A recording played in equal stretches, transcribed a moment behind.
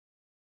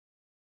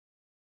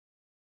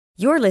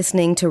You're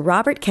listening to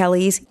Robert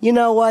Kelly's You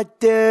Know What,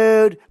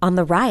 Dude? On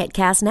the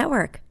Riotcast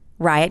Network,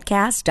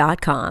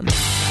 riotcast.com.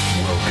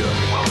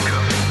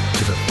 Welcome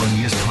to the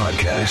funniest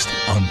podcast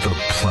on the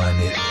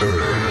planet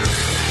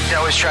Earth. I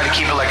always try to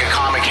keep it like a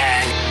comic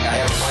hang.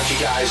 I have a bunch of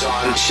guys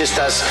on. It's just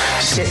us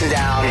sitting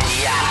down and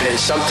yapping. And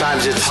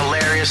sometimes it's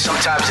hilarious.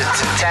 Sometimes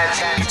it's intense.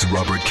 It's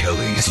Robert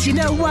Kelly's You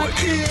Know What,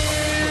 Dude?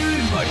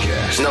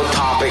 podcast. No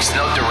topics,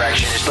 no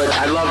directions. But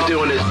I love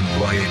doing it. On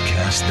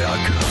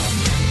riotcast.com.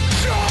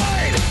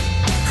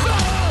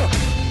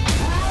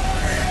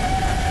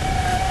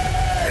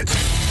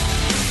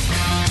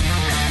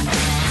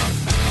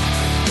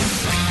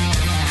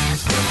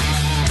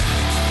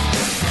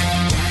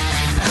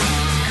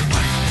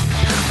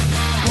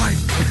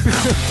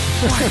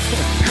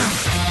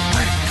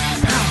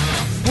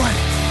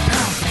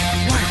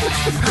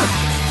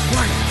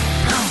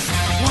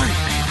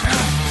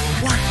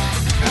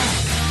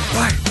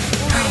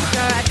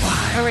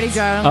 Already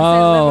going.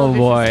 Oh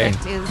boy.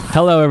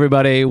 Hello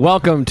everybody.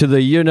 Welcome to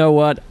the You Know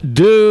What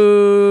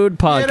Dude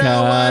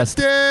podcast.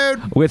 You know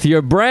what, dude? With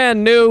your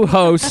brand new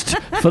host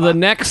for the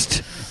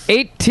next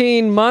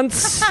 18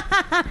 months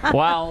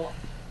while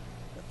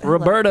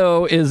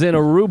Roberto is in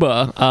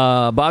Aruba.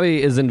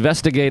 Bobby is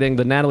investigating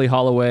the Natalie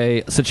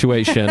Holloway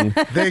situation.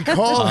 They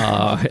call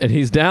and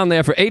he's down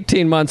there for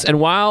 18 months. And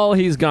while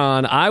he's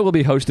gone, I will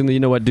be hosting the You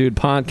Know What Dude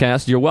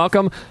podcast. You're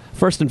welcome.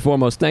 First and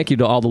foremost, thank you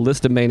to all the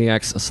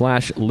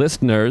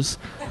Listamaniacs/listeners.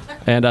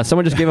 And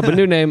someone just gave up a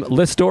new name,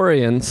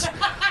 Listorians,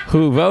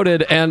 who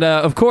voted. And,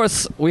 of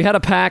course, we had a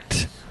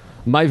pact.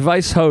 My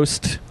vice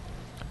host,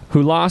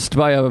 who lost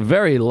by a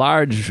very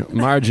large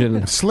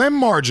margin. Slim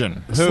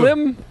margin.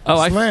 Slim?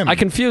 Oh, Slim. I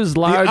confused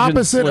large The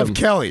opposite and slim. of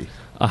Kelly.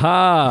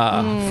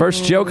 Aha.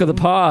 First joke of the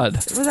pod.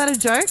 Was that a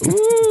joke? Do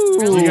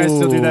you guys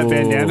still do that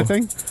bandana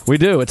thing? We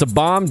do. It's a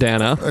bomb,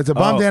 Dana. It's a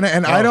bomb, Dana,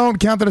 and I don't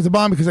count that as a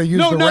bomb because I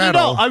used the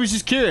rattle. No. I was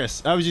just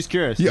curious. I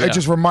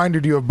just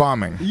reminded you of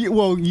bombing. You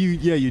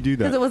do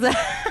that. It was a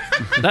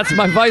That's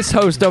my vice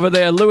host over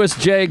there, Louis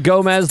J.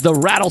 Gomez, the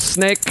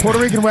rattlesnake. Puerto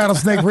Rican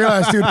rattlesnake.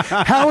 Realize, dude,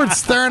 Howard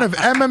Stern of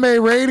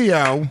MMA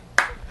Radio.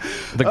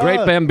 The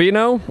Great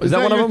Bambino. Is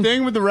that one of your them?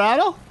 thing with the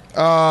rattle?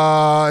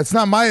 It's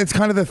not it's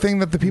kind of the thing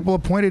that the people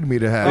appointed me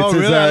to have. Oh,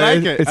 really? I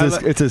like it.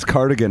 It's his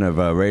cardigan of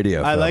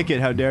radio. I like it.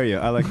 How dare you?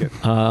 I like it.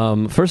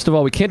 First of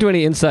all, we can't do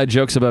any inside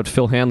jokes about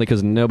Phil Handley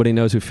because nobody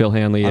knows who Phil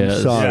Handley I'm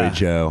is. sorry, Yeah.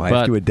 Joe. I But-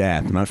 have to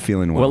adapt. I'm not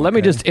feeling well. Well, let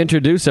me okay? just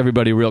introduce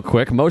everybody real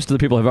quick. Most of the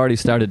people have already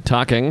started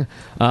talking.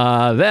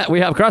 That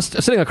we have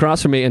sitting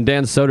across from me in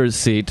Dan Soder's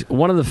seat,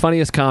 one of the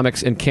funniest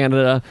comics in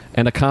Canada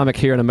and a comic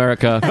here in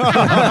America.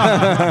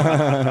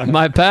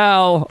 My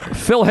pal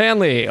Phil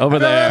Handley over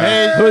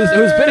there, who's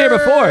been here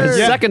before. His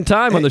second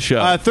time on the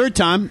show. Third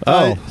time.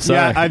 Oh, sorry.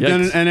 Yeah, I've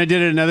done Yikes. it, and I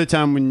did it another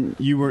time when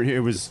you weren't here.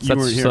 You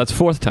weren't here. So that's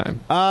fourth time.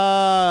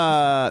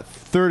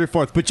 Third or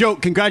fourth. But Joe,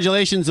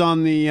 congratulations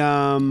on the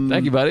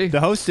Thank you, buddy. the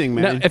hosting,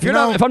 man.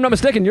 Now, if I'm not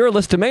mistaken, you're a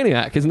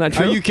Listamaniac, isn't that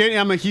true? Are you kidding?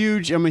 I'm a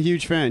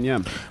huge fan. Yeah.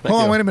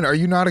 Hold on, wait a minute. Are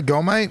you not a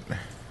Gomite?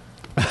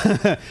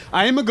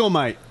 I am a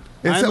Gomite.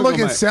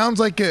 It sounds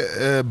like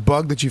a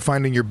bug that you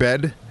find in your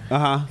bed.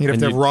 Uh-huh. You'd have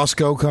to have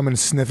Roscoe come and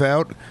sniff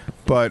out.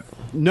 But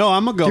No,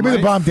 I'm a Gomite. give me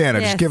the bomb, Dana.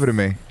 Yes. Just give it to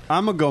me.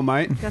 I'm a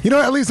Gomite. You know,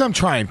 at least I'm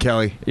trying,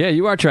 Kelly. Yeah,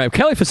 you are trying.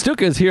 Kelly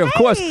Fastuca is here, of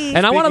course.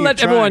 And I want to Speaking let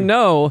of everyone trying.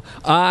 know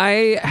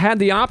I had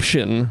the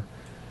option.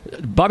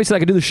 Bobby said I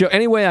could do the show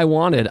any way I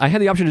wanted. I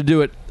had the option to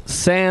do it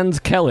sans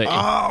Kelly.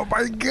 Oh,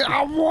 my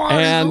God. What is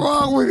And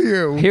wrong with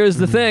you? Here's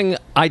the thing.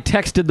 I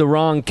texted the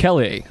wrong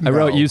Kelly. I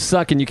wrote, "You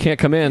suck and you can't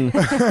come in."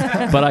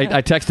 But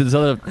I texted this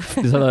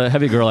other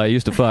heavy girl I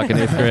used to fuck in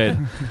 8th grade.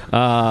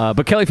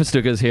 But Kelly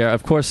Fastuca is here.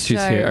 Of course she's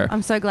Joe, here.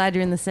 I'm so glad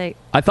you're in the seat.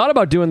 I thought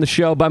about doing the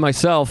show by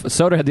myself.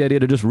 Soda had the idea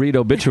to just read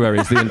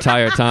obituaries the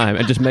entire time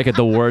and just make it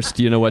the worst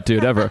You Know What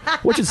Dude ever,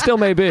 which it still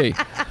may be.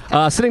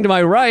 Sitting to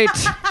my right,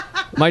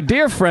 my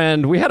dear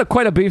friend, we had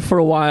quite a beef for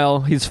a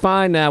while. He's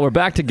fine now. We're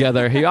back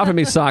together. He offered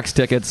me Sox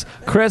tickets.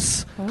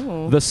 Chris,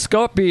 the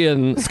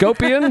Scorpion.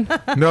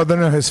 No,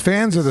 his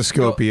fans are the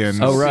Scopians.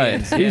 Oh,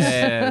 right.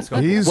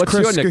 He's What's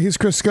your Chris. nick- He's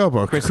Chris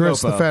Scopo. Chris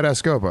the fat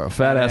ass Scopo.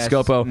 Fat ass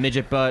Scopo.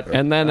 Midget butt.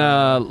 And then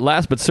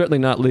last but certainly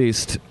not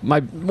least,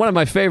 one of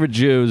my favorite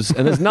Jews,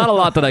 and there's not a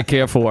lot that I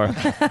care for,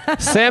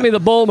 Sammy the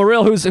Bull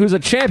Morril, who's a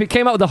champ. He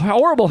came out with a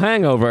horrible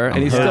hangover,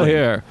 and he's still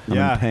here. I'm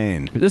in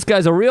pain. This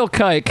guy's a real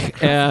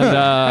kike,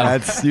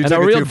 and You and took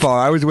a it real too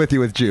far. I was with you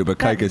with Jew, but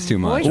kike is too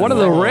much. one of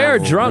the rare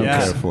drunks.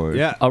 Yeah. Careful.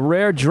 Yeah. A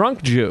rare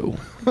drunk Jew.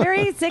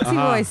 Very sexy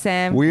voice,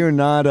 Sam. We are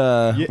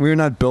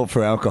not built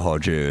for alcohol,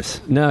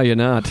 Jews. No, you're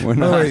not. We're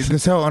No, not. wait,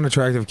 this is how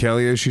unattractive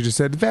Kelly is. She just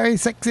said, "Very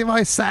sexy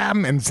voice,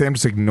 Sam," and Sam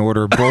just ignored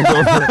her, bowled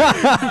over,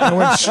 and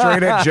went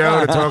straight at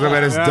Joe to talk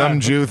about his dumb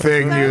Jew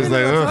thing. He was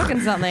like, we were "Ugh." talking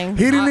something.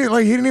 He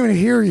didn't even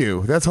hear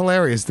you. That's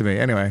hilarious to me.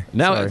 Anyway,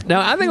 Now, sorry.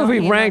 I think if Not we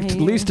you, not ranked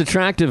you. least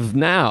attractive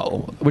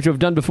now, which we've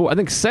done before, I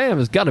think Sam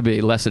has got to be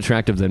less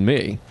attractive than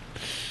me.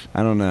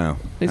 I don't know.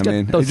 He's I got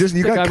mean, those you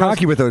thick got eyebrows.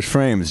 cocky with those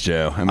frames,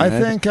 Joe. I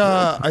think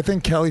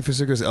Kelly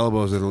Fasuka's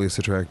elbows are the least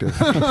attractive.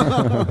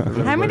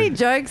 How many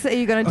jokes are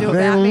you going to do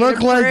They about me look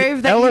to like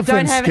prove that you elephant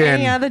don't have skin.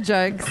 any other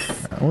jokes?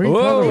 What are you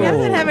Whoa. talking He about?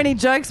 doesn't have any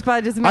jokes,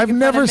 but just I've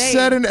never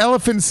said an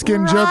elephant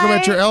skin joke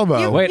about your elbow.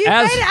 You Wait, made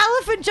as- an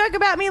elephant joke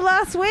about me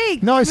last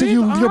week. No, I said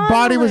your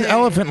body was Honestly.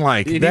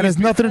 elephant-like. And That he has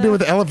was- nothing to do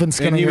with elephant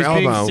skin and on he your was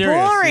being elbow. serious.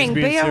 He was Boring.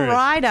 being Be a serious.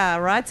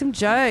 writer. Write some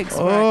jokes.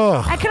 bro.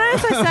 Ugh. And can I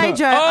also say,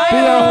 Joe? Be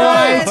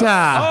I a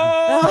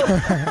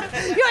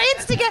writer. You're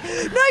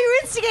instigating. No, you're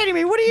instigating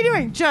me. What are you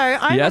doing, Joe?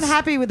 I'm Yes? not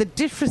happy with the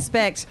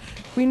disrespect.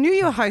 We knew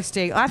you were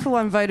hosting. I, for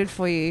one, voted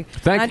for you.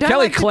 Thank And I don't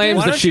Kelly like to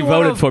claims do- that she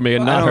voted for me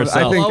and not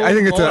herself. I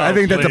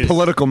think that's a Please.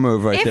 political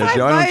move right If there, I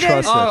Joe. I don't voted-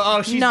 trust it.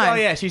 Oh, she's No.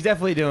 yeah, she's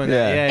definitely doing Yeah.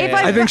 that. Yeah, If yeah.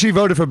 I- I think she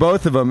voted for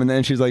both of them, and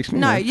then she's like,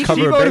 No, you cover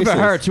She her voted for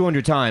bases. her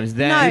 200 times.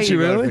 Then No. Did she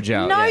voted really? for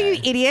Joe. No, yeah.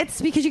 you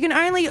idiots, because you can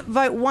only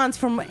vote once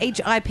from each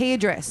IP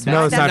address. No,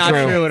 right? it's That's not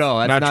true. at all.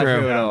 That's Not not true.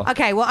 true at all.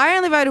 Okay, well, I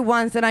only voted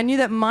once, and I knew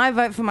that my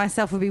vote for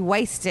myself would be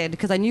wasted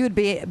because I knew it'd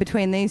be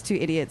between these two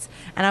idiots,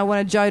 and I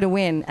wanted Joe to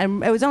win.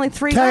 And it was only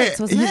 3 Kelly, votes,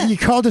 wasn't it? you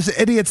called us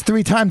idiots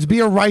 3 times.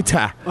 Be a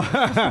writer.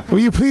 Will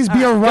you please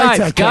be a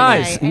writer,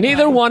 Guys, Okay,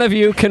 neither anyway. one of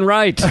you can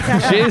write.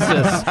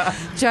 Jesus.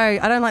 Joe,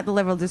 I don't like the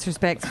level of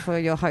disrespect for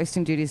your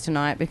hosting duties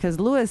tonight because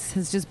Lewis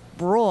has just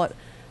brought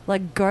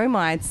like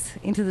gomites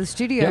into the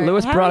studio. Yeah,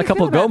 Lewis How brought do a you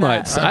couple feel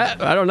about gomites.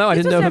 that? I don't know. I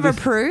This didn't was know who never these...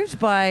 approved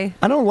by.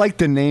 I don't like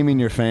the naming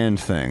your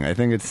fans thing. I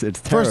think it's terrible.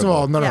 First of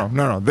all, Yeah.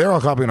 no. They're all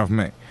copying off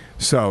me.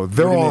 So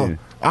they're What do you all. mean?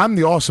 I'm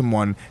the awesome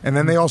one, and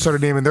then they all started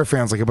naming their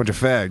fans like a bunch of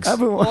fags.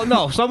 Well,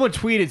 no, someone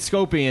tweeted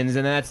Scopians,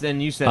 and then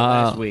you said it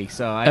last week.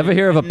 So I Ever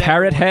hear of a never-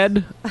 parrot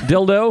head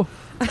dildo?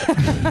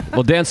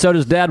 Well, Dan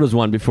Soda's dad was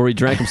one before he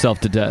drank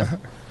himself to death.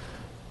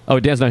 Oh,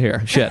 Dan's not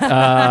here. Shit. Well,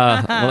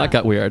 that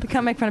got weird. You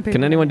can't make fun of people.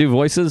 Can anyone do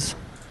voices?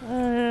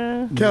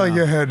 Kelly,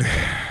 go ahead.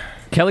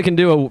 Kelly can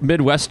do a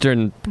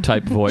Midwestern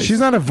type voice. She's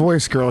not a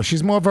voice girl.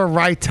 She's more of a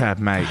writer,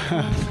 mate.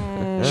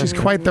 She's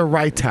quite the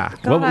writer.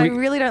 God, What I we-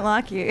 really don't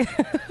like you.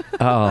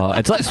 Oh,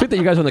 it's like, sweet that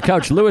you guys are on the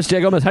couch. Louis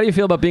J. Gomez, how do you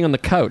feel about being on the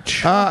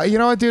couch? You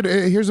know what, dude?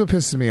 Here's what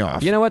pisses me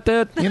off. You know what,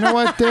 dude? You know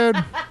what, dude?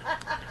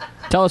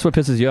 Tell us what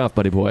pisses you off,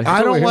 buddy boy. That's I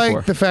what don't we're here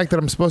like for. the fact that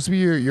I'm supposed to be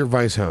your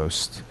vice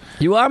host.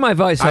 You are my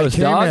vice host, I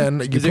came dog.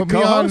 in, you Is it put me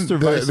on co-host or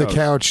vice the host?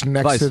 couch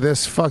next Vice. to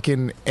this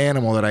fucking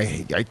animal that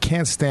I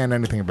can't stand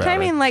anything about.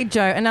 Came it. in late,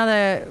 Joe.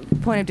 Another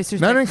point of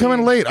disrespect. No, I didn't for come in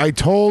you. late. I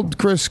told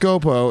Chris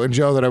Scopo and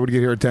Joe that I would get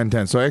here at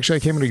 10:10. So actually, I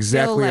came in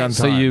exactly late. on time.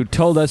 So you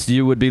told us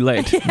you would be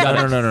late. No.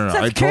 Sounds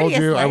I told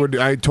you I courteous, would.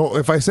 I told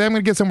if I say I'm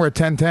going to get somewhere at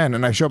 10:10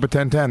 and I show up at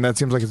 10:10, that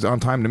seems like it's on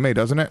time to me,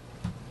 doesn't it?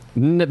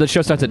 The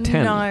show starts at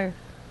 10. No.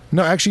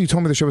 No, actually, you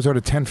told me the show was out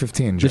at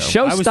 10:15. Joe. The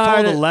show I was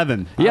started told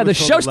 11. Yeah, the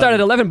show started at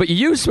 11, but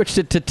you switched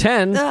it to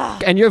 10,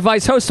 and you're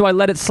vice host, so I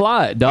let it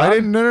slide, dog. I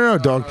didn't. No,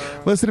 dog.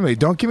 Listen to me.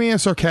 Don't give me a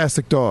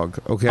sarcastic dog.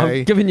 Okay.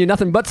 I'm giving you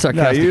nothing but No,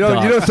 sarcastic you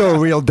dog. don't throw a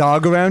real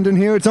dog around in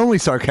here. It's only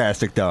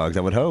sarcastic dogs, I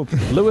would hope.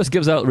 Lewis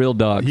gives out real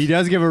dogs. He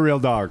does give a real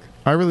dog.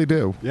 I really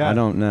do. Yeah. I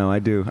don't know. I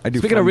do.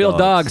 Speaking fun of real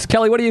dogs,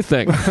 Kelly, what do you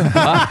think? All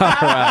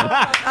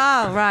right.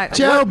 Oh, right.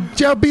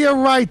 Joe, be a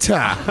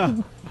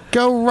writer.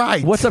 Go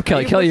right. What's up,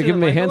 Kelly? Kelly, you're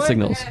giving me hand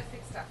signals.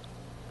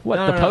 What,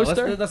 No, the no,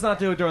 poster? Let's not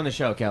do it during the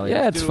show, Kelly.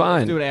 Yeah, Let's it's do fine.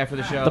 Let's do it after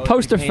the show. The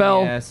poster It's a pain in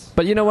fell, the ass.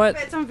 but you know what?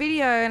 It's on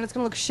video and it's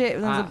going to look shit.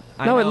 I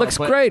No, it know, looks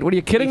but great. What are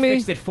you kidding we me?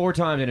 fixed it 4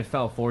 times and it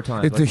fell 4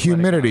 times. It's the Let's let it go.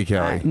 humidity,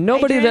 Kelly.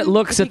 Nobody Adrian, that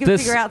looks if at you can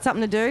this. figure out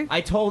something to do. I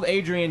told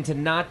Adrian to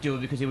not do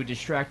it because it would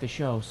distract the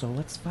show. So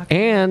let's fucking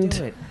do And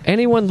it.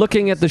 anyone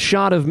looking at the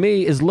shot of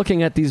me is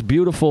looking at these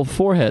beautiful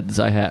foreheads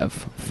I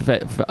have.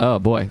 Oh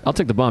boy, I'll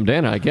take the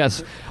bandana, I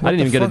guess. I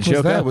didn't even get a joke.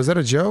 Was that? out. Was that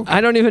a joke?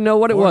 I don't even know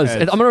what it was.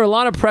 Foreheads. I'm under a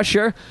lot of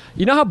pressure.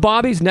 You know how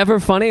Bobby's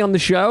never funny on the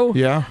show?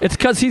 Yeah. It's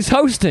because he's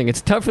hosting.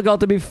 It's difficult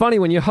to be funny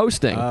when you're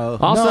hosting.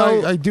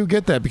 Also, no, I do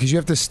get that because you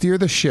have to steer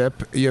the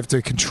ship. You have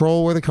to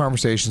control where the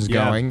conversation's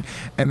Yeah. going,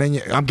 and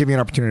then I'm giving you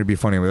an opportunity to be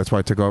funny. That's why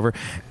I took over.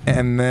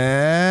 And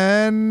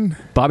then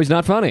Bobby's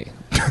not funny.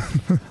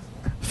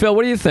 Phil,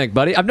 what do you think,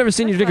 buddy? I've never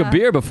seen you drink a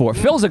beer before.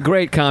 Phil's a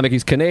great comic.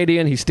 He's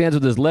Canadian. He stands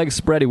with his legs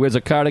spread. He wears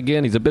a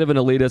cardigan. He's a bit of an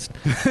elitist.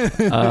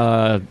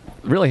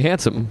 Really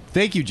handsome.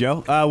 Thank you,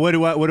 Joe. What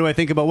do I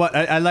think about what?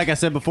 I like I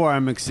said before,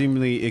 I'm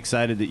extremely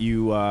excited that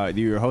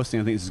you're hosting.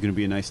 I think this is going to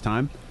be a nice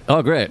time.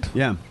 Oh, great.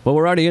 Yeah. Well,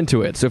 we're already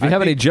into it. So if you I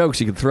have any think- jokes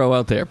you can throw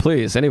out there,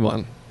 please,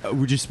 anyone.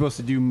 We're just supposed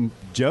to do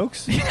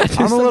jokes?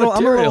 I'm a little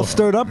material.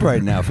 stirred up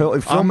right now. Phil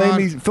I'm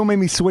made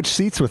me switch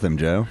seats with him,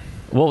 Joe.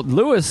 Well,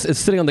 Lewis is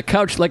sitting on the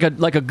couch like a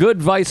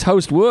good vice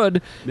host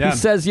would. Yeah. He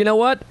says, you know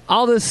what?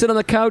 I'll just sit on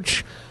the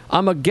couch.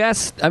 I'm a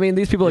guest. I mean,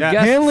 these people are Yeah.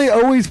 guests. Handley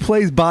always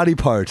plays body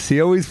parts.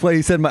 He always plays.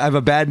 He said, "I have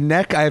a bad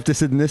neck. I have to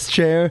sit in this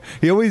chair."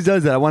 He always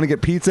does that. I want to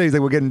get pizza. He's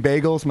like, "We're getting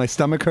bagels. My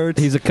stomach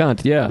hurts." He's a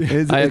cunt, yeah.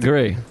 It's- I it's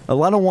agree. a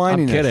lot of whininess.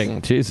 I'm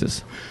kidding.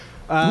 Jesus.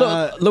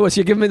 Lewis,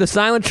 you're giving me the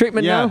silent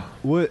treatment Yeah. now?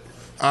 What?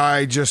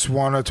 I just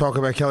want to talk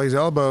about Kelly's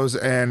elbows,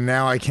 and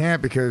now I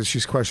can't because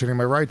she's questioning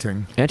my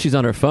writing. And she's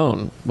on her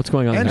phone. What's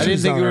going on And I there? didn't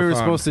she's think on we her were phone.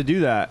 supposed to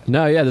do that.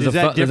 No, yeah. There's Is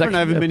that different? I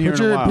haven't been here in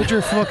a while. Put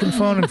your fucking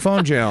phone in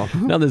phone jail.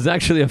 No, there's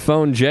actually a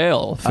phone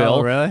jail, Phil.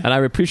 Oh, really? And I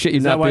appreciate you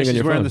Is not that why being on she's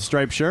your wearing phone. the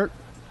striped shirt?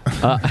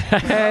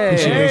 Hey.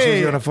 She knows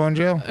she's in a phone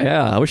jail.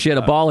 Yeah, I wish she had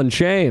a ball and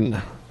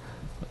chain.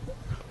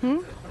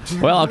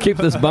 Well, I'll keep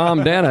this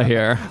bomb Dana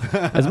here.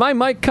 Is my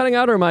mic cutting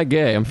out or am I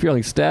gay? I'm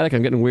feeling static.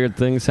 I'm getting weird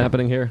things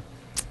happening here.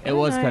 It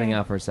was cutting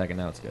out for a second.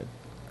 Now it's good.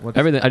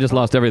 Everything. I just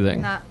lost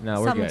everything. Nah, No,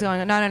 we're something's good.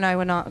 going on. No,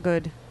 we're not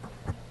good.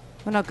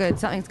 We're not good.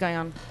 Something's going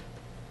on.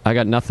 I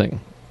got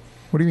nothing.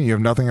 What do you mean? You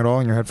have nothing at all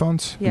in your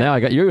headphones? Yeah. Now I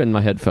got you in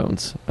my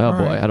headphones. Oh, All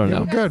boy. right. I don't Yeah,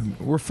 know. Good.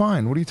 We're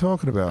fine. What are you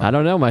talking about? I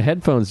don't know. My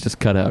headphones just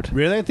cut out.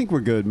 Really? I think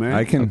we're good, man.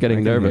 I'm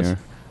getting nervous.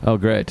 Oh,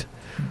 great.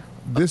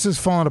 This is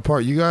falling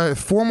apart. You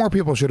guys, 4 more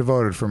people should have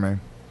voted for me.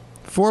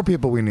 4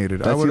 people we needed.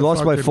 That's- you would've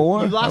lost by fucking-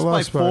 4? You lost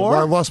by 4? Well,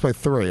 I lost by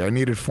 3. I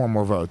needed 4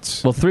 more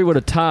votes. Well, 3 would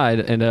have tied,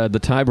 and the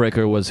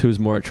tiebreaker was who's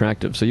more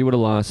attractive. So you would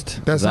have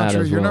lost. That's that not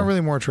true. as You're well. not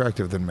really more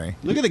attractive than me.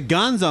 Look at the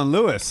guns on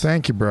Lewis.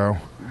 Thank you, bro.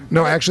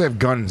 No, I actually have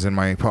guns in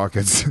my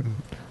pockets.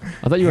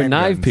 I thought you were Handguns.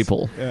 knife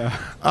people. Yeah.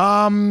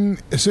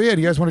 So yeah,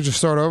 do you guys want to just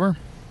start over?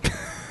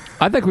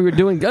 I think we were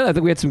doing good. I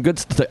think we had some good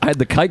stuff. I had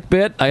the kike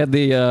bit. I had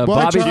the Well,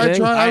 Bobby I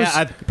thing.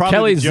 was-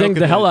 Kelly zinged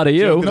the hell out of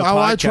you. No,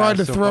 I tried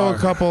to throw a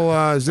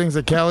couple zings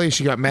at Kelly.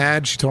 She got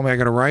mad. She told me I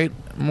got to write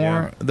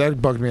more.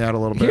 That bugged me out a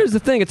little bit. Here's the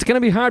thing. It's going to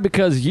be hard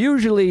because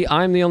usually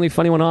I'm the only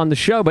funny one on the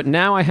show, but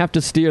now I have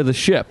to steer the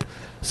ship.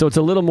 So it's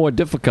a little more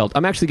difficult.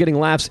 I'm actually getting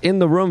laughs in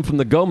the room from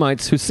the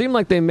Gomites who seem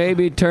like they may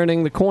be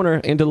turning the corner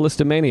into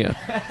Listamania.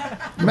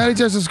 Matty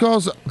Justice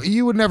Goals,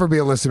 you would never be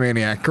a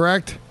listomaniac,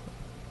 correct?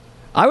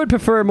 I would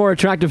prefer more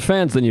attractive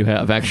fans than you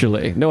have,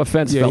 actually. No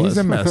offense, Yeah, fellas. he's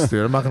a mess,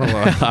 dude. I'm not going to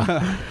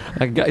lie.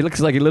 That guy, he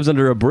looks like he lives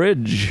under a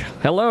bridge.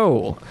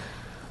 Hello.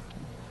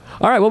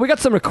 All right, well, we got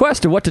some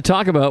requests of what to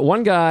talk about.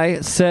 One guy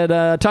said,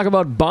 talk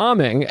about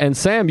bombing. And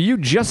Sam, you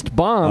just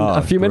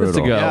bombed a few minutes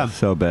brutal. ago. Yeah.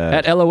 So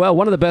bad. At LOL,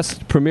 one of the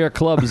best premier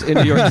clubs in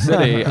New York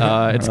City.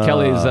 It's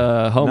Kelly's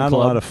home not club. a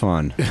lot of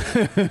fun.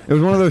 It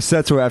was one of those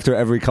sets where after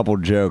every couple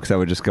jokes, I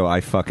would just go,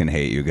 I fucking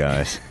hate you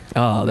guys.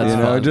 Oh, that's You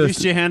know, fun. At just-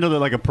 least you handled it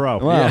like a pro.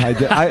 Well, I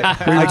did.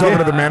 Were you talking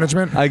to the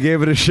management? I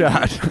gave it a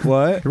shot.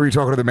 What? Were you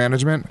talking to the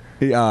management?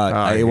 It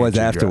was hate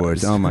you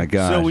afterwards. guys. Oh my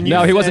god. So when you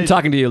No, he said- wasn't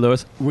talking to you,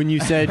 Lewis. When you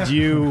said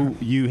you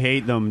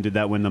hate them, did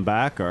that win them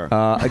back or?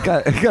 I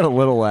got a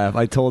little laugh.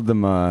 I told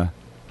them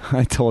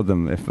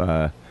if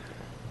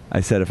I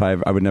said if I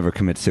would never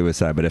commit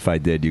suicide, but if I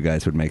did, you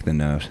guys would make the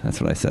note. That's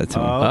what I said to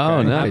them.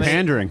 Oh, nice.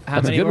 Pandering. How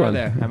That's a many good were one.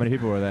 there? How many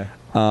people were there?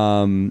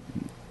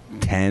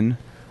 10.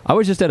 I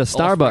was just at a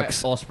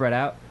Starbucks. All spread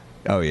out.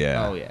 Oh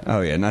yeah. Oh, yeah.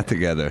 Oh yeah. Not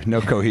together.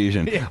 No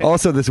cohesion.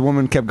 Also, this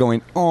woman kept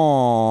going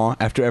 "Aw"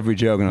 after every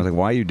joke, and I was like,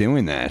 "Why are you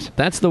doing that?"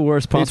 That's the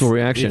worst possible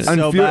reaction. it's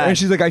so bad. And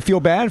she's like, "I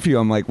feel bad for you."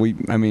 I'm like,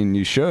 I mean,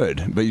 you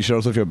should, but you should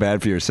also feel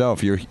bad for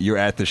yourself. You're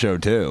at the show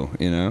too,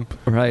 you know.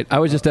 Right. I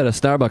was just at a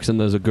Starbucks and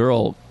there's a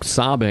girl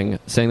sobbing,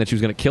 saying that she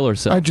was going to kill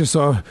herself. I just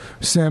saw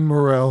Sam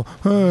Morril.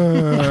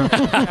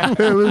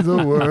 It was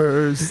the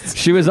worst.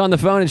 She was on the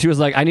phone and she was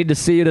like, I need to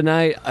see you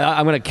tonight.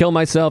 I'm going to kill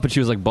myself. And she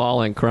was like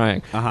bawling,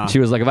 crying. Uh-huh. She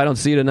was like, if I don't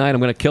see you tonight, I'm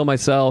going to kill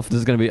myself.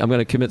 I'm going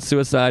to commit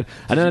suicide.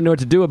 I didn't know what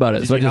to do about it.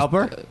 Did so you I just,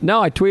 help her?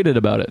 No, I tweeted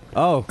about it.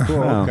 Oh,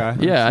 cool. Okay.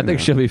 Yeah, I think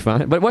she'll be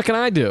fine. But what can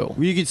I do?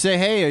 You could say,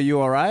 "Hey, are you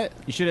all right?"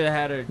 You should have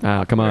had her.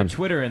 Oh, come her on.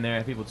 Twitter in there.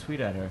 Have people tweet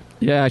at her.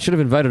 Yeah, I should have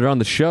invited her on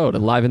the show to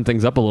liven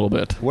things up a little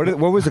bit. What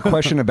was the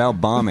question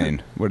about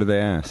bombing? What did they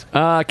ask?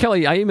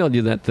 Kelly, I emailed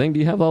you that thing. Do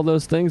you have all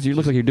those things? You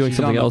look like you're doing She's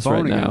something on the else right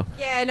phone again. now.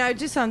 Yeah, no,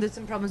 just there's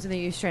some problems in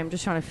the Ustream.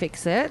 Just trying to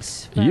fix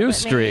it. But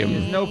Ustream? let me-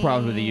 There's no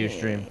problem with the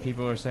Ustream.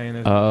 People are saying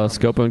there's.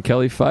 Scopo and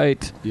Kelly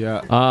fight.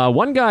 Yeah.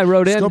 One guy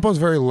wrote in. Scopo's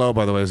very low,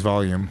 by the way, his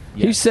volume.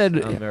 He said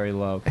I'm very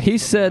low. He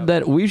said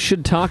that we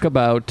should talk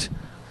about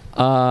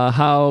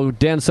how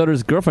Dan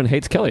Soder's girlfriend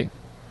hates Kelly.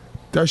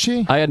 Does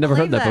she? I had never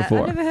heard Believe that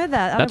before. I never heard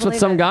that. I That's don't what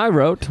some believe guy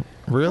wrote. it.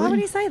 Why would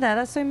Really? he say that?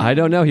 That's so mean. I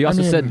don't know. He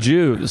also mean- said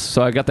Jews,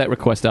 so I got that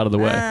request out of the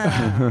way.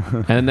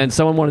 And then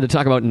someone wanted to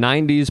talk about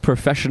 90s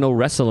professional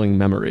wrestling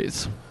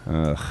memories.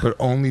 But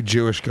only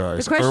Jewish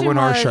guys. The question Erwin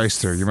R. was-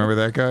 Shyster. You remember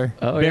that guy?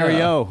 Oh, Barry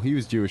yeah. O. He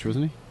was Jewish,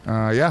 wasn't he?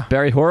 Yeah.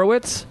 Barry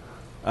Horowitz?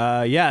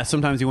 Yeah.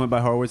 Sometimes he went by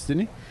Horowitz,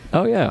 didn't he?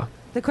 Oh, yeah.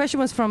 The question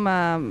was from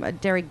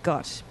Derek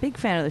Gott, big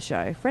fan of the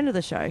show, friend of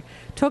the show.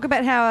 Talk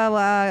about how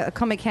a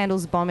comic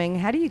handles bombing.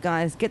 How do you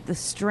guys get the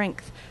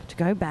strength to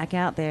go back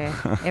out there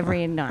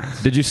every night?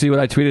 Did you see what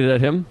I tweeted at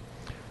him?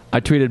 I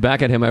tweeted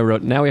back at him. I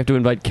wrote, now we have to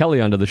invite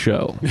Kelly onto the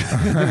show.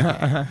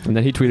 And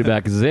then he tweeted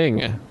back,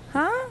 zing.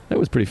 Huh? That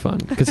was pretty fun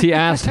because he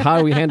asked how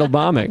do we handle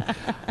bombing.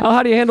 Oh,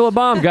 how do you handle a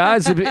bomb,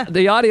 guys?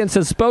 The audience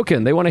has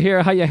spoken. They want to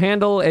hear how you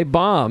handle a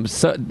bomb.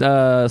 So,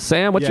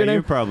 Sam, what's yeah, your name?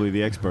 You're probably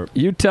the expert.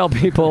 You tell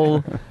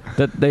people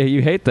that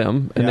you hate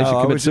them and they should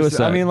I commit was just-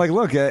 suicide. I mean, like,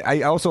 look,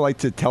 I also like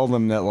to tell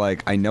them that,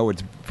 like, I know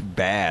it's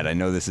bad. I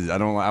know this is. I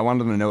want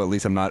them to know at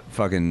least I'm not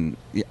fucking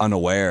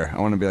unaware.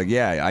 I want to be like,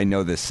 yeah, I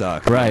know this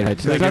sucks. Right.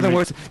 There's nothing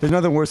worse. There's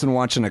nothing worse than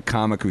watching a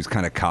comic who's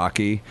kind of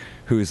cocky,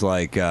 who's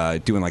like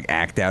doing like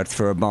act outs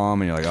for a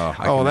bomb, and you're like, oh,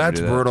 I can never that's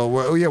do that. brutal.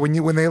 Well, yeah,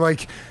 when they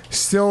like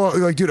still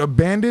like, dude,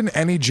 abandon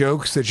any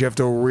jokes that you have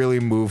to really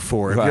move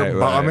for if Right, you're right.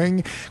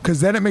 bombing, because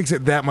then it makes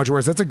it that much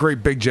worse. That's a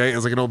great Big J.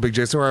 It's like an old Big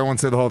J story. I won't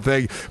say the whole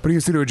thing, but he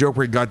used to do a joke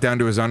where he got down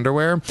to his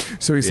underwear.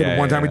 So he said Yeah,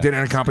 one time yeah. he did it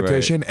in a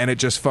competition and it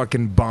just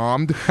fucking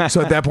bombed.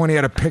 So at that point he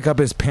had to pick up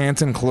his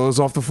pants and clothes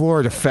off the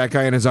floor. The fat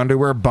guy in his underwear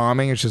everywhere,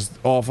 bombing. It's just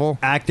awful.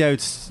 Act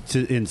outs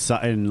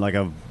in like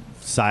a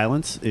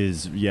silence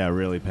is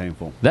really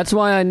painful. That's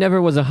why I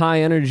never was a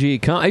high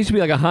energy. I used to be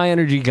like a high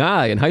energy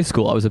guy in high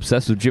school. I was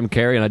obsessed with Jim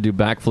Carrey, and I'd do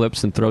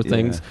backflips and throw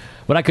things.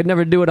 But I could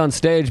never do it on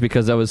stage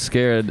because I was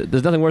scared.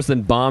 There's nothing worse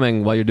than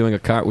bombing while you're doing a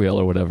cartwheel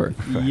or whatever.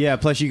 Yeah,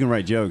 plus you can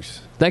write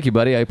jokes. Thank you,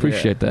 buddy. I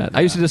appreciate that.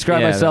 I used to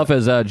describe myself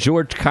as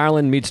George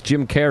Carlin meets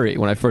Jim Carrey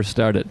when I first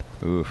started.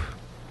 Oof.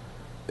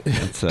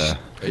 That's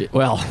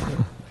well,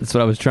 that's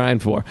what I was trying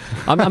for.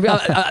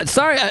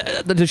 Sorry,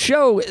 the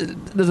show,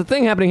 there's a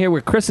thing happening here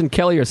where Chris and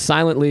Kelly are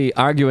silently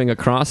arguing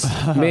across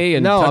me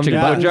and touching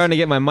I'm buttons. trying to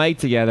get my mic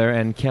together,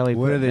 and Kelly.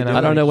 What are they doing?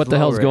 I don't know what the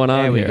hell's going on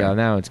here. There we here. go.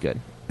 Now it's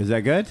good. Is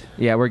that good?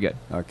 Yeah, we're good.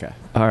 Okay.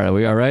 All right, are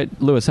we all right?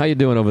 Lewis, how you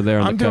doing over there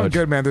on I'm the doing couch?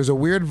 good, man. There's a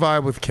weird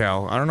vibe with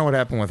Kel. I don't know what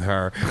happened with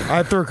her.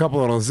 I threw a couple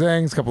little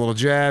zings, a couple little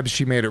jabs.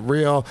 She made it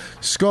real.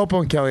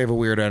 Scopo and Kelly have a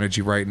weird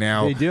energy right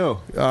now. They do.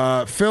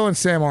 Phil and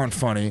Sam aren't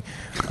funny.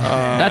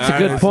 That's a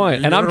good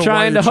point. And I'm I don't know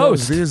trying why to you chose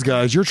host. These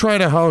guys, you're trying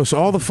to host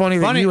all the funny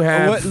that you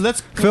have.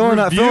 Phil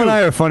and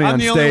I are funny on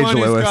stage,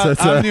 Lewis.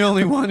 I'm the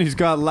only one who's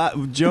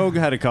got. Joe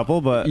had a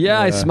couple, but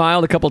I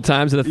smiled a couple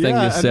times at the thing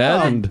you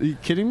said. Are you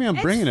kidding me? I'm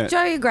bringing it.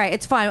 Joe, you're great.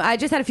 It's fine. I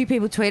just had a few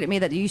people tweet at me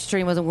that the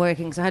Ustream wasn't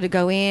working, so I had to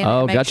go in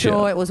and make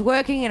sure it was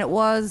working, and it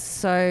was,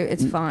 so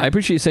it's fine. I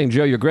appreciate you saying,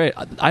 Joe, you're great.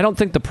 I don't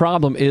think the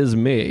problem is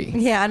me.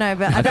 Yeah, I know,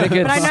 but I think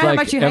it's but I know how like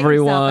much you hate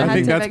everyone. yourself. I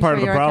think that's part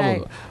of the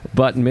problem. Okay.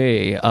 But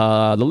me. The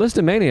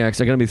Listamaniacs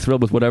are going to be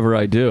thrilled with whatever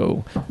I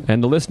do,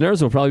 and the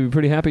listeners will probably be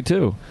pretty happy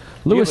too.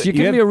 Lewis, you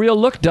give me a real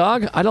look,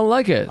 dog. I don't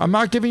like it. I'm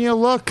not giving you a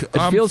look.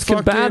 It feels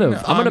combative.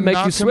 I'm going to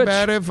make you switch.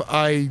 Combative.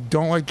 I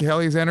don't like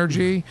Kelly's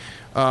energy.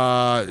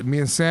 Me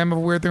and Sam have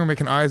a weird thing. We're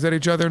making eyes at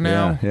each other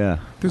now. Yeah.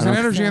 There's an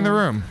energy in the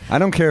room. I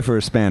don't care for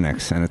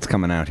Hispanics, and it's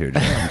coming out here.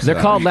 They're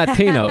called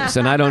Latinos,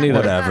 and I don't either.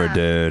 Whatever,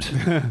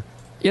 dude.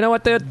 You know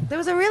what? There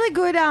was a really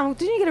good. Didn't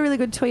you get a really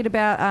good tweet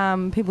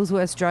about people's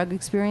worst drug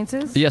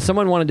experiences? Yeah,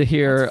 someone wanted to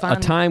hear a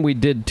time we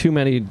did too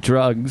many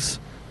drugs,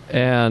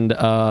 and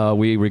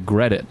we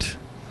regret it.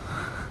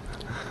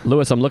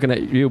 Lewis, I'm looking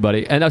at you,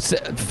 buddy. And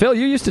Phil,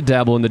 you used to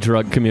dabble in the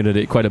drug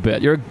community quite a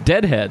bit. You're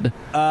Deadhead,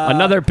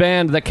 another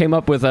band that came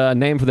up with a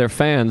name for their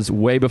fans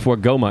way before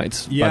Go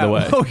Mites, by the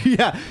way. Oh,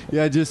 yeah.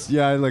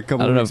 Yeah, like a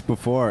couple of weeks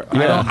before.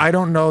 I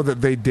don't know that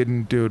they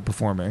didn't do it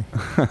before me.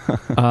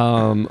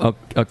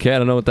 Okay, I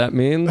don't know what that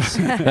means.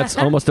 That's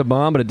almost a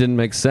bomb, but it didn't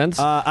make sense.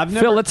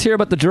 Phil, let's hear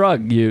about the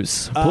drug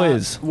use,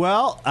 please.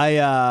 Well,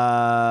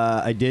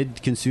 I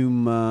did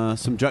consume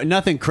some drug.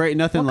 Nothing crazy.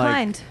 Nothing What like.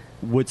 kind?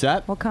 What's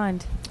that? What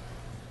kind?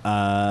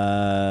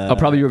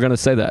 Probably you were going to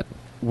say that.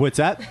 What's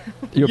that?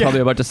 You were probably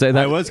about to say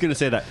that. I was going to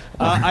say that.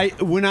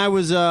 When I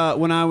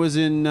was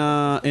in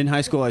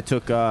high school, I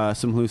took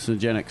some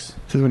hallucinogenics.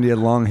 This is when you had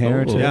long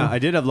hair, too? Yeah, I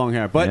did have long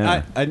hair, but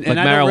Yeah. I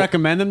don't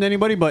recommend them to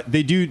anybody. But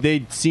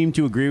they seem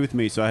to agree with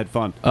me, so I had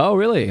fun. Oh,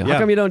 really? How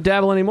come you don't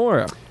dabble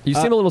anymore? You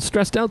seem a little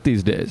stressed out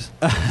these days.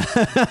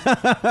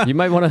 You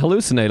might want to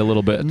hallucinate a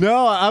little bit.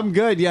 No, I'm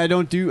good. Yeah, I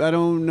don't do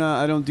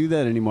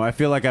that anymore. I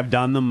feel like I've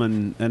done them,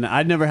 and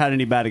I'd never had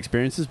any bad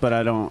experiences, but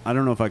I don't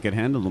know if I could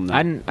handle them now.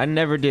 I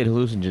never did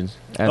hallucinogens.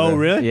 Ever. Oh,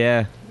 really?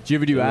 Yeah. Did you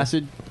ever do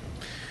acid?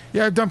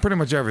 Yeah, I've done pretty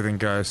much everything,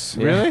 guys.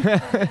 Really?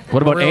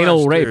 What about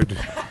anal rape?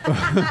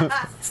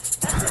 That's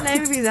the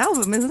name of his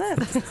album, isn't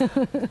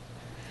it?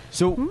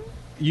 So,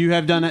 you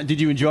have done that. Did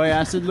you enjoy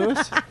acid,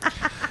 Lewis?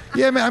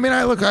 Yeah, man. I mean,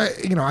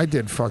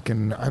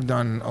 I've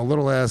done a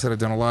little acid. I've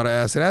done a lot of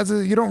acid.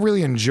 Acid, you don't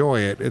really enjoy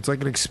it. It's like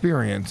an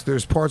experience.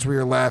 There's parts where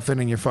you're laughing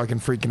and you're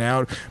fucking freaking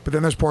out, but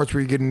then there's parts where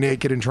you get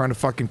naked and trying to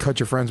fucking cut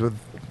your friends with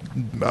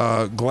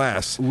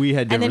glass. We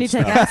had And then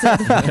different you take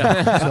stuff.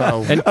 acid.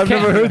 So, And I've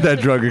never heard that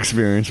drug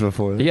experience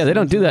before. Yeah, they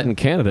don't do that in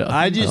Canada.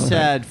 I just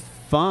had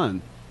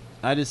fun.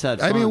 I just had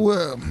fun. I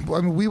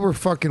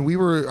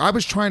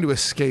was trying to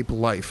escape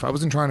life. I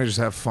wasn't trying to just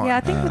have fun. Yeah,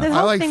 I think the I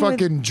whole like thing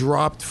fucking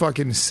dropped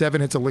fucking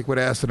 7 hits of liquid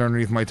acid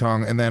underneath my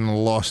tongue and then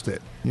lost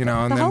it. You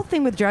know, and the then whole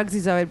thing with drugs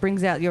is though it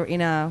brings out your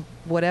inner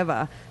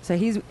whatever. So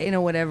his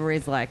inner whatever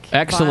is like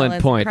Excellent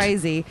violence, point.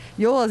 crazy.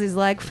 Yours is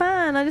like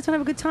fun. I just want to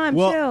have a good time.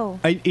 Chill.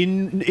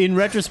 In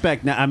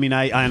retrospect, now, I mean,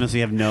 I honestly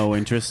have no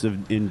interest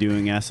in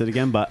doing acid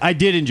again, but I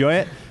did enjoy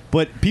it.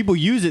 But people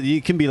use it.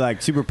 It can be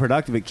like super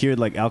productive. It cured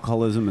like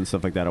alcoholism and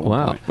stuff like that at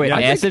one point. Wait, Yeah,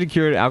 acid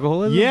cured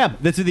alcoholism? Yeah,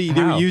 that's what they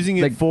were using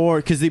it for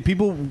because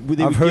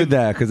I've heard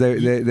that because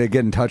they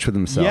get in touch with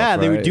themselves. Yeah,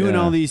 they were right? doing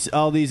Yeah.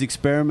 all these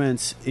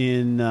experiments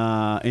in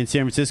San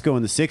Francisco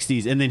in the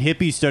 '60s, and then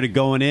hippies started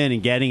going in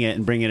and getting it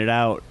and bringing it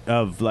out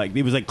of like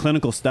it was like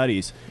clinical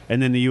studies,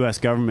 and then the U.S.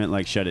 government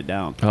like shut it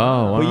down. Oh,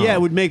 wow. But yeah,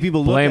 it would make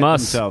people Blame look at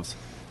us. themselves.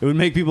 It would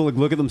make people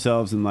look at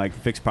themselves and like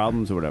fix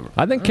problems or whatever.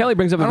 I think Kelly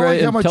brings up a I don't very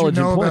like how much you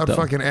intelligent know point, about though.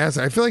 fucking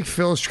acid. I feel like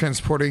Phil's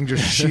transporting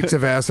just sheets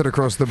of acid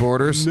across the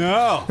borders.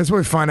 No. That's what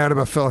we find out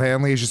about Phil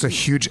Handley. He's just a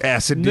huge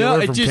acid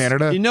dealer from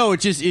Canada. No,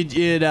 it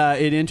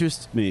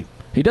interests me.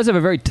 He does have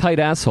a very tight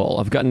asshole.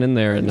 I've gotten in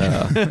there, and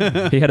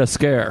he had a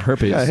scare,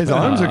 herpes. Yeah, his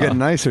arms are getting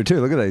nicer too.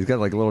 Look at that. He's got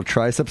like little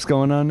triceps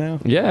going on now.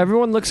 Yeah,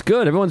 everyone looks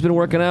good. Everyone's been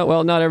working out.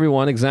 Well, not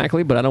everyone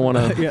exactly, but I don't want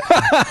to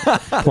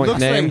point Looks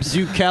names.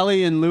 like, do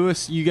Kelly and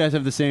Lewis, you guys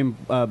have the same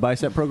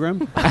bicep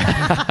program?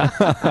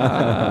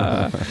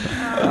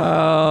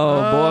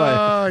 Oh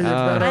boy!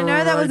 I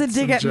know that was a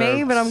dig at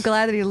me, but I'm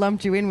glad that he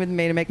lumped you in with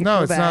me to make me feel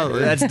it's bad. not.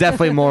 That's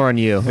definitely more on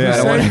you.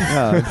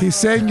 He's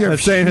saying you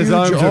have saying his huge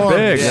arms are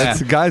big. Yeah.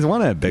 That's, guys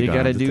want to have big You arms.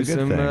 gotta It's do a good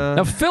some. thing.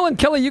 Now, Phil and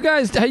Kelly, you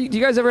guys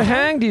ever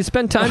hang? Do you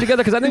spend time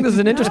together? Because I think this is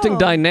an interesting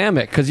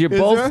dynamic. Because you're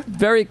both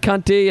very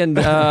cunty and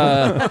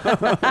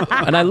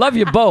I love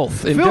you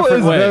both in Phil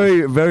different is ways.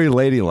 very, very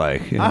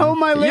ladylike. You know? How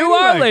am I ladylike? You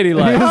are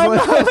ladylike. How am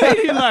I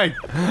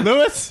ladylike?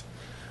 Lewis?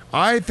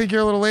 I think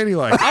you're a little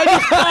ladylike. I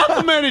just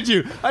complimented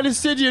you. I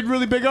just said you had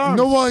really big arms.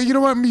 No, well, you know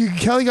what?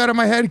 Kelly got in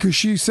my head because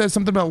she said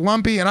something about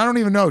lumpy, and I don't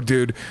even know,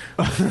 dude.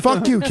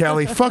 Fuck you,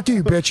 Kelly. Fuck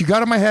you, bitch. You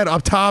got in my head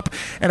up top,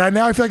 and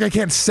now I feel like I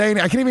can't say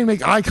anything. I can't even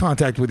make eye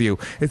contact with you.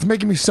 It's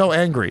making me so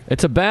angry.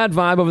 It's a bad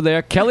vibe over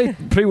there. Kelly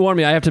pre-warned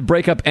me I have to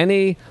break up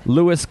any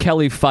Lewis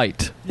Kelly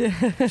fight.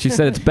 She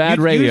said it's bad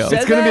radio.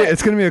 said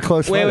It's gonna be a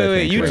close fight.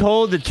 Wait. You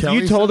told the Kelly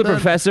you told the said that?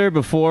 professor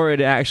before it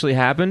actually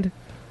happened.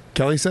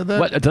 Kelly said that?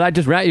 What, did I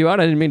just rat you out?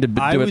 I didn't mean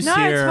to I do was it. No,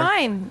 here. it's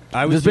fine.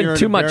 I was There's been here in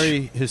too a much.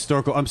 very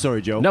historical. I'm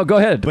sorry, Joe. No, go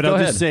ahead. But Go I'll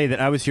ahead. just say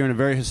that I was here in a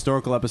very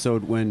historical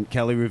episode when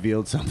Kelly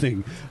revealed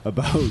something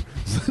about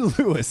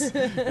Lewis,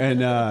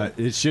 and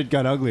it shit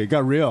got ugly. It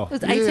got real.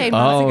 It was 18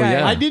 months Oh, ago.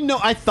 yeah. I didn't know.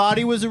 I thought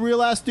he was a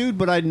real ass dude,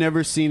 but I'd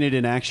never seen it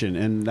in action,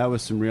 and that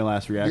was some real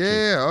ass reaction.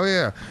 Yeah, oh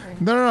yeah.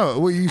 No.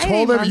 Well, you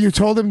told months. him. You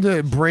told him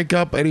to break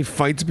up any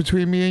fights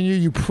between me and you.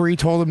 You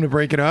pre-told him to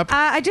break it up.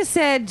 I just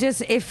said,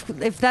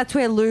 if that's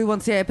where Lou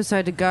wants the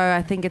episode to go,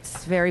 I think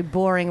it's very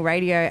boring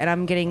radio, and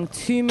I'm getting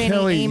too many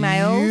Kelly,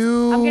 emails.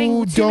 you I'm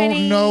getting too don't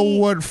many. know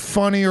what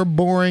funny or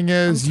boring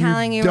is. I'm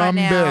telling you dumb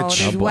right now, bitch.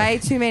 there's way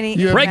too many.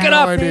 You have Break it no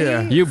up.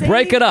 idea. You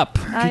break it up.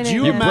 I Could you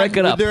know. You imagine? break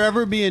it up. Would there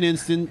ever be an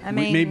instant? I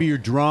mean- maybe you're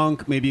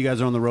drunk. Maybe you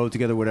guys are on the road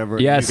together. Whatever.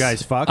 Yes. You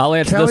guys fuck. I'll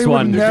answer Kelly this would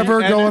one. never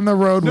go And- on the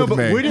road no, with but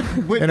me would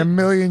it- in a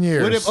million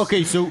years. What if?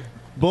 Okay, so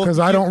both Because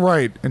I don't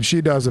write, and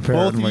she does Both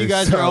apparently. of you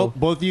guys so.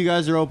 both of you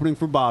guys are opening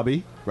for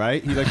Bobby,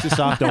 right? He likes to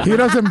soft open. He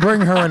doesn't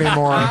bring her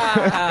anymore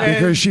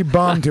because she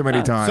bombed too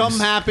many times. Something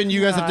happened.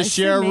 You guys have to I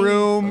see share a me.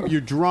 room.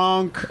 You're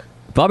drunk.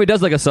 Bobby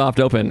does like a soft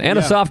open and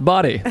a Yeah. soft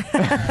body.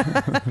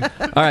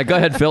 All right, go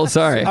ahead, Phil.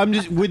 Sorry. I'm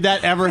just. Would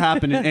that ever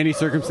happen in any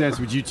circumstance?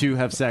 Would you two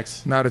have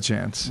sex? Not a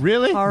chance.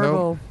 Really?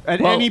 Horrible.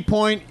 At Well- any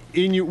point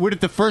in your? Would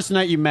it the first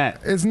night you met?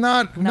 It's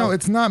not. No, No.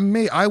 it's not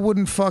me. I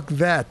wouldn't fuck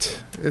that.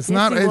 It's Yes,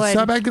 not. you It's would.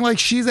 stop acting like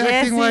she's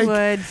acting he like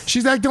would.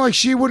 she's acting like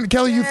she wouldn't.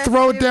 Kelly, you Yes,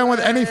 throw it he down with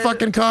any would.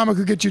 fucking comic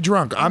who gets you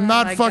drunk. I'm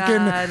not my fucking.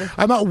 God.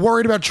 I'm not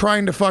worried about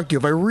trying to fuck you.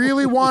 If I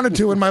really wanted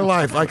to in my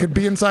life, I could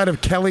be inside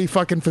of Kelly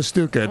fucking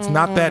Fastuca. It's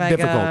not that my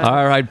difficult. God.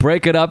 All right,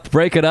 break it up.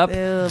 Break it up.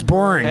 It's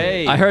boring.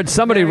 Hey, I heard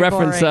somebody Very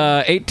reference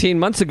boring. 18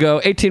 months ago.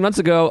 18 months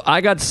ago,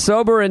 I got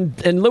sober and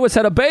Lewis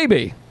had a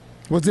baby.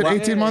 Was it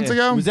 18 months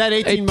ago? Was that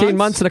 18, 18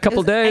 months and a It couple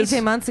was days.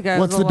 18 months ago.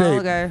 What's it was the a while date?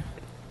 ago.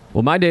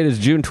 Well, my date is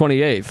June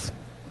 28th.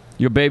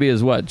 Your baby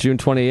is what? June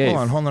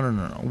 28th. Hold on.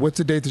 No. What's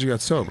the date that you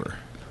got sober?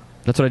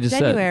 That's what I just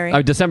January. said.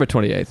 Oh, December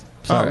 28th.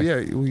 Sorry. Oh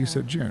yeah. Well, you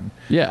said June.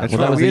 Yeah. That's well,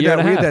 that right. was we a had year that,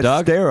 and a we half, had that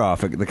dog. stare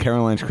off at the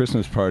Caroline's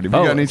Christmas party. We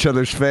Oh. got in each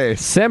other's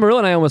face. Sam Morril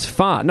and I almost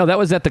fought. No, that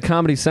was at the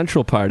Comedy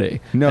Central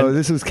party. No,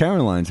 this was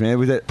Caroline's, man. It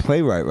was at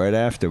Playwright right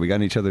after. We got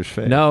in each other's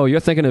face. No, you're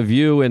thinking of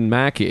you and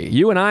Mackie.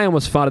 You and I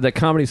almost fought at that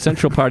Comedy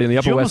Central party on the Did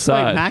Upper you West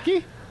almost fight Side.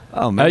 Mackie?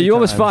 Oh, many You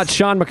almost times. fought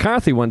Sean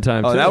McCarthy one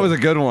time, Oh, too. that was a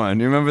good one.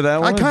 You remember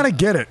that one? I kind of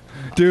get it.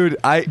 Dude,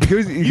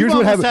 here's You what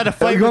almost happened. had a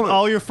fight You with know-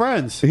 all your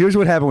friends. Here's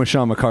what happened with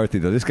Sean McCarthy,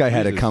 though. This guy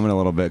had it Jesus. coming a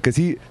little bit because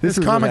this This is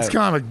what comics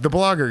happened. comic, the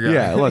blogger guy.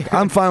 Yeah, look,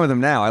 I'm fine with him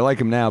now. I like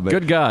him now, but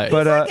Good guy.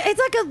 But It's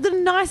like the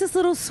nicest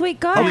little sweet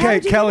guy. How okay,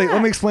 did you Kelly, do let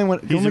me that? explain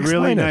what. He's let me a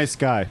really explain it. nice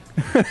guy.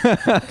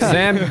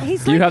 Sam,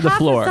 He's you like have the half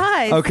floor.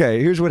 size.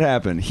 Okay, here's what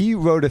happened. He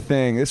wrote a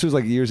thing. This was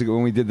like years ago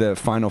when we did the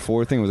Final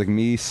Four thing. It was like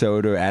me,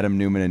 Soder, Adam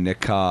Newman, and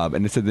Nick Cobb.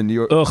 And it said the New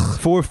York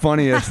four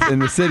funniest in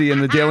the city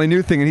and the Daily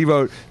News thing. And he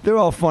wrote, they're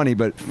all funny,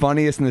 but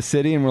funniest in the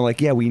city. And we're like,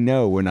 yeah, we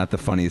know we're not the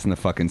funniest in the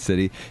fucking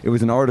city. It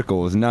was an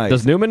article. It was nice.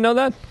 Does Newman know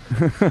that?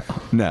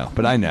 No,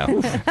 but I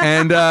know.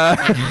 And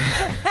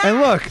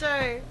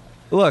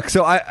look,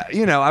 so I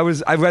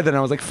read that and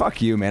I was like,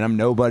 fuck you, man. I'm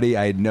nobody.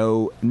 I had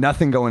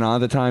nothing going on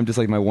at the time, just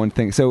like my one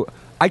thing. So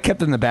I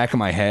kept it in the back of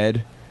my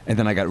head. And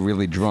then I got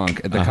really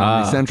drunk at the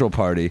Comedy Central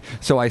party.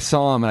 So I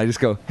saw him and I just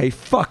go, hey,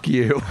 fuck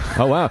you.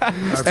 Oh, wow.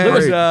 That's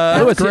Lewis, great.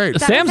 Lewis,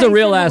 great. Sam's a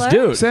real ass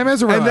dude. Sam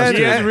is a real And ass then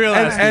dude. He is a real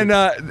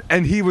ass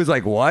and he was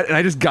like, what? And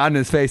I just got in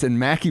his face and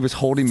Mackie was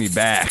holding me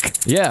back.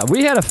 Yeah,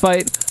 we had a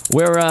fight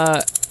where,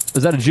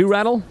 was that a Jew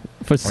rattle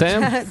for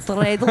Sam?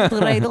 Dreidel,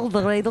 dreidel,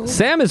 dreidel.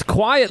 Sam is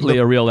quietly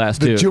a real ass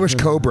The dude. Jewish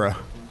Cobra.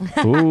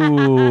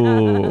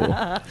 Ooh.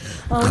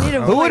 Oh, we need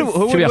a Who would voice.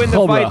 who Should be would a win the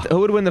cobra. fight? Who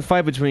would win the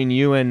fight between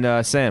you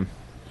and Sam?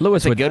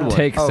 Lewis That's a would good one.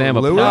 take Oh, Sam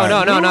Lewis?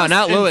 apart. No,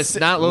 not Lewis.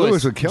 Not Lewis.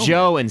 Lewis would kill me.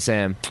 Joe and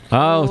Sam.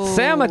 Oh,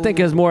 Sam, I think,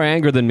 has more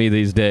anger than me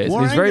these days.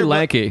 More He's very anger, but-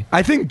 lanky.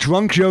 I think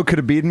drunk Joe could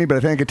have beaten me, but I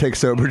think I could take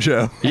sober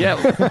Joe. Yeah.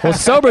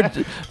 Well,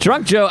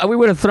 drunk Joe, we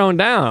would have thrown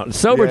down.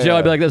 Sober Yeah. Joe,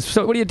 I'd be like this.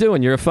 So what are you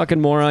doing? You're a fucking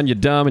moron. You're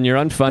dumb and you're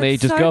unfunny.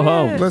 That's Just so go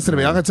home. good. Listen to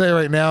me. I'm gonna tell you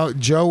right now,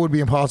 Joe would be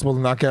impossible to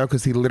knock out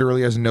because he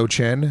literally has no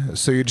chin.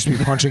 So you'd just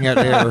be punching at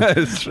air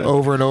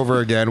over and over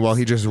again while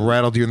he just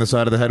rattled you in the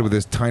side of the head with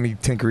his tiny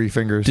tinkery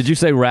fingers. Did you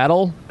say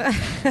rattle?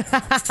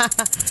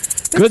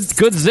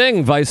 Good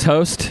zing, vice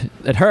host.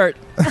 It hurt,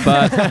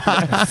 but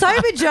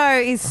Sober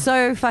Joe is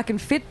so fucking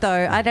fit,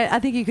 though. I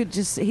think you could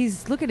just.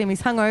 Look at him.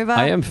 He's hungover.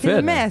 I am He's fit.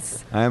 a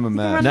mess. I am a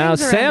man. Run now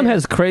hands around Sam him.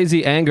 has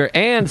crazy anger,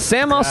 and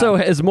Sam also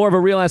is more of a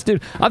real ass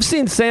dude. I've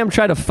seen Sam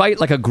try to fight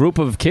like a group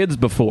of kids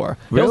before.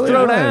 He'll Really?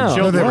 throw Right. down.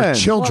 No, they were When?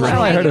 children.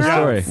 Well, I heard a Girls.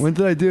 story. When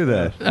did I do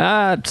that?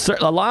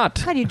 A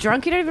lot. God, you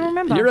drunk? You don't even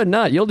remember. You're a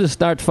nut. You'll just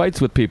start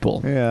fights with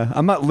people. Yeah,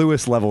 I'm not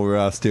Lewis level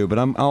Russ, too, but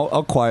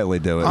I'll quietly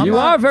do it. You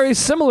are very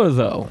similar,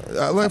 though.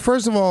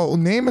 First of all,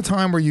 name a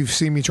time where you've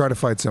seen me try to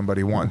fight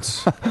somebody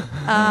once. in a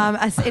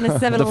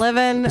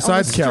 7-Eleven on the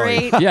Besides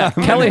Kelly. street. Yeah,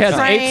 Kelly has 8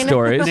 Train.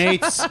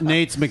 stories.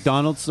 Nate's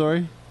McDonald's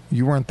story.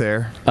 You weren't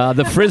there.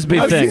 The frisbee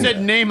You thing.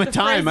 said name a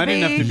time. I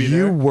didn't have to be You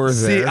there. were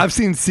there. I've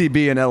seen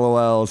CB and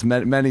LOLs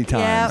many Yeah,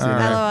 times. you know.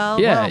 LOL.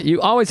 Yeah, Well,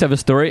 you always have a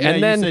story, Yeah, and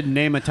you then said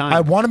name a time. I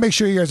want to make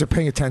sure you guys are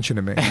paying attention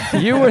to me.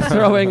 you were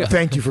throwing.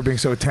 Thank you for being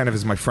so attentive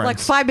as my friends. like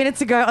 5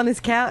 minutes ago on this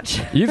couch.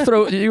 You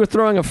were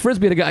throwing a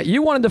frisbee at a guy.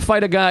 You wanted to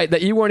fight a guy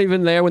that you weren't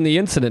even there when the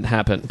incident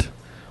happened.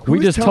 We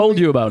was just telling told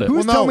me- you about it. Who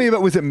was Well, no. telling me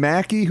about? Was it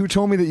Mackie who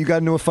told me that you got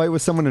into a fight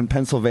with someone in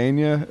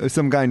Pennsylvania? Or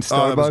some guy in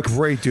Oh, it was Starbucks.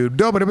 great, dude.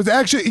 No, but it was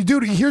actually,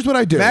 dude. Here's what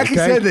I do. Mackie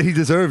okay? said that he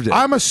deserved it.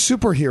 I'm a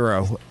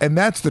superhero, and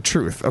that's the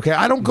truth. Okay,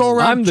 I don't go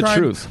around. I'm the trying-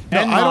 truth. No,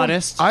 And I don't-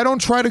 modest. I don't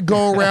try to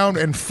go around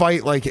and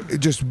fight like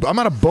just. I'm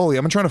not a bully.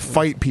 I'm not trying to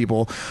fight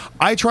people.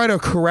 I try to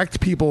correct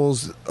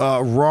people's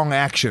wrong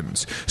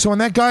actions. So when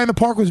that guy in the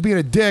park was being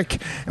a dick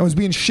and was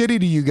being shitty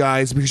to you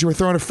guys because you were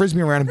throwing a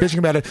frisbee around and bitching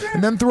about it,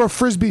 and then threw a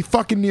frisbee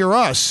fucking near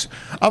us,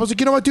 I was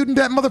like, you know what, dude,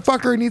 that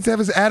motherfucker needs to have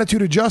his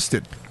attitude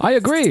adjusted. I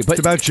agree, but It's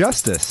about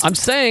justice. I'm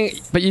saying,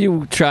 but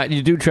you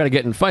do try to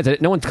get in fights.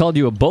 No one's called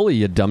you a bully,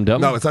 you dum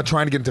dum. No, it's not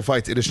trying to get into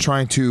fights. It is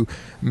trying to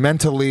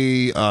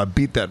mentally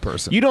beat that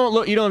person. You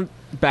don't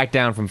back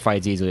down from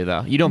fights easily,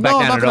 though. You don't back No,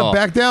 down I'm not at gonna all.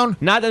 back down.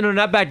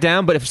 Not back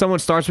down. But if someone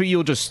starts with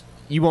you,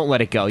 you won't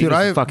let it go. You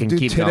just fucking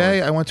keep today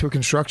going. I went to a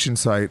construction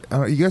site.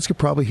 You guys could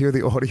probably hear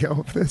the audio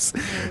of this.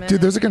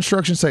 Dude, there's a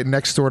construction site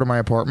next door to my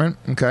apartment,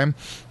 okay?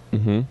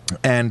 Mm-hmm.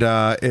 And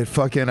it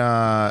fucking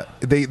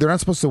they're not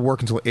supposed to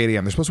work until 8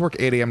 a.m. They're supposed to work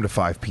 8 a.m. to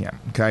 5 p.m.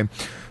 Okay,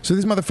 so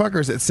these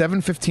motherfuckers at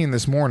 7:15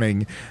 this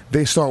morning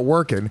they start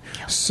working.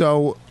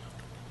 So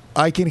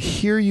I can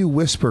hear you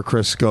whisper,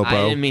 Chris Scopo.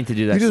 I didn't mean to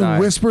do that, You just sorry.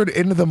 whispered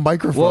into the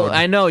microphone. Well,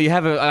 I know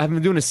I've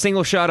been doing a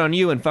single shot on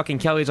you, and fucking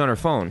Kelly's on her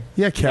phone.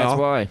 Yeah, Kel. That's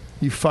why.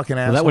 You fucking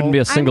asshole. Well, that wouldn't be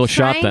a single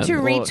shot I'm then. trying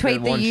to Well,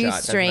 retweet the one shot,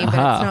 Ustream, that's but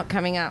Aha. it's not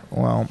coming up.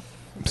 Well,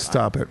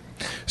 stop it.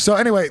 So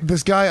anyway,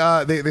 this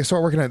guy, they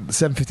start working at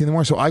 7:15 in the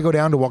morning. So I go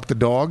down to walk the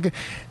dog,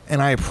 and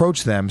I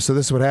approach them. So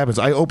this is what happens.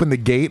 I open the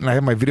gate, and I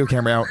have my video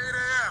camera out.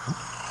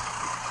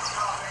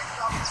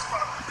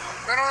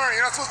 No,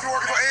 you're not supposed to be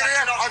working until 8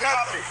 a.m.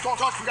 Don't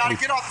touch me. You gotta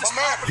get off this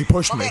property. He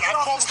pushed me. I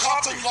called the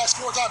cops on you last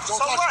 4 times. Don't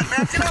touch me.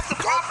 Man, get off the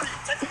property.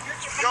 Take a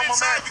picture from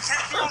inside. You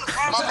can't be on the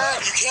property. My man,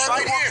 you can't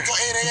be working until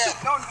 8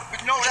 a.m.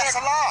 No, that's a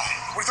lie.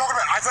 What are you talking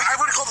about? I've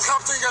already called the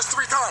cops on you guys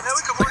 3 times. Yeah,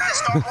 we can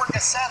start working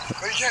at 7.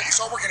 No, you can't. You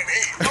start working at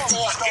 8. No,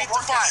 8 to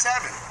 5.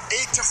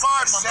 8 to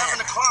 5, my man.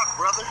 7 o'clock,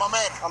 brother. My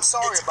man, I'm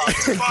sorry about it.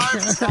 8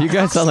 to 5. You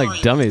guys sound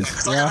like dummies.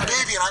 Yeah.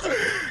 Baby,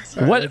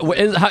 and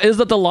What is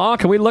that the law?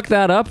 Can we look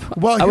that up?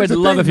 Well, I would here's the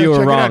love thing. if you No,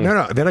 were check it out.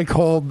 wrong. No. Then I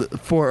called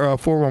for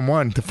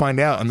 411 to find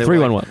out, and they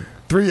 311.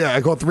 I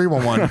called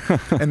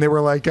 311, and they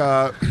were like,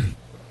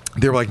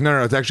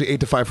 no, it's actually 8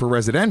 to 5 for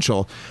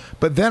residential.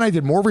 But then I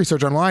did more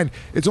research online.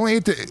 It's only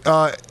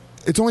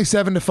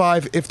 7 to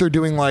 5 if they're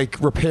doing like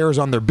repairs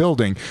on their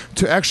building.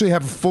 To actually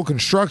have full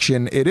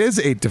construction, it is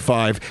 8 to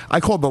 5. I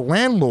called the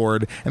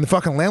landlord, and the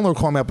fucking landlord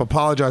called me up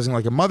apologizing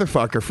like a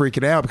motherfucker,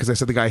 freaking out because I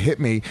said the guy hit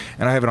me,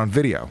 and I have it on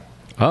video.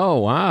 Oh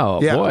wow,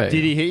 Yeah. boy.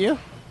 Did he hit you?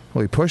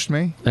 Well, he pushed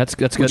me. That's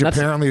good. Which That's,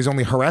 apparently is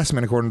only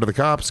harassment according to the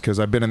cops because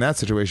I've been in that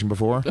situation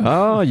before.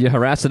 oh, you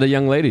harassed a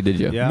young lady, did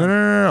you? Yeah.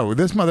 No.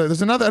 There's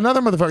another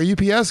motherfucker,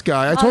 UPS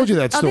guy. I told you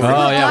that story. this is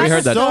Oh, the yeah, we last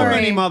heard that So story.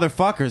 story. many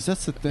motherfuckers.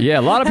 That's the thing. Yeah,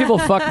 a lot of people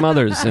fuck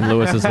mothers in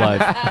Lewis's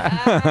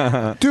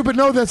life. Dude, but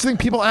no, that's the thing.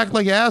 People act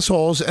like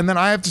assholes, and then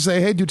I have to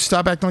say, hey, dude,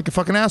 stop acting like a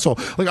fucking asshole.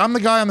 Like, I'm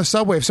the guy on the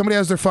subway. If somebody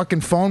has their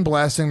fucking phone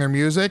blasting their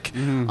music,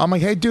 I'm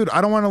like, hey, dude,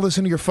 I don't want to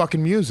listen to your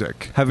fucking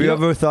music. Have you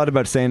ever thought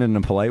about saying it in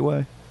a polite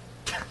way?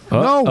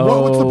 No,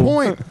 what's the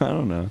point? I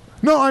don't know.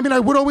 No, I mean, I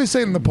would always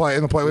say it in the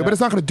polite way, but it's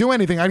not going to do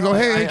anything. I'd go,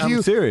 hey,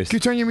 I'm serious. Can you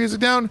turn your music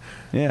down?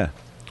 Yeah.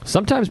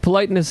 Sometimes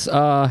politeness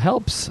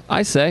helps,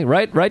 I say.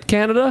 Right,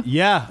 Canada?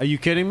 Yeah. Are you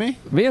kidding me?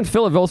 Me and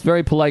Phil are both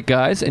very polite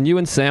guys, and you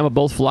and Sam are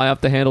both fly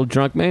off the handle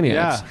drunk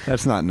maniacs. Yeah.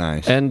 That's not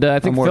nice. And I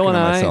think I'm Phil working and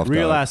on I... myself,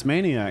 Real dog. ass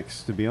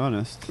maniacs, to be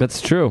honest.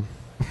 That's true.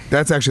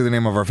 That's actually the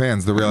name of our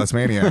fans, the Real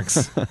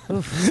Listamaniacs.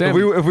 If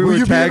we were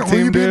a tag team,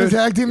 will you be in a dude?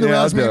 tag team, the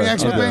Real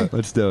Listamaniacs with me?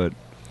 Let's do it.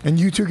 And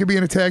you two could be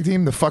in a tag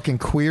team, the fucking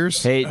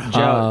queers. Hey,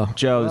 Joe,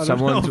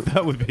 someone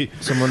that would be.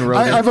 Someone wrote.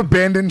 I've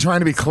abandoned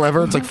trying to be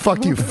clever. It's like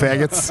fuck you,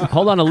 faggots.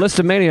 Hold on, a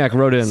Listamaniac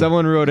wrote in.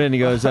 Someone wrote in. He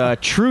goes,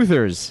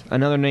 "Truthers,"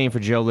 another name for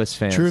Joe List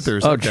fans.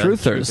 Truthers. Oh, okay.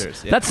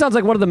 Truthers. Yeah. That sounds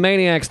like one of the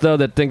maniacs, though,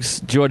 that thinks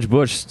George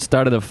Bush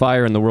started a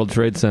fire in the World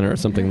Trade Center or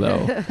something,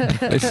 though.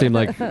 They seem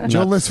like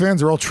Joe List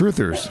fans are all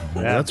truthers.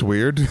 Yeah. That's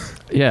weird.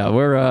 Yeah,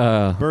 we're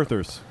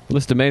Birthers.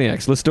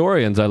 Listamaniacs.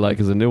 Listorians, I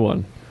like, is a new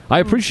one. I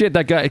appreciate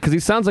that guy because he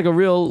sounds like a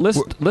real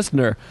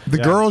listener. The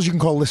girls you can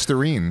call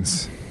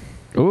Listerines.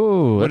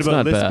 Ooh, What that's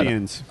about not bad.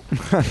 lesbians?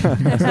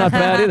 That's not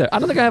bad either. I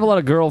don't think I have a lot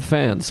of girl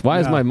fans. Why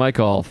is No. my mic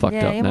all fucked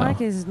Yeah, up your now?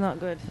 mic is not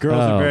good. Girls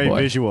Oh, are very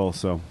boy. visual,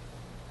 so.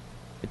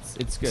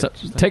 It's good. So,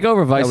 take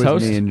over, Vice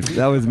host.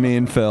 That was me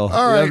and Phil.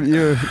 All right.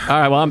 All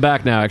right, well, I'm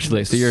back now,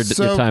 actually, so your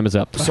time is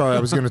up. Sorry, I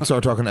was going to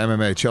start talking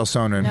MMA. Chael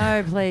Sonnen.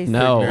 No, please.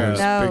 No. Big news.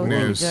 No, Big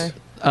news. Joe.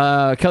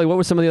 Kelly, what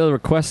were some of the other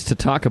requests to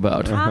talk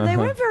about? They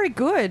weren't very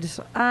good.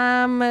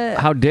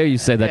 How dare you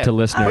say that to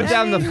listeners? Put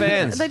down the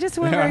fans. They just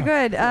weren't very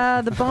good.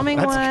 The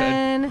bombing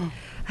one.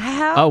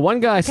 How? One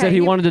guy said Okay,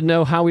 he wanted to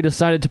know how we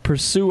decided to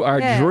pursue our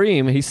Yeah.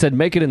 dream. He said,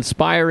 make it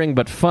inspiring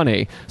but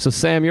funny. So,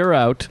 Sam, you're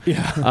out.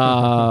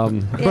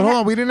 But hold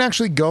on, we didn't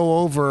actually go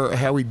over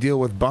how we deal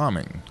with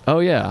bombing. Oh,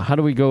 yeah. How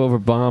do we go over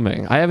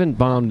bombing? I haven't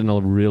bombed in a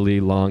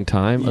really long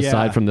time,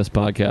 aside from this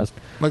podcast.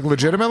 Like,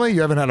 legitimately?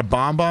 You haven't had a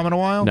bomb in a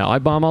while? No, I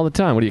bomb all the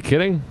time. What are you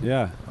kidding?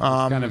 Yeah.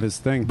 Kind of his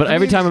thing. But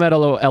every time I'm at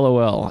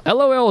LOL.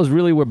 LOL is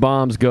really where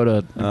bombs go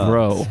to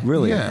grow. It's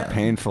really Yeah.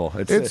 painful.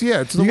 It's the you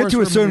worst get to a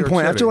room in certain New York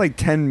point City. after like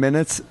 10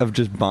 minutes of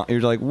just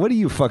you're like, what do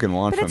you fucking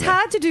want But from it's me?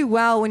 hard to do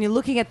well when you're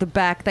looking at the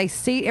back. They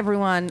seat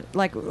everyone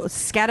like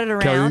scattered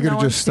around. Kelly, you could no have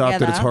one's just stopped it.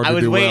 together. It's hard I to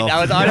was do waiting. well.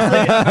 I was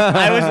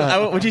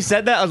honestly. When you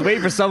said that, I was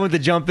waiting for someone to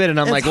jump in, and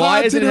I'm like,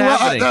 why isn't it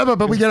happening?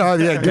 But we get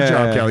good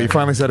job, Kelly. You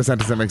finally said a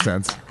sentence that makes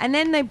sense. And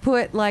then they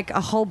put like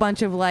a whole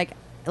bunch of like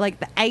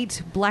the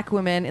 8 black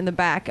women in the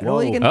back, and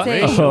all you can Whoa.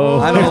 see. Uh-oh.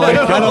 I don't like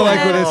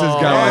where this is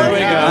going.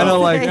 I don't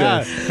like Yeah.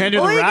 this. Hand you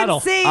All the you rattle.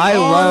 can see. I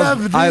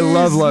love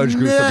these large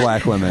groups of nick-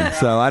 black women,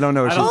 so I don't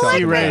know what I she's don't talking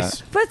see about.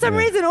 race. For some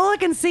reason, all I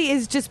can see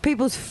is just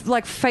people's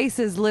like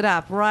faces lit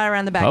up right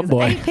around the back. Oh, There's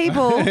boy. 8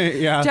 people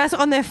Yeah. just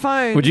on their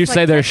phone. Would you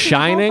say they're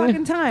shining?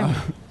 Fucking time.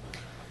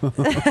 Well,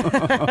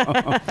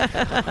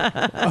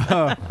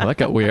 that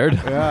got weird.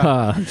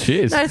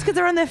 Jeez. No, it's because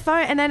they're on their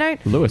phone and they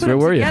don't Lewis, put where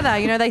them were you? together.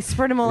 You know, they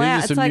spread them all These are out.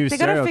 It's some like new they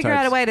got to figure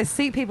out a stereotypes. way to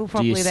seat people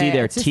properly see there.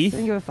 their It's just- teeth? They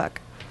don't give a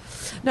fuck.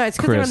 No, it's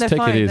because they're on Chris, their take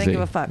phone. it They easy. don't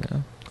give a fuck.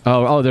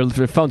 Oh,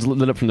 their phones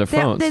lit up from their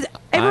They're- phones.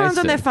 Everyone's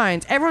I on their see.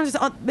 phones. Everyone's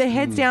just on their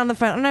heads down on the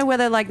phone. I don't know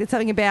whether like there's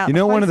something about. You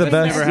know, one of the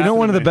close best. friends. You know,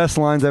 one of the happened to me. best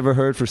lines I ever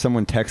heard for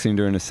someone texting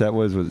during a set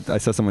was I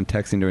saw someone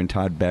texting during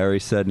Todd Barry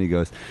said, and he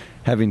goes,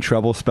 "Having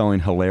trouble spelling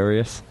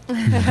hilarious."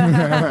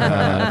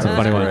 That's a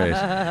funny one.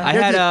 I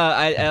had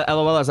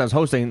LOL as I was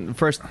hosting. The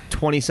first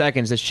 20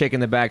 seconds, this chick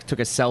in the back took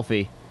a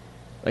selfie.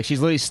 Like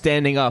she's literally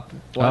standing up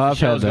while the I've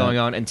show's had that. going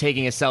on and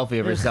taking a selfie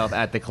of herself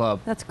at the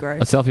club. That's A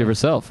gross. selfie of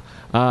herself.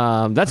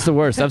 That's the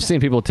worst. I've seen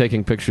people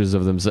taking pictures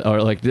of themselves,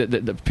 or like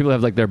the people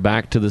have like their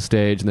back to the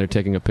stage and they're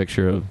taking a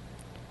picture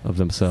of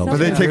themselves. But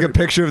they take a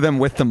picture of them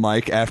with the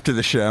mic after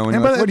the show, and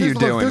And like, but what are you look,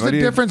 doing? There's What a are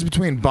you- difference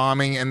between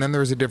bombing and then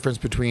there's a difference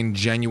between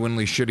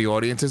genuinely shitty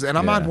audiences. And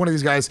I'm not one of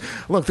these guys.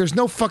 Look, there's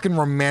no fucking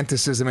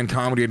romanticism in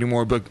comedy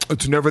anymore. But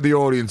it's never the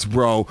audience,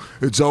 bro.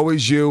 It's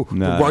always you,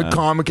 the right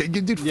comic.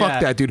 Dude, fuck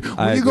that, dude. When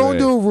I you go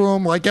agree. into a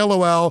room like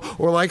LOL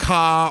or like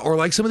Ha or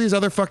like some of these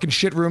other fucking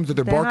shit rooms that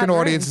they're They're barking not great.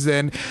 audiences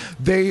in,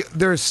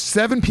 there's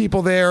 7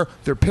 people there.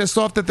 They're pissed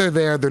off that they're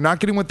there. They're not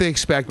getting what they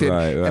expected,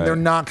 Right. and they're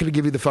not going to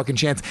give you the fucking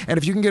chance. And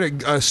if you can get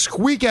a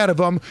squeak out of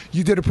them,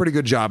 you did a pretty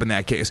good job in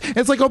that case.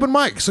 It's like open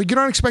mic. So you're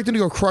not expecting to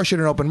go crush it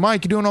in an open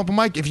mic. You do an open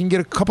mic. If you can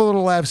get a couple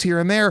little laughs here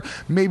and there,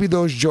 maybe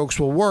those jokes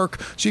will work.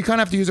 So you kind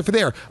of have to use it for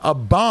there. A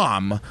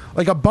bomb,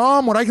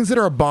 what I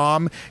consider a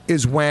bomb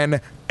is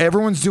when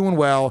everyone's doing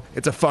well.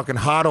 It's a fucking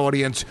hot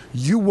audience.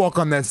 You walk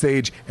on that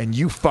stage and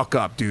you fuck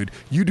up, dude.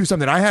 You do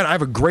something. I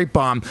have a great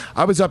bomb.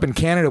 I was up in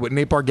Canada with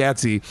Nate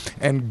Bargatze,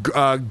 and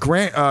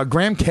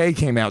Graham K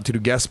came out to do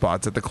guest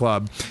spots at the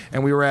club,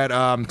 and we were at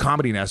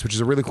Comedy Nest, which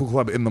is a really cool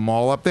club in the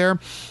mall up there.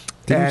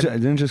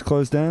 Didn't it just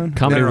close down?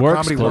 Comedy Works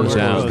Comedy closed Works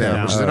down. closed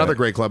down, which is All another right.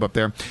 great club up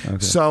there.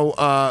 So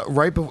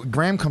right before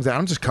Graham comes out,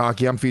 I'm just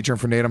cocky. I'm featuring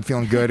for Nate. I'm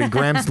feeling good. And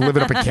Graham's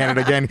living up in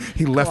Canada again.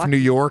 He left New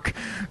York,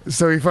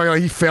 so he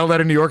failed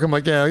out of New York. I'm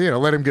like, yeah,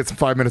 let him get some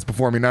 5 minutes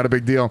before me. Not a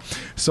big deal.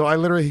 So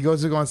he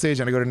goes to go on stage,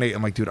 and I go to Nate.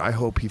 I'm like, dude, I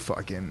hope he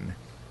fucking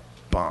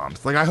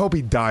bombs. Like, I hope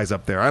he dies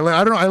up there. I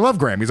don't know. I love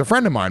Graham. He's a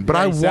friend of mine, but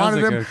Yeah, I he sounds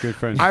wanted like him. a good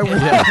friend.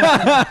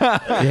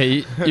 Yeah,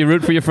 you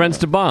root for your friends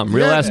to bomb.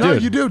 Real ass no,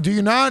 dude. you do. Do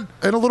you not?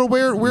 In a little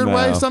weird No.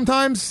 way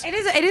sometimes.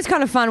 It is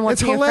kind of fun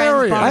watching your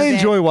hilarious. friends bomb I a bit.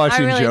 enjoy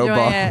watching I really Joe enjoy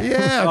bomb. it.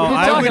 Yeah. What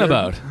are you talking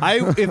about?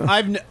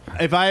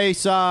 If I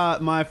saw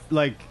my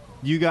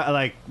You got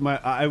like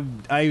I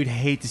would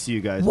hate to see you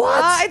guys.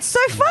 What? It's so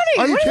funny.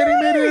 Are you What kidding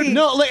me, worry? dude?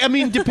 No, like I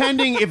mean,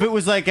 depending if it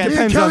was like at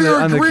Dude, Kelly,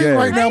 you're agreeing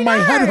right now. My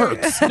head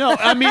hurts. No,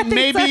 I mean That's so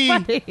maybe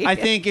funny. I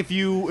think if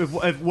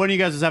one of you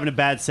guys was having a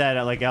bad set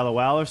at like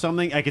LOL or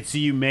something, I could see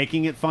you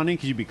making it funny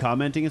because you'd be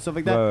commenting and stuff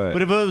like that. Right.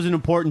 But if it was an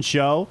important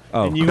show,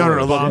 and you No, were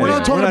look, bombing- we're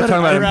not talking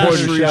about an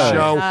important show.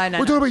 No.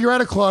 We're talking about you're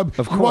at a club.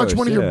 Of you watch course,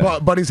 one of your yeah.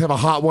 buddies have a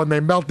hot one. They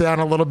melt down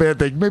a little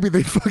bit. Maybe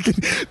they fucking.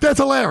 That's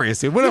hilarious,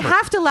 dude. You Whatever.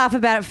 have to laugh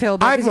about it, Phil,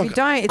 because if you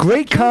don't, it's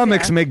Great kills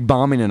comics you. make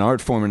bombing an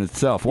art form in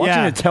itself. Watching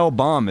Yeah. a tell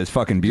bomb is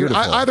fucking beautiful.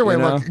 Either way,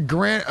 you know? look,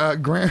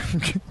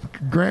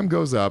 Graham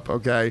goes up,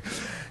 okay?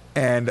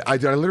 And I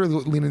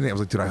literally leaned in. I was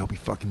like, dude, I hope he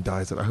fucking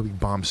dies. I hope he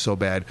bombs so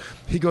bad.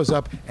 He goes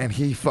up and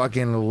he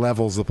fucking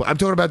levels the place. I'm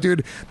talking about,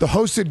 dude, the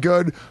host did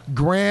good.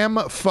 Graham,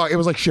 it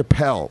was like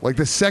Chappelle. Like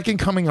the second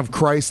coming of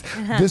Christ.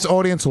 This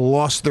audience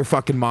lost their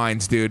fucking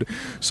minds, dude.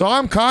 So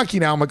I'm cocky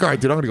now. I'm like, all right,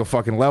 dude, I'm going to go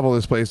fucking level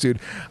this place, dude.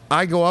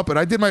 I go up and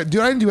I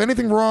didn't do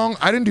anything wrong.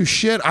 I didn't do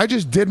shit. I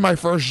just did my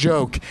first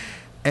joke.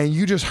 And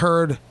you just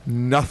heard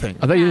nothing.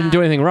 I thought you didn't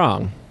do anything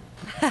wrong.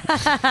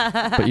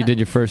 But you did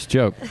your first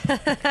joke.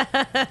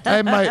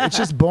 It's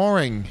just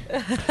boring.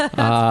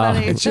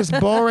 funny. It's just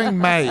boring,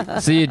 mate.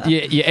 So you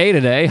ate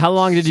it, eh? How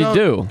long did you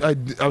do? I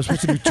was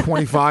supposed to do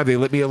 25. They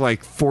let me at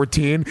like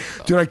 14.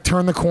 Dude, I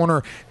turn the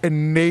corner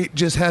and Nate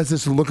just has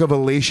this look of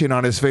elation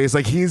on his face.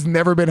 Like he's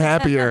never been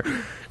happier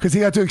because he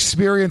got to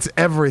experience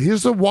everything. He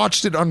just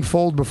watched it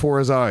unfold before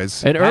his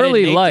eyes. An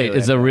early light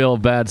is a real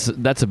bad.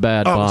 That's a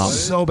bad bomb.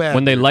 So bad.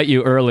 When they light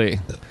you early.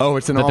 Oh,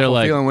 it's an But they're awful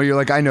like- feeling where you're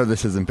like, I know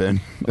this hasn't been.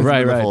 It's Right,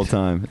 been the right. whole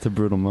time. It's a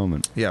brutal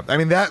moment. Yeah, I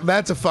mean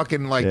that's a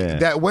fucking like Yeah.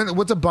 that.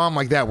 What's a bomb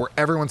like that where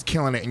everyone's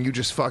killing it and you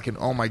just fucking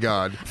oh my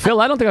god.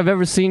 Phil, I don't think I've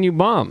ever seen you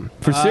bomb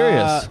for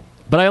serious.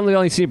 But I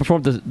only see you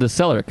perform at the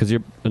cellar because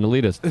you're an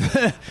elitist.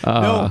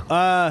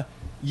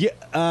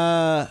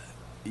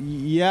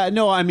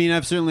 No, I mean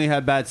I've certainly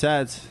had bad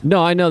sets.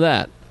 No, I know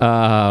that.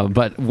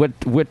 But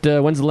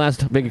when's the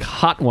last big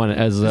hot one,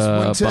 as This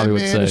one time, Bobby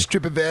would man, say? a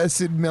strip of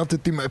acid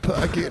melted through my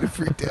pocket and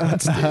freaked out on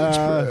stage,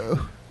 bro.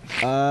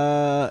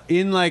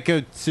 In like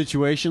a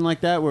situation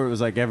like that where it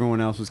was like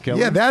everyone else was killing.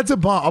 Yeah, that's a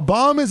bomb. A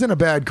bomb isn't a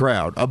bad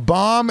crowd. A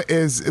bomb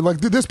is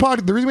like this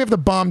podcast. The reason we have the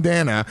bomb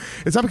Dana,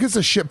 it's not because it's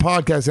a shit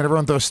podcast and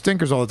everyone throws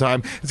stinkers all the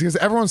time. It's because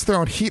everyone's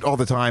throwing heat all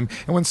the time.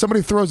 And when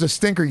somebody throws a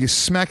stinker, you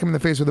smack him in the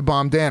face with a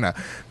bomb Dana.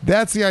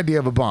 That's the idea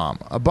of a bomb.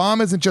 A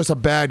bomb isn't just a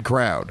bad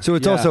crowd. So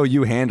it's also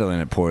you handling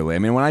it poorly. I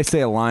mean, when I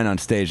say a line on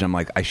stage, I'm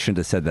like, I shouldn't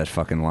have said that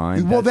fucking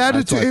line. Well,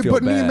 That's why I feel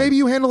but bad. maybe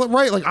you handle it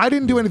right. Like I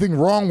didn't do anything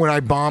wrong when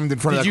I bombed in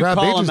front of Did that you crowd.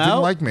 They call just him didn't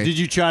out? like me. Did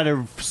you try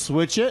to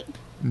switch it?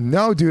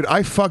 No, dude,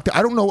 I fucked.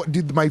 I don't know what.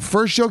 Dude, my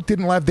first joke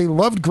didn't laugh. They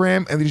loved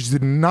Graham, and they just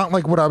did not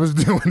like what I was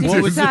doing. Did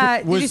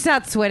dude. you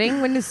start sweating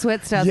when the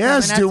sweat starts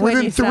Yes, coming? dude. That's when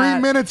Within you 3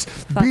 start minutes,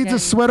 fucking- beads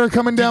of sweater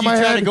coming down Did you my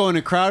try head. to go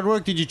into crowd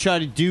work? Did you try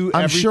to do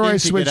I'm everything sure I to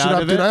switched get it out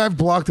up, of dude. it? I've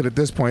blocked it at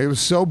this point. It was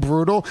so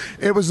brutal.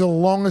 It was the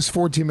longest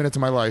 14 minutes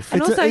of my life.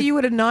 And also, you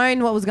would have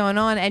known what was going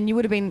on, and you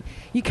would have been.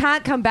 You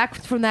can't come back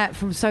from that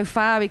from so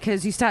far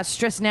because you start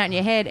stressing out in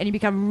your head, and you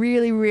become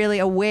really, really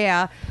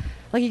aware.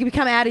 Like you can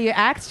become out of your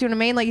act. Do you know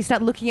what I mean? Like you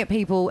start looking at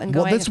people and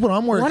Well, going, that's what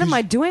I'm worried, What am 'cause-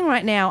 I doing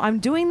right now? I'm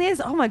doing this.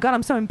 Oh my god,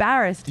 I'm so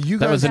embarrassed.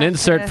 That was an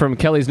insert from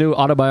Kelly's new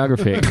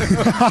autobiography.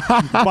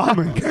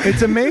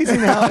 It's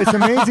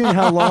amazing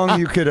how long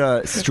you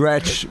could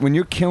stretch when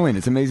you're killing.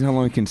 It's amazing how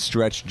long you can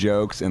stretch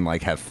jokes and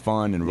like have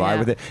fun and ride Yeah.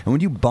 with it. And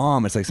when you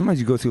bomb, it's like sometimes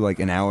you go through like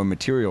an hour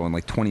material in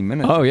like 20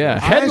 minutes. Oh yeah,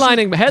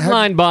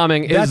 headline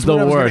bombing That's is the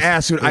what I was gonna worst.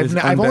 ask, dude. It I've is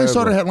only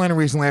started unbearable. headlining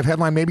recently. I've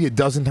headlined maybe a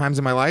dozen times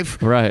in my life.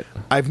 Right.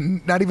 I've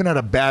not even had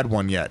a bad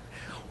one yet.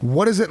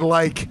 What is it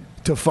like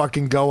to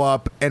fucking go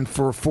up and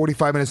for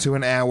 45 minutes to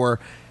an hour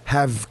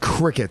have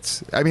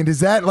crickets? I mean,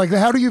 is that like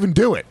how do you even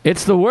do it?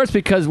 It's the worst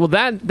because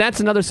that's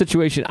another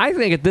situation. I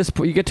think at this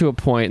point you get to a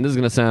point, and this is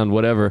going to sound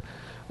whatever.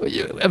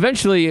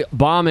 Eventually,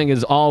 bombing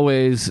is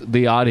always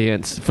the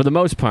audience for the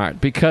most part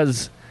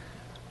because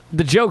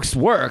the jokes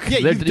work. Yeah,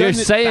 you've You're done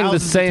it saying the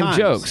thousands of same times.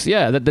 jokes.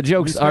 Yeah, that the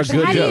jokes are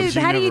good jokes.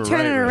 How do you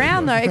turn it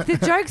around though? If the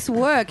jokes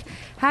work,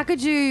 how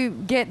could you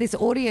get this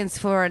audience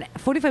for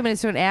 45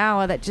 minutes to an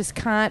hour that just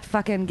can't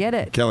fucking get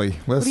it? Kelly,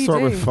 let's do you start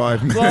do? with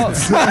 5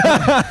 minutes.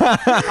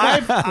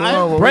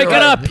 Break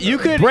it up. You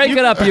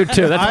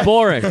two. That's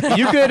boring.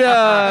 You could.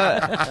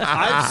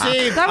 I've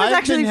saved. That was I've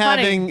actually been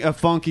funny. having a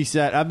funky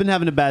set. I've been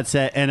having a bad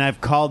set, and I've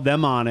called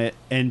them on it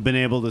and been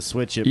able to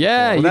switch it.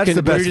 Yeah, before. Well, that's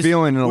the best We're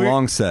feeling in a we're-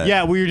 long set.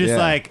 Yeah, we were just Yeah.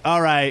 like,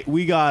 all right,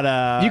 we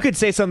got. You could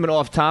say something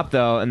off top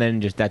though, and then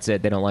just that's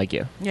it. They don't like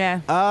you. Yeah.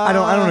 I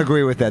don't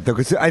agree with that though,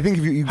 because I think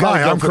if you got.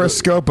 Hi, I'm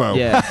Chris Scopo.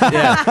 Yeah,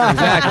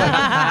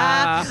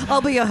 exactly.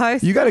 I'll be your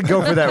host. You got to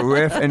go for that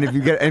riff, and if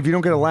you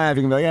don't get a laugh,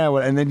 you can be like, yeah,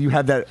 well, and then you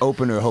have that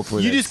opener.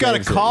 Hopefully, You that just got to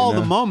saves it, call you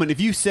know? the moment. If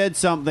you said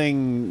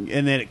something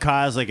and then it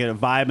caused like a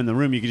vibe in the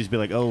room, you could just be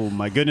like, "Oh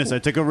my goodness, I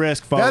took a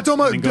risk." Folks, That's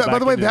almost. and then go By back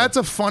the way, into it. that's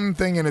a fun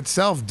thing in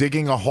itself.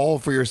 Digging a hole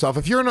for yourself.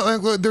 If you're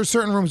in, there's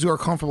certain rooms you are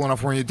comfortable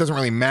enough where it doesn't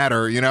really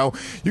matter. You know,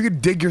 you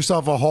could dig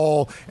yourself a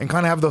hole and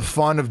kind of have the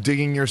fun of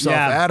digging yourself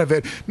Yeah. out of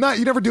it.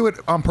 You never do it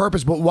on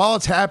purpose, but while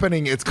it's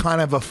happening, it's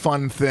kind of a fun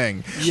fun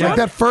thing. Like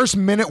that first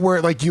minute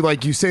where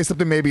you say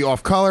something maybe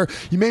off color,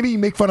 you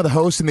make fun of the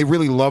host and they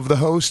really love the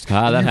host.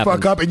 That and you happens.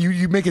 fuck up and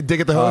you make a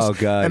dig at the host. Oh,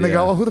 God, and they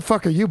go, "Oh, who the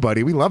fuck are you,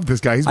 buddy? We love this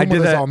guy. He's been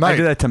with us all night." I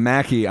did that to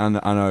Mackie on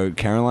our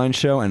Caroline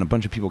show, and a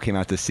bunch of people came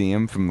out to see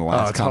him from the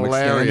last it's comic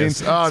hilarious.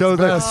 standing. Oh, it's so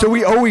the best. so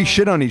we always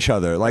shit on each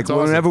other. Like That's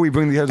awesome. whenever we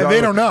bring the other, And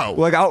they don't know.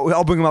 Like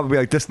I'll bring him up and be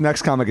like, "This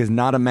next comic is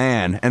not a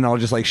man," and I'll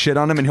just like shit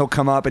on him, and he'll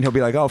come up and he'll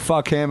be like, "Oh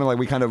fuck him," and like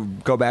we kind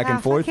of go back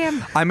and forth.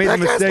 him. I made That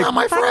the guy's mistake. not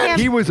my friend.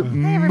 He was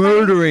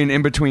murdering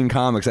in between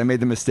comics. I made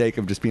the mistake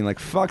of just being like,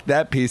 "Fuck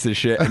that piece of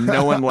shit," and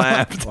no one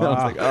laughed. I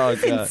was like, "Oh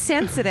god."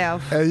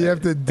 Insensitive. And you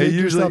have to dig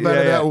yourself out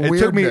of that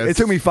weirdness. It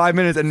took me 5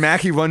 minutes, and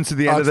Mackie runs to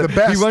the end it's of the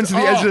best. He runs to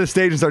the edge Oh. of the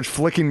stage and starts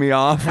flicking me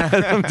off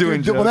as I'm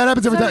doing Well, jokes. that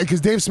happens every time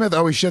because Dave Smith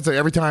always shits. Like,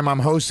 every time I'm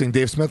hosting,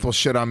 Dave Smith will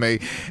shit on me,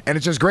 and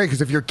it's just great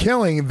because if you're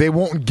killing, they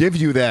won't give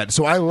you that.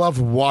 So I love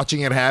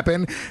watching it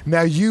happen.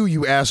 Now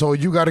you asshole,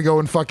 you got to go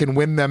and fucking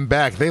win them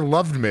back. They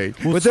loved me.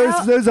 But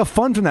there's a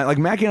fun from that. Like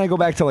Mackie and I go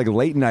back to like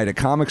late night at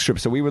comic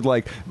strips, so we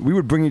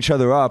would bring each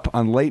other up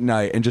on late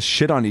night and just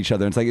shit on each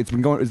other. It's like it's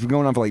been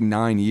going on for like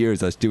 9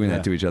 years. Us doing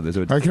that to each other.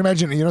 So I can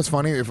imagine. You know, what's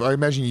funny? If I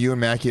imagine you and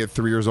Mackie at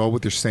 3 years old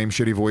with your same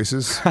shitty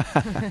voices,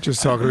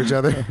 just talking to each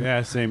other.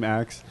 Yeah, same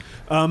acts.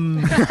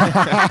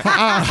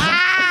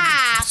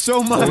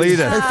 So much.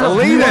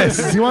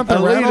 Elitist. You want the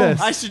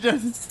rattle? I should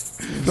just.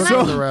 Can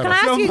I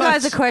ask you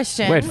guys a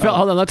question? Wait, Phil,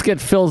 hold on. Let's get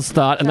Phil's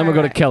thought, and then we'll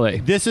go to Kelly.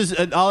 This is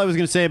all I was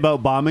going to say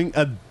about bombing.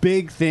 A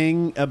big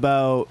thing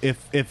about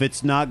if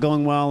it's not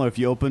going well or if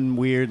you open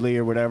weirdly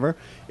or whatever,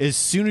 as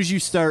soon as you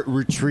start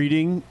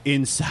retreating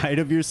inside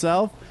of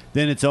yourself,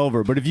 then it's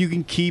over. But if you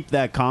can keep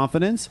that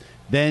confidence,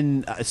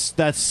 then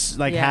that's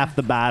like half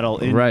the battle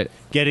in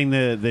getting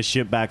the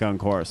ship back on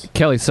course.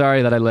 Kelly,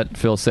 sorry that I let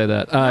Phil say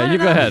that. You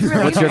go ahead.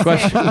 Really What's your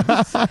question?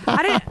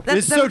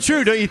 It's so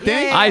true, don't you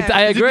think?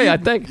 I agree. I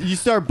think you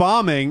start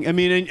bombing. I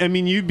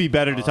mean, you'd be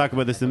better to talk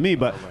about this than me.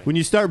 But when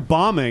you start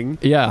bombing,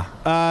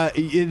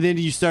 then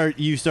you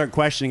start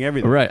questioning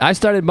everything. Right. I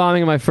started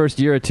bombing in my first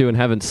year or two and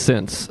haven't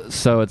since.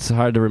 So it's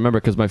hard to remember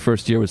because my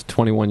first year was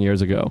 21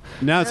 years ago.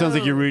 Now it sounds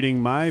like you're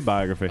reading my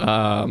biography.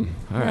 All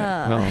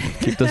right. Well,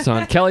 keep this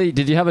on. Kelly,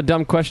 did you have a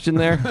dumb question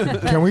there?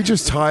 Can we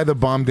just tie the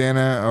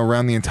bandana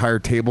around the entire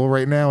table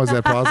right now? Is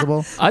that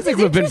possible? I think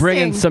we've been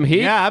bringing some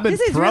heat. Yeah, I've been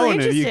This is throwing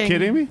really it. Are you interesting.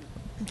 kidding me?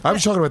 I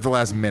was talking about the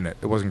last minute.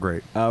 It wasn't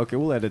great. Okay,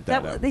 we'll edit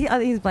that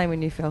out. He's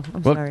blaming you, Phil.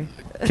 I'm Well, sorry.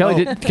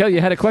 Kelly,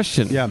 you had a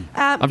question. Yeah.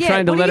 I'm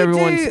trying to let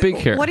everyone speak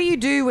here. What do you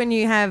do when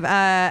you have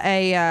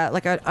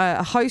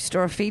a host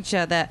or a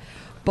feature that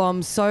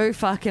bombs so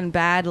fucking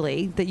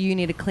badly that you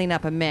need to clean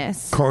up a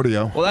mess?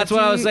 Cardio. Well, that's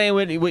what I was saying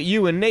with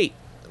you and Nate.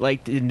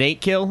 Like, did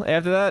Nate kill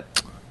after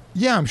that?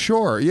 Yeah, I'm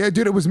sure. Yeah,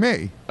 dude, it was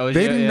me. Oh,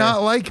 they yeah, did yeah.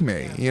 not like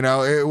me. You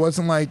know, it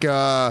wasn't like.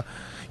 I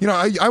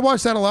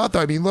watched that a lot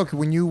though. I mean, look,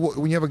 when you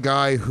have a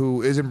guy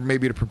who isn't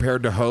maybe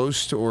prepared to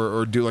host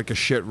or do like a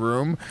shit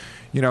room,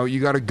 you know,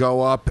 you got to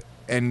go up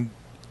and.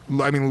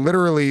 I mean,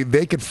 literally,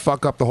 they could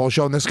fuck up the whole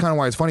show, and this is kind of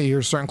why it's funny. You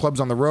hear certain clubs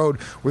on the road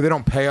where they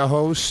don't pay a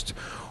host,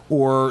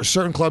 or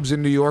certain clubs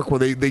in New York where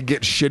they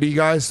get shitty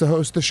guys to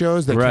host the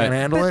shows that can't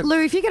handle But it.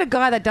 Lou, if you get a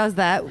guy that does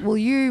that,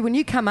 when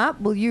you come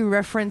up, will you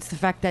reference the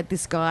fact that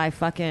this guy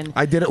fucking?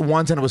 I did it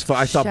once and it was fun.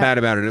 I felt bad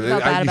about it.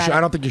 I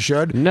don't think you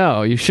should.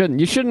 No, you shouldn't.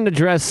 You shouldn't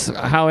address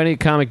how any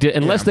comic did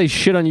unless they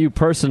shit on you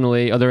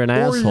personally or they're an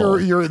asshole. Or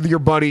your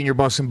buddy and you're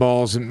busting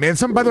balls and man.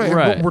 By the way,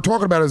 what we're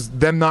talking about is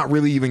them not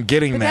really even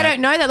getting But that. they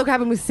don't know that. Look what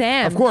happened with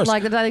Sam. Of course.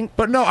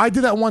 But no, I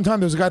did that one time.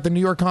 There was a guy at the New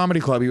York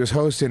Comedy Club. He was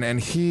hosting, and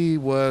he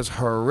was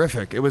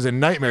horrific. It was a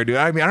nightmare, dude.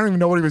 I mean, I don't even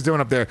know what he was doing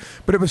up there,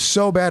 but it was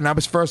so bad, and I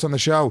was first on the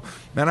show.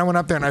 Then I went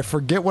up there, and I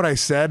forget what I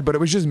said, but it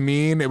was just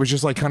mean. It was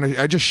just like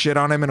I just shit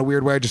on him in a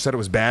weird way. I just said it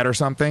was bad or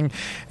something.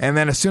 And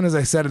then as soon as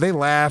I said it, they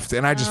laughed,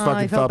 and I just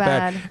fucking felt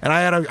bad. And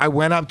I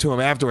went up to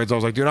him afterwards. I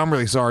was like, dude, I'm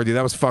really sorry, dude.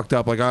 That was fucked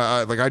up.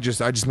 I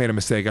just made a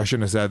mistake. I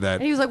shouldn't have said that.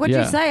 And he was like, "What'd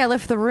you say?" I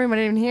left the room. I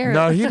didn't even hear it.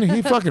 No,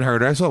 he fucking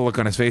heard it. I saw the look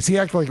on his face. He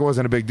acted like it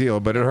wasn't a big deal,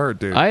 but it hurt,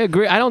 dude. I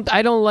agree. I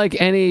don't like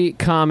any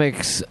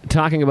comics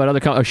talking about other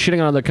or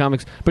shitting on other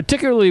comics,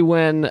 particularly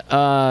when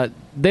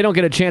they don't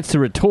get a chance to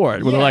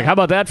retort. When they're like, "How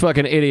about that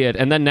fucking idiot?"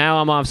 And then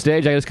now I'm off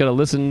stage. I just got to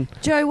listen.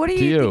 Joe, what do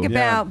to you think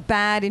about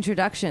bad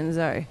introductions,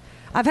 though?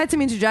 I've had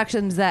some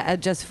introductions that are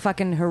just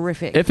fucking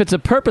horrific. If it's a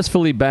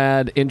purposefully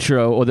bad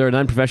intro or they're an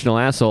unprofessional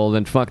asshole,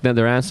 then fuck them,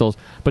 they're assholes.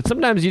 But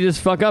sometimes you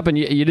just fuck up and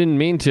you didn't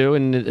mean to,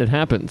 and it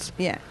happens.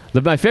 Yeah.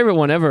 My favorite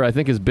one ever, I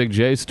think, is Big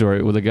J's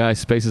story, where the guy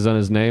spaces on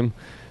his name,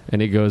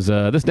 and he goes,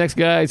 "This next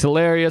guy is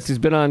hilarious. He's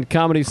been on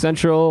Comedy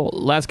Central,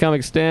 Last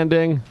Comic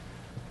Standing.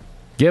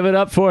 Give it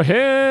up for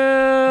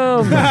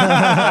him."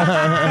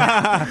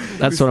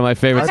 That's one of my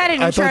favorites.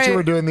 I thought you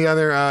were doing the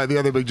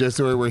other Big J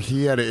story where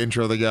he had to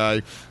intro the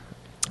guy.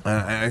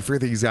 I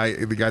forget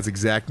the guy's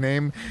exact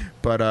name,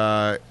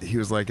 but he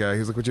was like,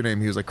 "What's your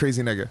name?" He was like,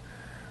 "Crazy nigga."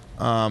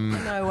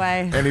 No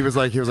way. And he was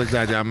like,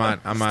 "Dad, I'm not.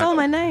 Stole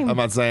my name. I'm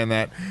not saying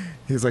that."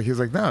 He was like,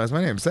 "No, that's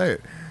my name. Say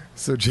it."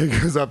 So Jay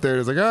goes up there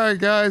and is like, "All right,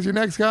 guys, your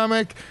next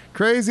comic,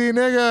 crazy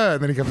nigga.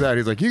 And then he comes out.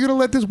 He's like, you gonna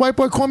let this white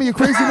boy call me a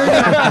crazy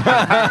nigga?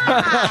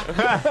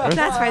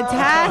 That's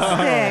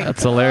fantastic.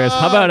 That's hilarious.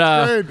 How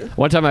about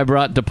one time I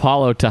brought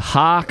DePaulo to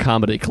Ha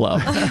Comedy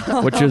Club,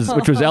 which was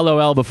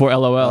LOL before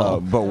LOL.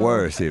 But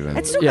worse even.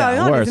 It's still going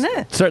on, worse. isn't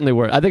it? Certainly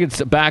worse. I think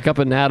it's back up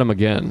and at 'em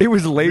again. It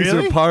was Laser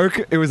Really?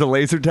 Park. It was a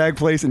laser tag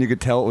place, and you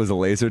could tell it was a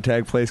laser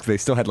tag place because they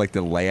still had like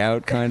the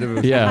layout kind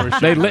of. Yeah,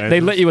 they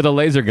lit you with a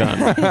laser gun.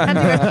 Had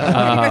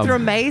to go through a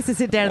maze to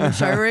sit down in the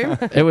showroom.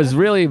 It was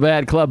really a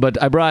bad club,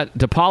 but I brought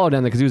DePaulo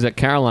down there because he was at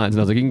Caroline's, and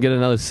I was like, you can get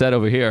another set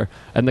over here.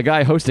 And the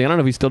guy hosting, I don't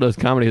know if he still does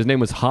comedy, his name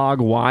was Hog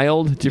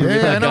Wild. Do you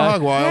remember that I know guy?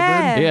 Hog Wild.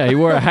 Yeah. Dude. Yeah, he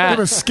wore a hat. There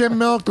was Skim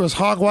Milk. There was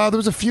Hog Wild. There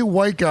was a few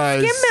white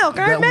guys Skim Milk,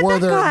 I that met wore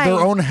that guy. their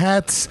own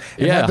hats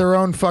and Yeah. had their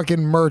own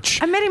fucking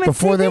merch I met him at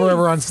before they were CB's.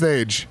 ever on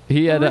stage.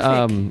 He had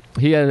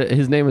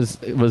his name was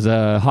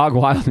Hog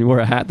Wild, and he wore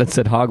a hat that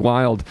said Hog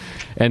Wild,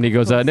 and he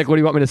goes, Nick, what do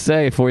you want me to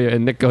say for you?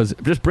 And Nick goes,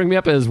 just bring me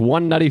up as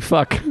one nutty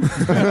fuck.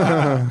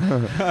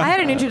 I had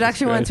an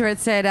introduction once where it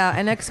said,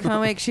 an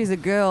ex-comic, she's a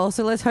girl,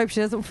 so let's hope she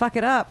doesn't fuck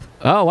it up.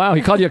 Oh wow,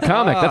 he called you a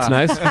comic. That's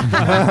nice.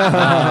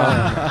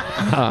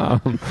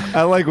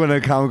 I like when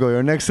a comic goes,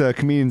 our next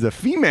comedian's a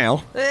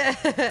female. Oh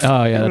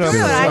yeah, that's You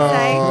know what I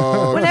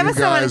say? Whenever you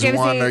someone guys gives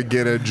want to me...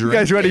 get a You drink?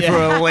 guys ready for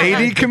a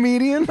lady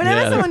comedian?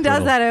 Whenever Yeah, someone that's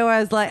does that, I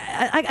always like,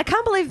 I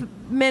can't believe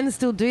men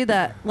still do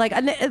that. Like,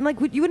 and like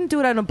you wouldn't do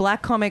it on a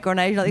black comic or an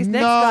Asian. Like, this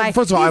next guy,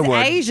 first of all, I he's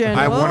would. Asian.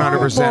 I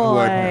 100% Oh,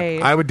 would. boy.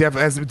 I would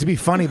definitely, to be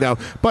funny though.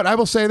 But I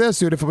will say this,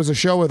 dude: if it was a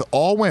show with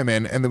all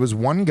women and there was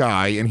one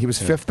guy and he was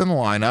fifth in the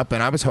lineup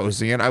and I was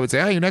hosting it, I would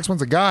say, "Hey, your next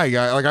one's a guy."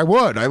 Like I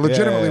would, I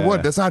legitimately Yeah.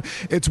 would. That's not.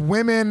 It's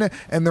women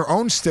and their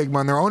own stigma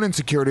and their own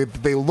insecurity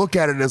that they look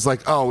at it as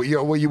like, oh,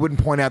 you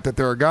wouldn't point out that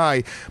they're a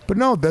guy. But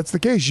no, that's the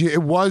case. You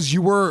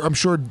were, I'm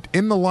sure,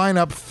 in the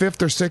lineup,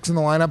 fifth or sixth in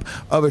the lineup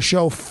of a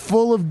show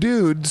full of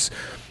dudes.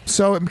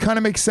 So it kind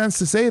of makes sense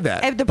to say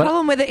that. The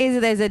problem with it is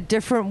that there's a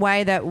different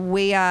way that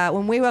we are.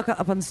 When we walk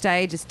up on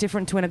stage, it's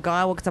different to when a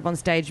guy walks up on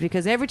stage,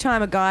 because every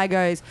time a guy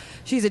goes,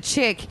 she's a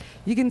chick,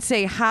 you can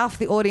see half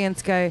the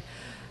audience go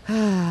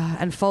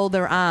and fold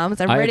their arms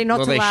and ready not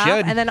to they laugh.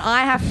 should. And then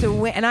I have to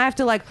win, and I have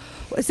to, like,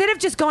 instead of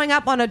just going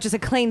up on just a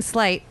clean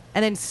slate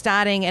and then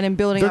starting and then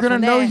building They're up gonna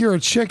from know there. you're a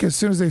chick as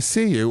soon as they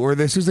see you, or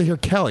as soon as they hear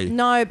Kelly.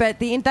 No, but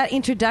that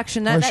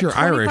introduction, that Unless you're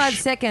 25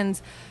 Irish.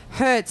 seconds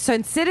hurts. So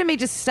instead of me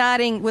just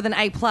starting with an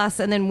A+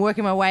 and then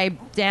working my way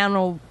down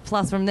or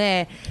plus from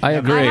there, I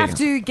agree. I have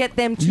to get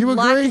them to You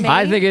like agree? me.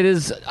 I think it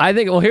is.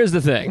 Well, here's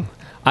the thing.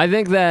 I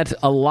think that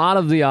a lot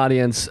of the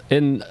audience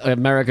in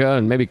America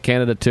and maybe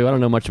Canada too. I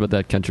don't know much about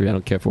that country. I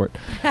don't care for it.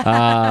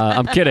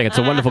 I'm kidding. It's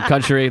a wonderful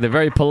country. They're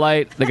very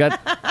polite. They got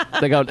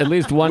at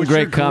least one What's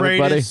your great comic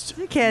buddy. greatest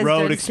Who cares,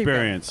 road dude? It's cheaper.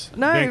 experience?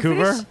 No,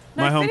 Vancouver, finish.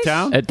 my No, finish.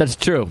 hometown. That's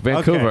true.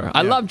 Vancouver. Okay,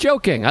 I yeah. love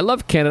joking. I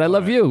love Canada. I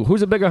love you.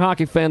 Who's a bigger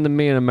hockey fan than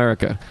me in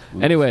America?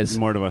 Anyways.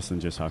 More to us than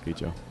just hockey,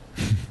 Joe.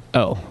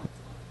 Oh,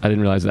 I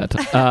didn't realize that.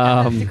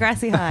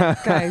 Grassy High.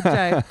 Go,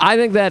 Joe. I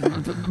think that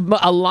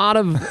a lot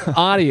of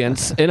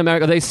audience in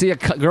America, they see a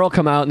girl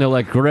come out and they're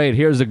like, great,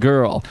 here's a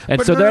girl. And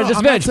But so no, they're no, just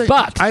I'm not bitch. saying-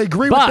 But I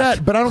agree with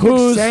that, but I don't think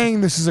who's-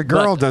 saying this is a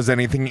girl but- does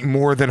anything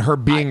more than her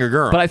being a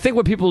girl. But I think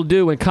what people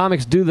do when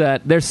comics do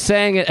that, they're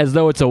saying it as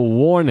though it's a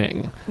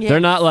warning. Yes. They're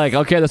not like,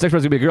 okay, this next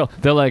person's gonna be a girl.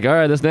 They're like, all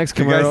right, this next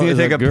You girl guys need to is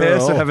take a girl.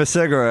 piss or have a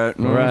cigarette.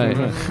 Right.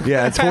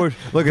 Yeah, it's horse.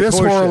 Look, This it's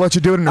whore will horseshit. let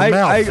you do it in her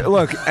mouth.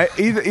 Look,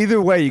 either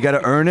way, you got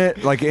to earn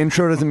it. Like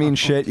intro doesn't mean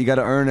shit. You got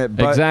to earn it.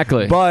 But,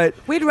 Exactly. But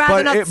We'd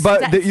rather not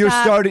you're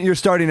start- You're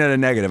starting at a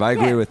negative. I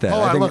agree Yeah. with that.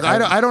 Oh, think- look,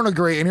 I don't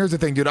agree. And here's the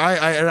thing, dude.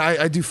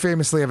 I do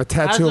famously have a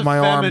tattoo As on my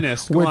a arm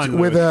feminist, go with on,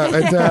 with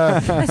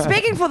Louis.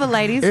 Speaking for the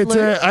ladies, It's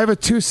Lou. I have a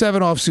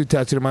 2-7 offsuit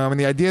tattoo on my arm, and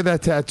the idea of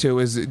that tattoo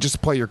is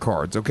just play your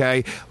cards,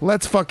 okay?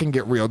 Let's fucking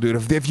get real, dude.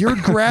 If you're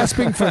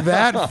grasping for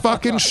that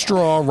fucking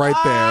straw right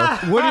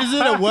there, What is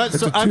it? A what? it's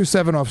So a I'm-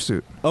 2-7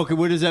 offsuit. okay,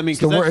 what does that mean?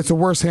 It's the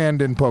worst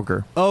hand in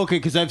poker. Okay,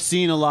 because I've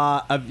seen a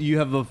lot. You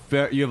have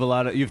a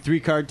lot of. You have 3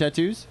 card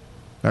tattoos.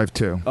 I have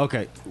 2.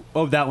 Okay.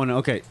 Oh, that one.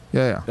 Okay.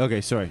 Yeah.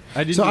 Okay. Sorry.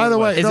 I didn't. So know what either it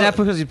way- was. Is No. that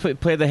because you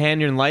played the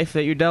hand in life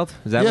that you dealt?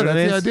 Is that Yeah, what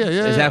it is? that's the idea.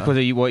 Yeah, Is yeah.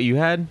 that what you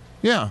had?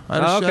 Yeah, I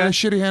had, Oh, I had okay. a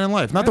shitty hand in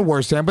life. Not the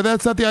worst hand, but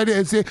that's not the idea.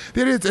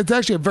 It's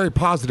actually a very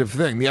positive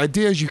thing. The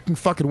idea is you can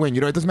fucking win. You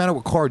know, it doesn't matter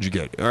what card you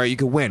get. All right, you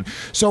can win.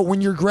 So when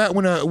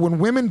when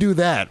women do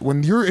that,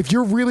 if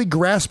you're really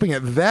grasping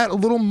at that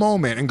little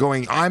moment and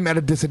going, I'm at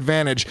a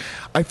disadvantage,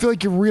 I feel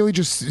like you're really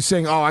just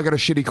saying, oh, I got a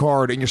shitty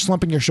card, and you're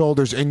slumping your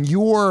shoulders, and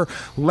you're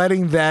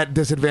letting that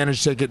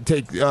disadvantage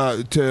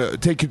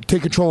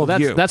take control of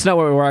you. That's not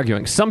what we're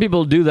arguing. Some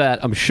people do that,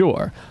 I'm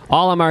sure.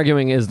 All I'm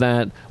arguing is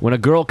that when a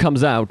girl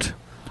comes out,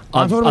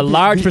 I'm talking about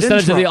large the percentage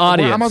intro. of the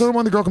audience. I'm not talking about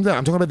when the girl comes out.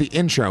 I'm talking about the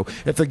intro.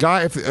 If a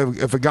guy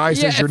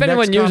says your if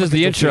anyone next uses comic the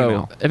is a intro,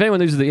 female. if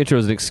anyone uses the intro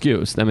as an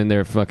excuse, I mean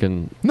they're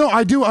fucking. No,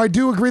 I do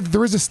agree that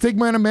there is a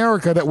stigma in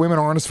America that women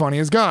aren't as funny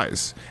as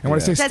guys. And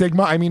when I say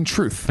stigma, I mean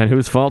truth. And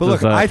whose fault But look,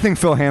 is that? I think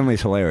Phil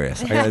Hanley's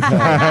hilarious. I gotta tell you.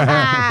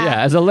 yeah,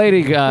 as a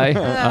lady guy.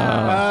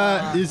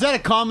 Is that a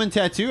common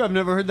tattoo? I've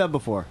never heard that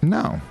before.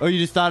 No. Oh, you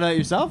just thought of that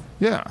yourself?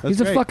 Yeah. That's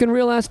He's a great. fucking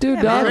real ass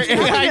dude, dog.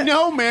 I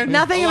know, man.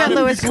 Nothing A lot about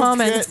of Lewis people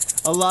common.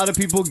 A lot of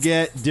people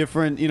get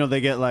different,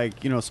 they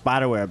get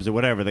spider webs or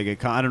whatever. They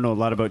get. I don't know a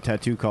lot about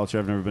tattoo culture.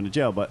 I've never been to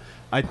jail, but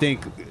I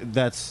think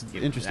that's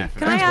interesting.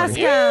 Can I ask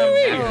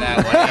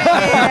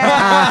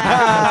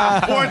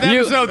Fourth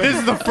episode. This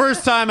is the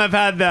first time I've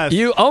had this.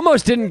 You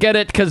almost didn't get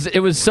it because it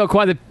was so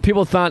quiet that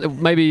people thought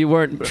maybe you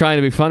weren't trying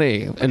to be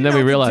funny, and then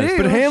we realized.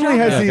 But Handley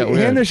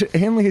has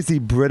Handley has the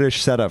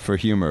British setup for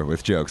humor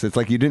with jokes. It's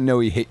like you didn't know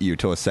he hit you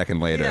till a second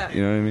later. Yeah.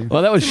 You know what I mean?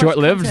 Well, that was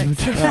short-lived. All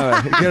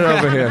right, get it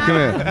over here. Come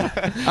here.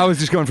 I was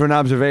just going for an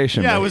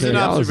observation. Yeah, but- it was an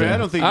observation. I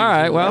don't think. All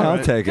right, well, I'll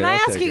take it. Can I I'll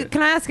ask take you? it.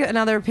 Can I ask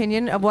another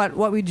opinion of what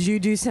would you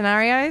do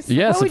scenarios?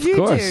 Yes, what would of you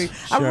course. do?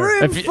 Sure. A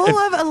room If you- full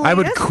of elitists? I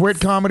would quit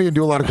comedy and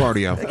do a lot of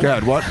cardio.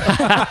 God, what?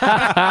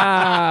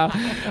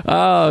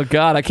 Oh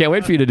God, I can't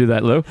wait for you to do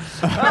that, Lou.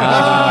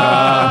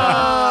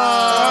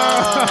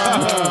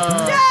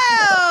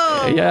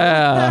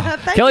 Yeah.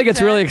 Kelly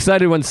gets really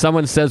excited when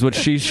someone says what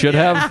she should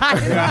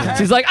have.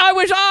 She's like, I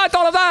wish I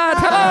thought of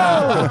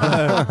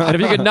that. Hello. And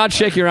if you could not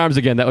shake your arms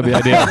again, that would be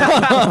ideal.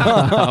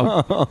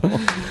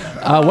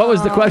 What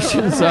was the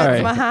question?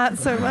 Sorry. My heart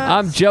so much.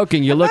 I'm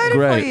joking. You look voted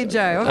great. for you,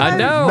 Joe. I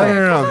know.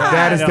 No.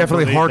 That is I don't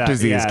definitely believe heart that.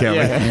 disease,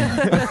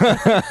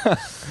 Yeah,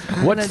 Kelly.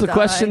 What's the die.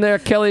 question there,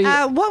 Kelly?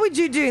 What would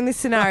you do in this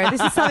scenario?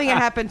 This is something that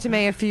happened to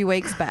me a few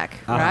weeks back.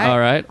 Right? All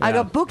right. I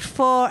got booked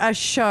for a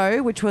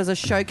show, which was a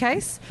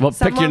showcase. Well,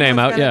 pick your name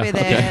out. Yeah.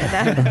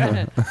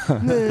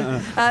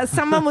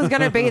 Someone was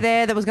going to be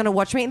there that was going to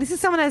watch me. And this is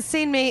someone that's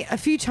seen me a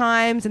few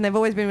times, and they've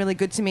always been really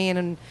good to me.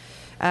 And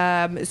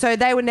so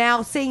they were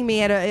now seeing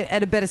me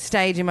at a better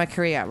stage in my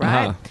career,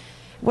 right? Uh-huh.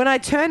 When I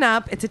turn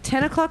up, it's a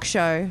 10 o'clock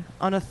show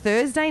on a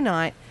Thursday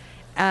night,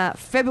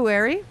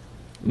 February.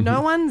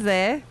 No one's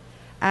there.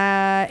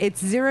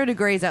 It's 0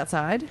 degrees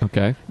outside.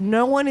 Okay.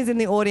 No one is in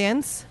the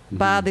audience,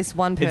 bar this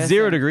one person. It's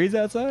 0 degrees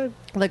outside?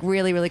 Like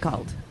really, really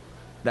cold.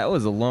 That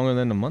was longer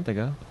than a month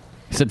ago.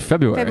 You said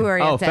February.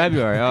 February. Oh, I said.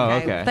 February. Oh,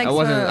 okay. Thanks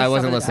I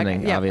wasn't for listening,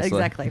 okay. Yeah, obviously.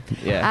 exactly.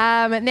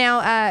 Yeah.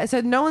 Now,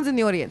 so no one's in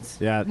the audience.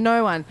 Yeah.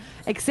 No one.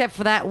 Except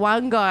for that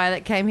one guy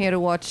that came here to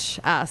watch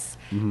us.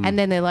 And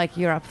then they're like,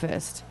 you're up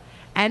first.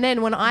 And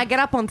then when I get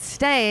up on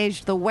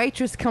stage, the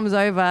waitress comes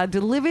over,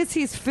 delivers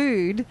his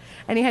food,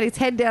 and he had his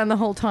head down the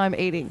whole time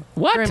eating.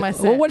 What? During my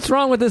set. Well, what's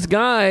wrong with this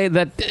guy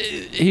that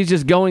he's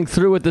just going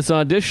through with this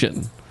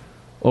audition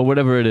or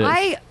whatever it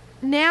is?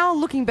 Now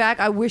looking back,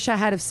 I wish I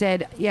had have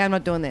said, yeah, I'm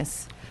not doing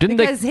this. Didn't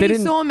because they he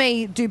didn't- saw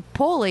me do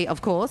poorly,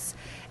 of course,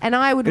 and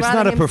I would It's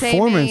rather not a him see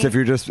performance me- if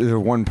you're just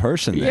one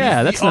person there.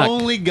 Yeah, that's the not.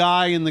 only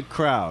guy in the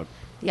crowd.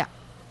 Yeah.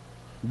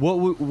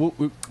 What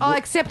Oh,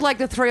 except like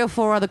the 3 or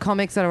 4 other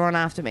comics that are on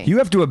after me. You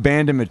have to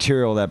abandon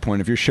material at that point.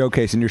 If you're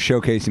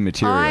showcasing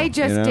material. I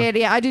just you know? did.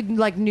 Yeah, I did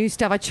like new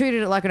stuff. I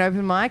treated it like an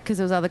open mic because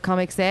there was other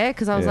comics there.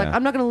 Because I was like, Yeah.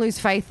 I'm not going to lose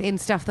faith in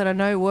stuff that I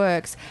know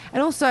works.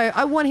 And also,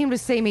 I want him to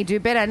see me do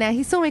better. Now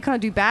he saw me kind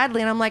of do badly,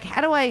 and I'm like,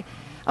 how do I?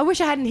 I wish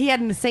he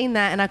hadn't seen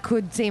that, and I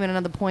could see him at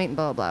another point.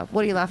 Blah blah.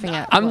 What are you laughing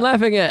at? I'm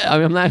laughing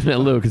at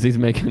Lou because he's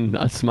making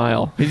a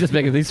smile. He's just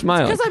making these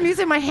smiles. Because I'm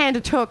using my hand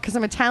to talk because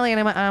I'm Italian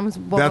and my arms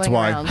wobbling That's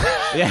why. around.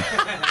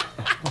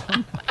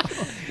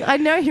 I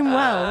know him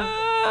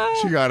well.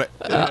 She got it.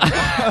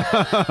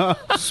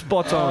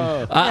 Spot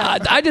on.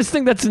 I just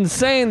think that's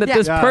insane that Yeah.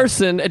 this Yeah.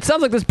 person, it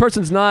sounds like this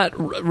person's not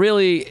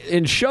really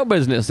in show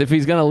business. If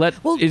he's going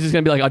to he's just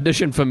going to be like,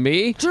 audition for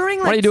me? During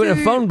Why like don't you do it in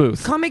a phone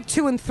booth? Comic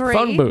 2 and 3.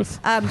 Phone booth.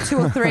 2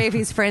 or 3 of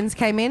his friends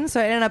came in,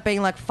 so it ended up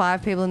being like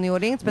 5 people in the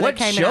audience. But What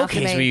they came in after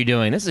showcase me. were you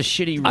doing? This is a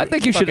shitty. I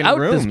think you should fucking out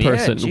room. this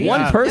person. Yeah, One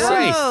Jesus person.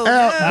 Christ. Oh,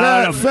 Out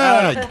that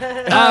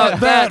fag. Out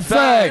that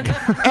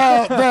fag.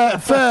 Out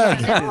that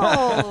fag.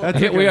 Oh. That's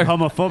Here like we a are-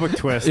 homophobic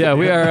twist. Yeah,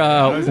 we are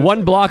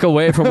one block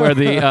away from where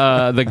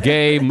the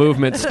gay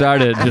movement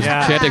started, just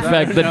chanting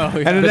fact.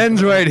 And it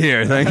ends right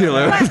here. Thank you,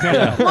 Lou.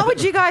 What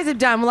would you guys have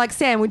done? Like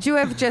Sam, would you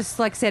have just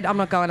like said, "I'm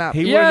not going up"?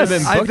 He Yes,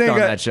 wouldn't have I been booked think on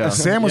that show.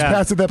 Sam was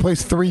passed at that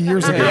place 3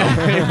 years ago.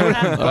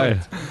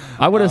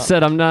 I would have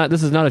said,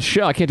 this is not a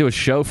show. I can't do a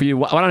show for you.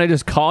 Why don't I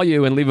just call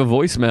you and leave a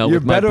voicemail You're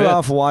with my better bit?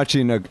 off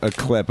watching a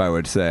clip, I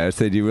would say. I'd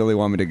say, do you really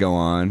want me to go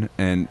on?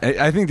 And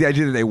I think the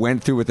idea that they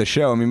went through with the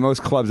show, I mean,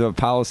 most clubs have a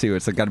policy where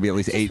it's like got to be at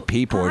least 8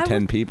 people or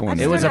 10 people. I in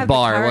just It was don't a have the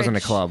bar. It courage. wasn't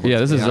a club. Yeah,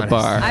 this let's is be a honest.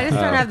 bar. I just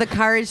don't have the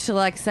courage to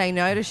like say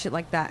no to shit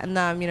like that, and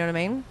you know what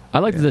I mean? I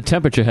like that the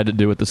temperature had to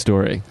do with the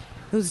story.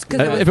 It was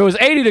because If it was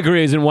 80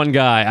 degrees in one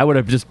guy, I would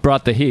have just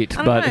brought the heat.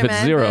 I don't But know, if it's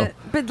man, 0,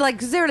 but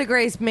like 0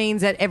 degrees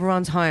means that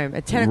everyone's home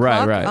at 10 Right,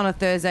 o'clock right. on a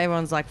Thursday.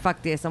 Everyone's like,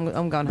 "Fuck this, I'm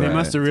going They home."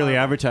 must have really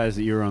advertised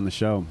that you were on the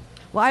show.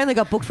 Well, I only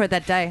got booked for it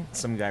that day.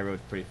 Some guy wrote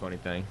a pretty funny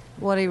thing.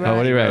 What do you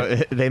what do you write?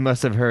 write? They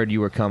must have heard you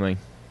were coming.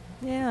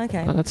 Yeah,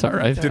 okay. Oh, that's all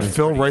right. Did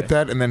Phil write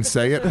that and then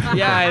say it?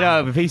 Yeah, I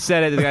know. If he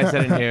said it, the guy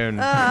said it in here. And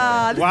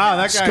Ah, Wow,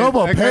 that guy.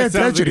 Scopo, that guy pay sounds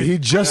attention. like He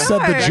just said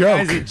the That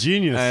Guy's a joke.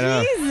 genius. I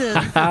know.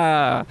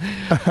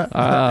 Jesus.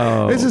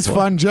 Oh, This is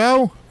fun,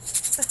 Joe.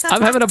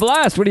 I'm having a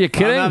blast. What are you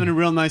kidding? I'm having a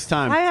real nice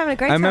time. I'm having a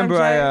great I time. remember,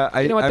 Joe.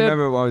 I know what,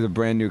 remember when I was a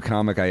brand new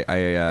comic.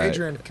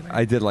 Adrian, can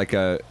I did like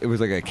it was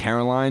like a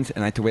Caroline's,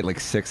 and I had to wait like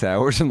 6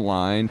 hours in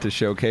line to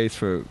showcase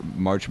for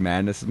March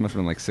Madness. It must have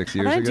been like 6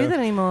 years I don't ago. do that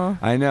anymore.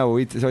 I know.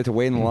 So I had to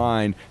wait in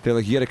line. They're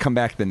like, you got to come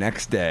back the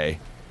next day.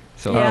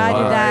 So Yeah, I did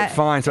all right, that.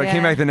 fine. So I came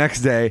Yeah. back the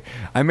next day.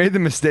 I made the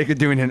mistake of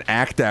doing an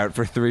act out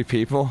for 3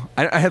 people.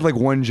 I had like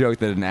one joke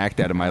that an act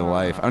out in my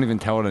life. I don't even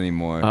tell it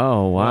anymore.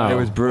 Oh, wow. It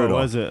was brutal.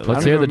 What was it? I Let's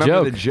don't hear even the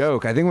remember joke. The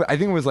joke. I think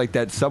it was like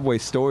that Subway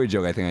story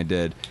joke. I think I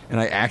did, and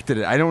I acted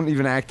it. I don't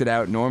even act it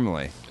out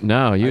normally.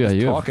 No, you I just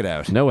you talk have it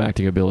out. no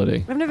acting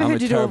ability. I've never I'm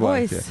heard a you do a terrible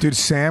voice. actor. Dude,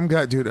 Sam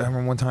got. Dude, I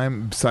remember one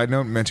time. Side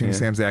note, mentioning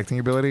Sam's acting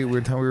ability.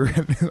 One time we were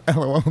at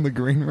LOL in the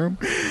green room,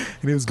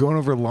 and he was going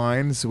over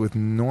lines with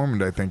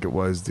Normand, I think it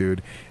was,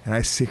 dude. And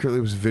I secretly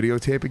was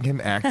videotaping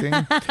him acting.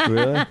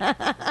 Really?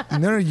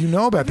 No, you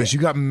know about this. You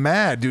got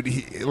mad, dude.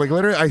 He, like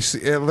literally,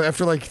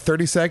 after like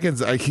 30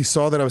 seconds, he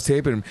saw that I was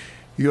taping him.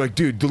 You're like,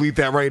 dude, delete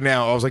that right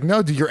now. I was like,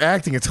 no, dude, you're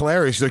acting. It's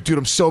hilarious. She's like, dude,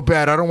 I'm so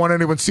bad. I don't want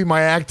anyone to see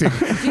my acting.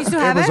 Do you still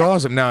have It was it?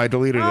 awesome. No, I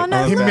deleted Oh, it.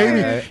 no, He sorry. made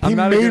me. I'm He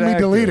not a made good me actor.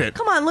 delete it.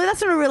 Come on, Lou.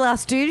 That's not a real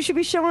ass dude. You should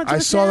be showing it to I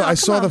us saw. now. I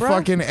saw Come the on, bro.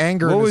 fucking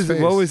anger in his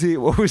face. What was he?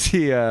 What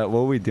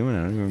were we doing? I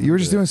don't even remember. You were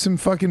just doing some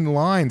fucking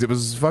lines. It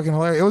was fucking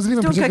hilarious. It wasn't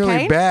even Doing particularly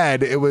cocaine?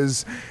 bad. It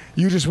was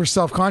you just were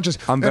self-conscious.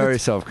 I'm And very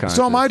it's- self-conscious.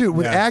 So am I, dude.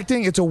 With Yeah.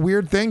 acting, it's a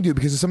weird thing, dude,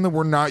 because it's something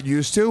we're not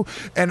used to,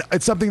 and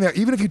it's something that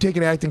even if you take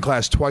an acting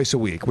class twice a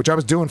week, which I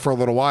was doing for a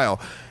little while,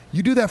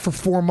 you do that for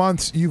 4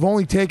 months. You've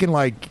only taken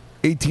like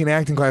 18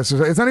 acting classes.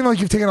 It's not even like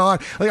you've taken a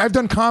lot. Like I've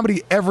done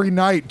comedy every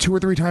night, 2 or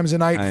 3 times a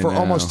night I for know.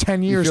 almost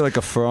 10 You years. feel like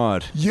a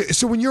fraud.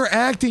 So when you're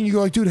acting, you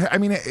go like, dude, I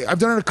mean, I've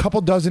done it a couple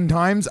dozen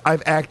times.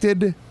 I've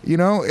acted, you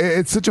know?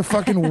 It's such a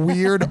fucking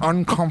weird,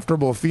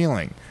 uncomfortable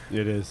feeling.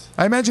 It is.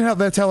 I imagine how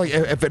that's how, like,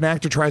 if an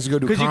actor tries to go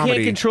do Because comedy.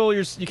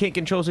 you can't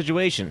control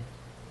situation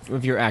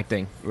if you're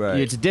acting. Right.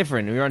 It's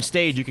different. When you're on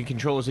stage, you can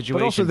control a situation.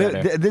 But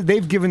also, better.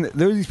 they've given.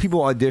 There are these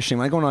people auditioning.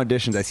 When I go on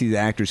auditions, I see the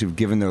actors who've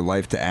given their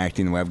life to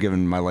acting the way I've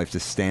given my life to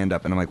stand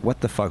up, and I'm like,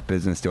 what the fuck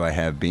business do I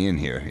have being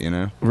here? You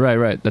know?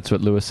 Right. That's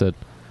what Lewis said.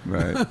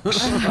 Right.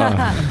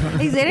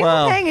 Is anyone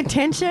Well- paying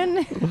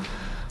attention?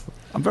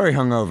 I'm very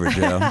hungover,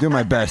 Joe. I'm doing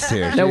my best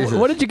here. Now, Jesus.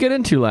 what did you get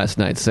into last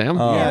night, Sam?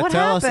 Yeah, what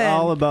tell happened? us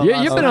all about.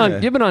 Yeah, you've been Okay.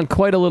 on. You've been on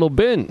quite a little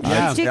binge.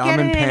 Yeah. Did you I'm get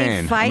in in any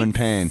pain. fights? I'm in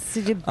pain.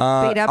 Did you beat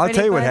up I'll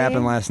tell you what anybody?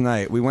 happened last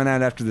night. We went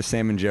out after the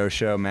Sam and Joe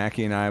show.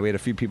 Mackie and I. We had a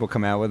few people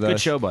come out with us. Good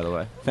show, by the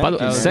way. By the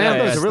way, you. Sam-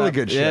 That was a really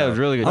good show. Yeah, it was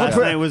a really good I'm, show.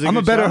 night was a I'm a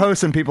good better show?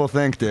 host than people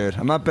think, dude.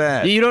 I'm not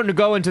bad. You don't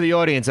go into the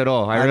audience at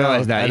all. I I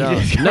realize know, that. I know. You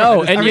just-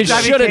 No, and every you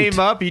time shouldn't. he came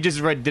up, you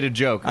just did a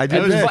joke. I did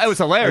It was, bits. it was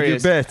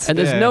hilarious. I do bits. And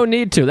there's Yeah. no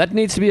need to. That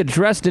needs to be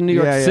addressed in New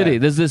York Yeah, yeah. City.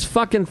 There's this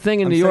fucking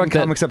thing in I'm New setting York that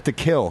comics up to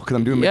kill because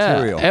I'm doing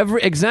material.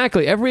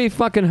 Every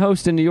fucking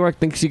host in New York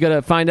thinks you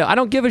gotta find out. I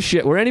don't give a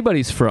shit where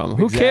anybody's from.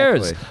 Who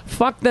cares? Exactly.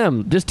 Fuck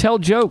them. Just tell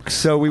jokes.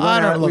 So we went I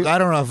out. don't look. I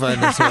don't know if I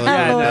necessarily.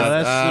 Yeah, no, agree with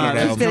that's that. you know, I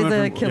that's don't know. coming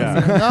There's a from- killer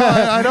yeah.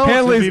 No, I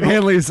don't.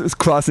 Hanley's is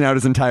crossing out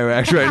his entire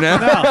act right now.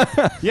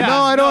 Yeah,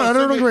 No, I don't. I so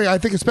don't we- agree. I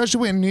think,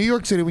 especially in New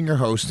York City, when you're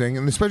hosting,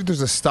 and especially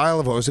there's a style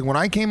of hosting. When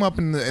I came up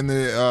in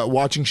the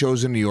watching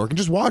shows in New York and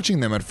just watching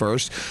them at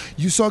first,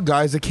 you saw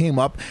guys that came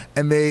up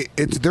and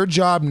it's their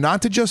job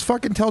not to just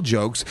fucking tell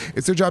jokes.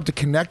 It's their job to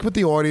connect with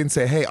the audience.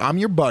 Say, hey, I'm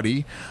your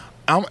buddy.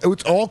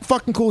 It's all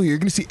fucking cool here. You're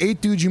gonna see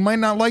 8 dudes. You might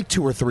not like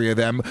 2 or 3 of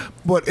them,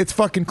 but it's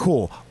fucking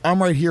cool.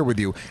 I'm right here with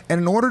you.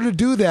 And in order to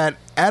do that,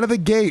 out of the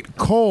gate,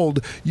 cold,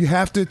 you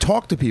have to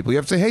talk to people. You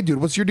have to say, hey, dude,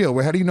 what's your deal?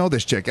 How do you know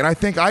this chick? And I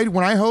think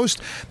when I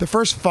host, the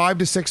first 5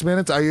 to 6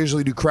 minutes, I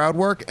usually do crowd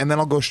work, and then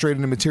I'll go straight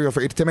into material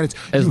for 8 to 10 minutes.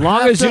 As You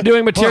long have as you're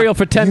doing material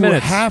for 10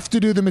 minutes. You have to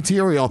do the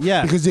material,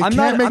 Yeah. because you I'm can't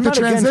not- make I'm the not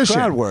against transition.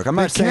 crowd work. I'm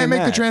not They can't saying make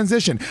the that.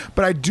 transition.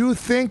 But I do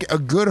think a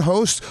good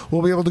host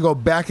will be able to go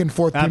back and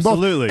forth between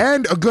Absolutely. both.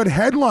 And a good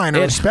headliner,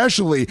 It-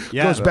 especially,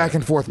 Yeah. goes back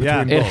and forth Yeah.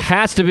 between It both.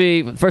 has to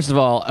be. First of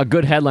all, a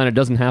good headliner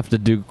doesn't have to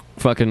do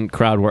fucking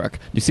crowd work.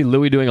 You see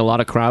Louis doing a lot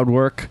of crowd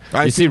work.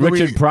 I You see see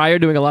Louis- Richard Pryor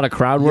doing a lot of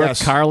crowd work.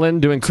 Yes.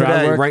 Carlin doing crowd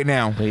Today, work. right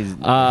now.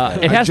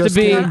 It has to just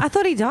be. came- I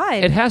thought he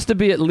died. It has to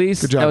be at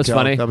least. Good job, that was Joe.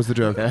 funny. That was the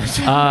joke.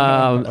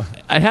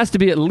 It has to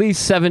be at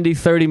least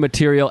 70-30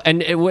 material.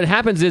 And what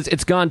happens is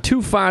it's gone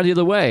too far the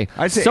other way.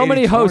 I'd say so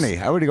many 80-20.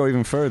 hosts. I would go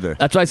even further.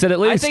 That's why I said at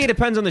least. I think it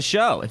depends on the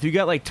show. If you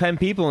got like 10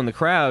 people in the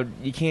crowd,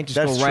 you can't just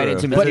That's go right true.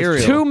 into But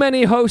material. Too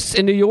many hosts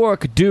in New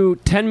York do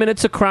 10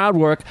 minutes of crowd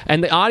work,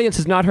 and the audience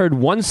has not heard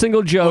one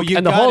single joke, you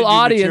and the gotta whole do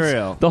audience,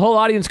 material. the whole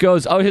audience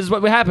goes, "Oh, here's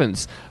what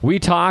happens: we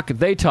talk,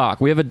 they talk,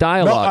 we have a No,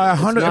 dialogue."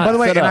 It's 100. not By the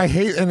way, set and up. I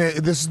hate, and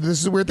this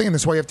is a weird thing, and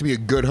this is why you have to be a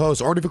good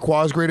host. Artie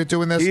Vacqua is great at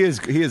doing this.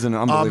 He is an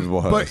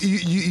unbelievable host. But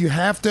you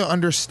have to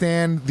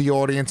understand the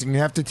audience, and you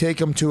have to take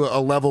them to a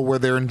level where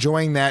they're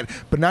enjoying that,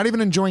 but not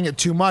even enjoying it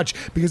too much.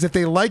 Because if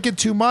they like it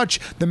too much,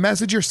 the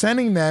message you're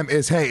sending them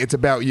is, "Hey, it's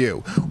about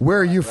you. Where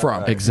are you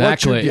from? Exactly.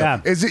 What's your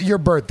deal? Yeah. Is it your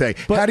birthday?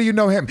 How do you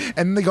know him?"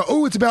 And they go,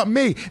 "Oh, it's about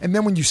me." And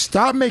then when you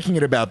stop making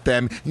it about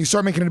them, and you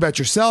start making it about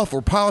yourself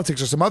or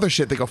politics or some other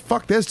shit, they go,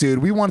 "Fuck this, dude.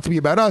 We want it to be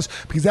about us,"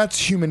 because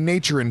that's human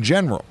nature in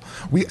general.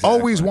 We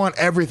always want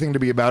everything to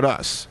be about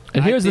us.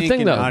 And here's the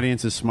thing, an though.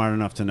 audience is smart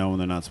enough to know when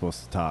they're not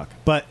supposed to talk.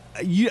 But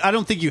I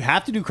don't think you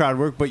have to do crowd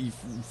work, but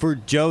for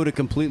Joe to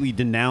completely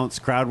denounce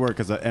crowd work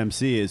as an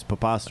MC is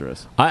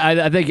preposterous.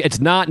 I think it's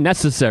not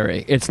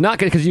necessary. It's not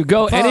because you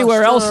go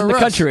anywhere else in the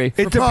country.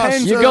 It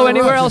depends. You go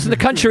anywhere else in the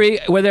country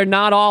where they're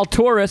not all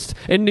tourists.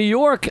 In New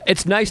York,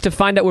 it's nice to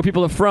find out where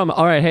people are from.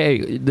 All right,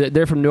 hey,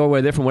 they're from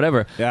Norway, they're from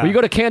whatever. Yeah. When you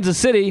go to Kansas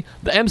City,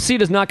 the MC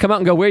does not come out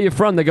and go, where are you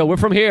from? They go, we're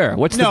from here.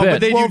 What's the No, bit?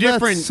 but they Well, do that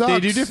different. They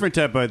do sucks. different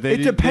type of. It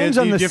depends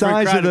on the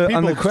size of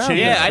the crowd.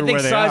 Yeah, I think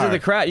size of the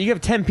crowd. crowd. You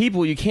have 10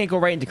 people, you can't go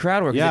right into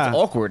crowd work. 'Cause Yeah. It's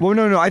awkward. Well,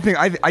 no, I think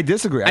I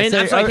disagree. I mean,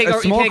 I'm sorry, you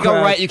can't go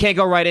right. You can't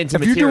go right into.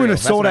 If you're doing material. a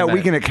That's what I sold-out meant.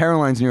 weekend at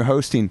Caroline's and you're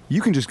hosting,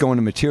 you can just go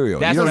into material.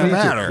 That's you what don't I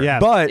need meant. to. Yeah.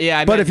 But Yeah,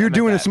 I but meant- if you're I meant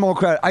doing a that. small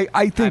crowd,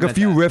 I think a meant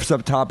few that. riffs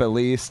up top at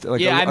least,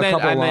 like Yeah, a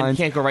couple I meant lines.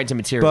 can't go right into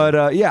material.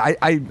 But yeah,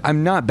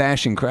 I'm not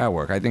bashing crowd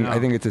work. I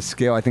think it's a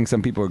skill. I think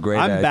some people are great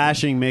at I'm it.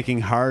 bashing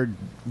making hard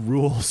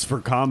rules for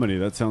comedy.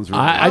 That sounds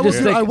really. I just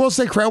think- I will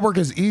say crowd work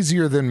is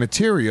easier than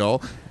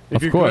material. If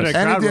Of you're course. good at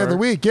Any crowd day of the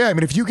work- week, yeah. I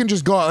mean, if you can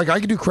just go, like, I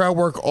can do crowd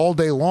work all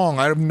day long.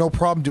 I have no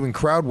problem doing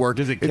crowd work.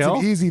 Does it It's kill?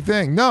 an easy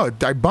thing. No,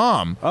 I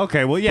bomb.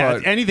 Okay, well, yeah,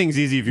 But- anything's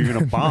easy if you're going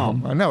to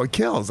bomb. I know it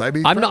kills. I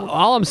mean, I'm not.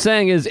 All I'm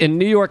saying is, in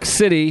New York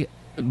City,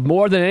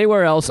 more than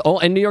anywhere else,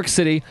 in New York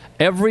City,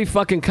 every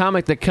fucking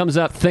comic that comes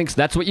up thinks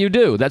that's what you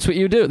do. That's what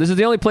you do. This is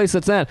the only place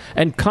that's that.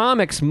 And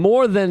comics,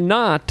 more than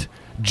not,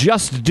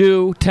 just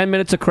do 10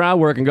 minutes of crowd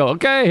work and go,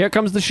 okay, here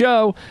comes the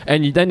show.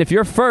 And then if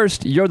you're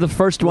first, you're the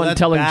first Well, one that's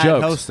telling bad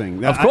jokes.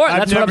 hosting. Of course, I've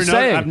that's what I'm never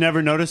saying. I've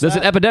never noticed There's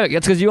that. an epidemic.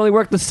 That's because you only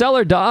work the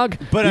cellar, dog.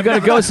 But you I've got to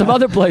never- go some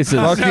other places.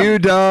 Fuck you,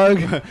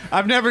 Doug.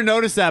 I've never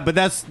noticed that, but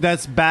that's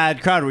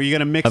bad crowd where you got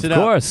to mix Of it up.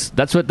 course.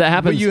 That's what that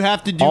happens But you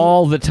have to do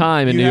all the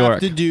time in New You York.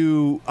 have to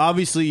do.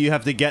 Obviously, you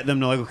have to get them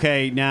to like,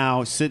 okay,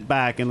 now sit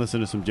back and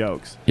listen to some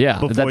jokes. Yeah,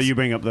 before that's- you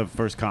bring up the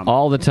first comment.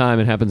 all the time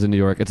it happens in New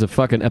York. It's a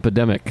fucking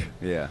epidemic.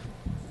 Yeah.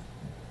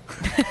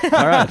 All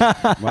right.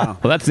 Wow.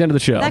 Well, that's the end of the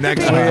show. That could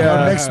next, be-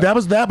 next,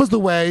 that was the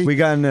way We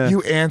got in,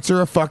 you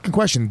answer a fucking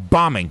question.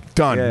 Bombing.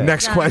 Done. Yeah.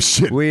 Next Done.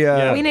 question. We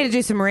We need to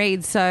do some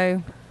reads.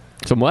 So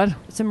Some what?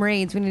 some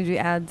reads. We need to do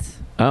ads.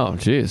 Oh,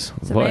 jeez.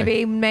 So Boy.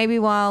 maybe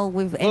while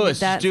we've ended Lewis,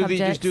 that subject.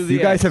 just do the.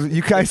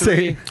 you guys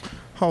say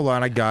Hold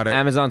on, I got it.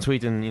 Amazon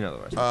tweet and you know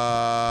the rest.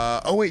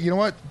 Oh wait, you know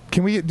what?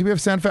 Do we have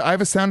sound effects? I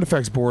have a sound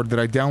effects board that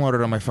I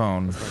downloaded on my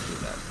phone.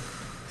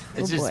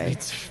 It's just. boy.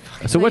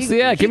 So what's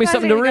the ad? Give me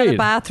something to Go to the read.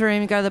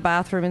 bathroom. Go to the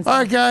bathroom and. All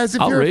right, guys,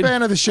 if I'll you're read. a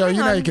fan of the show, you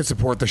know on. you can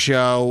support the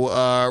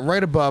show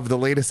right above the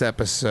latest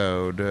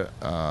episode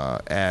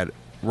at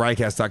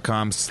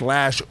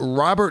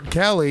riotcast.com/Robert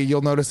Kelly.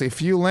 You'll notice a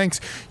few links.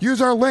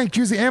 Use our link.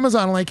 Use the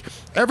Amazon link.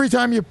 Every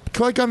time you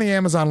click on the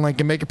Amazon link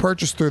and make a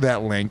purchase through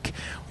that link,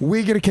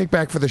 we get a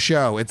kickback for the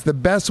show. It's the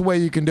best way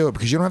you can do it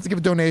because you don't have to give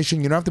a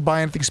donation. You don't have to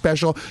buy anything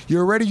special.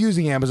 You're already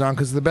using Amazon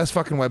because it's the best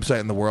fucking website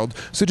in the world.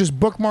 So just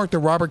bookmark the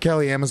Robert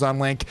Kelly Amazon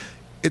link.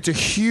 It's a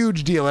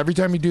huge deal. Every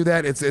time you do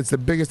that, it's the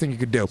biggest thing you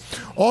could do.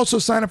 Also,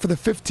 sign up for the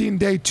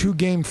 15-day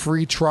 2-game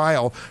free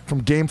trial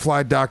from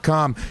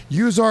Gamefly.com.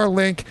 Use our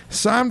link.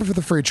 Sign up for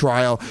the free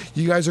trial.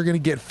 You guys are going to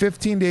get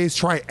 15 days.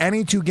 Try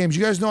any 2 games.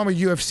 You guys know I'm a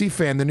UFC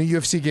fan. The new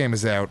UFC game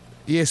is out.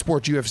 EA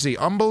Sports UFC.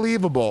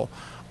 Unbelievable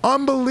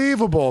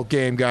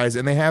game, guys,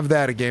 and they have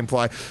that at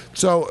Gamefly.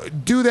 So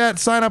do that.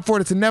 Sign up for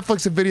it. It's a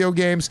Netflix of video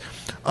games.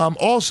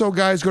 Also,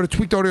 guys, go to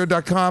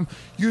tweakedaudio.com.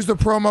 Use the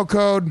promo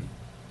code.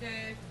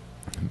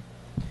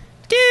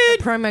 The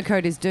promo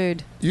code is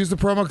dude. Use the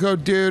promo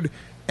code DUDE,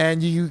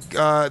 and you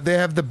they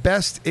have the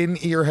best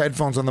in-ear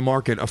headphones on the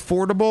market.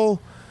 Affordable,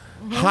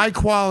 high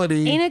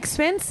quality,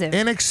 Inexpensive.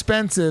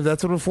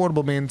 that's what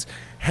affordable means.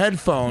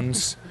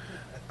 Headphones.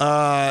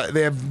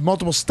 They have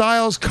multiple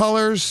styles,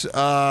 colors.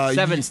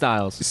 7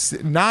 styles.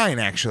 9,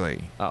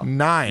 actually. Oh.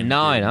 9.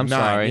 9, I'm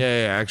sorry.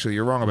 Yeah, actually,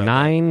 you're wrong about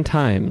 9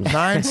 times. that.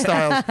 9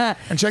 styles.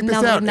 And check this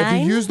Number out. If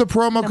 9? you use the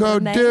promo Number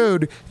code 9?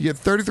 DUDE, you get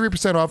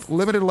 33% off,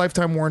 limited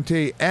lifetime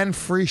warranty, and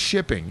free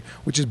shipping,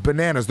 which is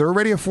bananas. They're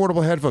already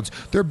affordable headphones.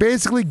 They're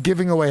basically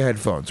giving away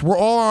headphones. We're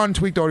all on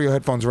Tweaked Audio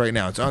headphones right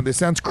now. It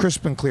sounds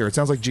crisp and clear. It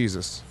sounds like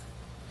Jesus.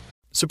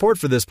 Support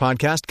for this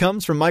podcast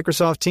comes from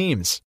Microsoft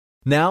Teams.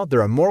 Now,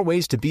 there are more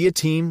ways to be a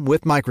team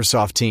with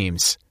Microsoft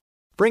Teams.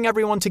 Bring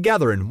everyone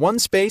together in one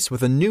space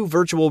with a new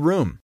virtual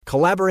room.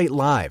 Collaborate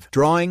live,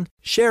 drawing,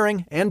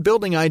 sharing, and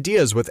building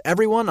ideas with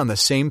everyone on the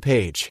same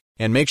page.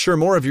 And make sure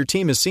more of your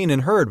team is seen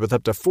and heard with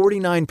up to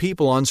 49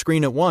 people on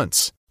screen at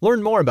once.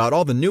 Learn more about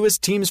all the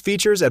newest Teams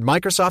features at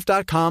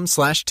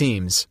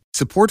Microsoft.com/Teams.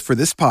 Support for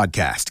this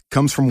podcast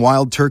comes from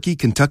Wild Turkey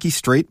Kentucky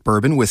Straight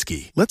Bourbon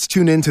Whiskey. Let's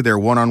tune in to their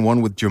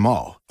one-on-one with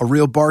Jamal, a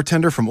real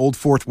bartender from Old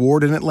Fourth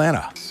Ward in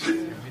Atlanta.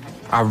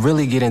 I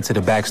really get into the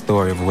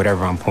backstory of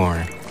whatever I'm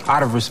pouring,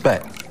 out of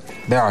respect.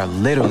 There are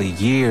literally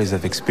years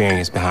of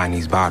experience behind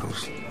these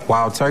bottles.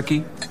 Wild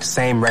Turkey,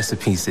 same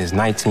recipe since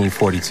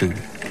 1942.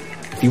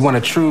 If you want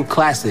a true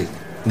classic,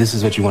 this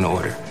is what you want to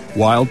order.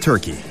 Wild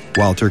Turkey.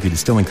 Wild Turkey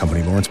Distilling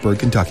Company, Lawrenceburg,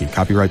 Kentucky.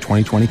 Copyright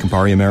 2020,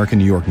 Campari American,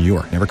 New York, New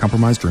York. Never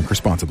compromise, drink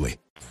responsibly.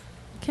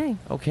 Okay.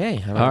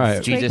 Okay. All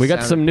right. We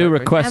got some new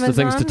requests of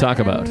things to talk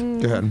about. Go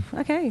ahead.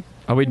 Okay.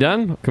 Are we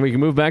done? Can we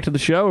move back to the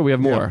show, or we have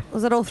more?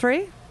 Was that all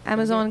three?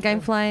 Amazon,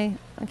 Gamefly.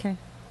 Okay.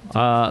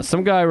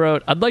 Some guy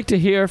wrote, "I'd like to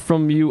hear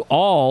from you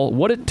all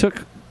what it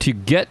took to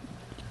get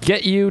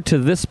you to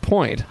this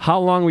point. How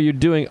long were you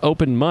doing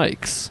open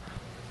mics?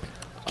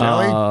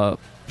 Kelly?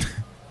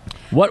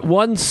 What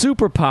one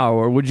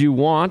superpower would you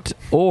want,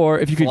 or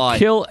if you could Fly.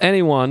 kill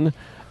anyone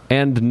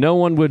and no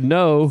one would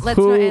know Let's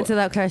who not answer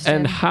that question.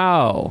 and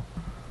how?"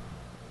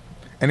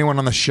 Anyone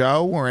on the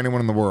show or anyone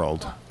in the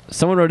world?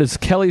 Someone wrote, "Is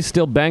Kelly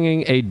still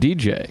banging a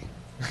DJ?"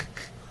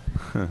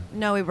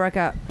 No, we broke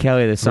up.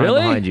 Kelly, the sign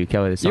Really? behind you.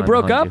 Kelly, the sign You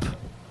broke up? behind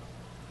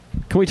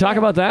Can we talk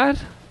about that?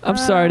 I'm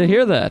sorry to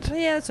hear that.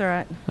 Yeah, that's all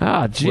right.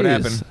 Ah, jeez. What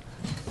happened?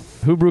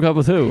 Who broke up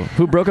with who?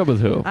 Who broke up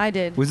with who? I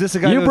did. Was this a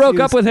guy? You who broke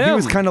he up with him. He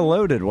was kind of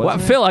loaded, wasn't Well,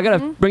 he? Phil, I got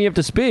to bring you up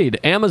to speed.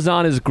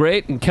 Amazon is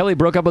great, and Kelly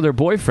broke up with her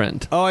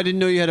boyfriend. Oh, I didn't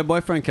know you had a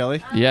boyfriend,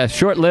 Kelly. Yeah,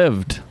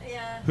 short-lived.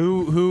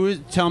 Who is?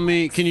 Tell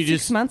me. Can you 6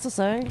 just months or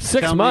so.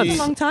 6 Tell months. me-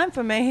 Long time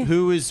for me.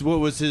 Who is? What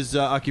was his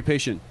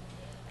occupation?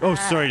 Oh,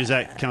 sorry. Does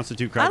that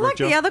constitute crowd I work, like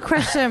Joe? the other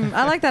question.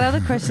 I like that other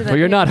question. Well,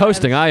 you're not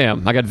hosting. I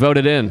am. I got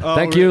voted in. Oh,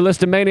 Thank you,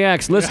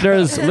 Listamaniacs,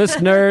 listeners, list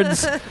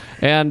nerds,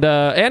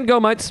 and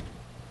Go-mites.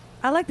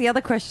 I like the other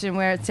question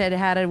where it said,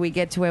 "How did we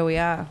get to where we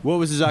are?" What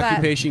was his But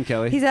occupation,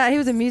 Kelly? He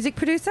was a music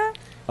producer.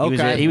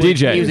 Okay. He was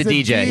DJ. He was a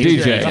DJ.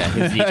 DJ. Yeah,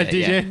 he was a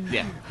DJ. DJ?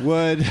 Yeah.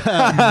 Would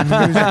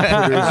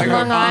Long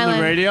on the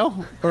Island. radio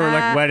or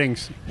like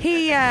weddings?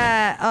 He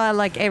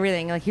like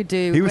everything. Like he'd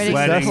do He was weddings,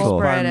 successful.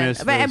 corporate, Bar and-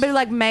 mitzvahs. but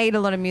like made a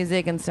lot of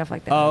music and stuff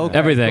like that. Oh, okay.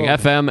 Everything. Cool.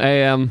 FM,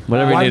 AM,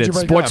 whatever Why you did needed. you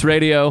break Sports up?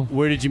 radio.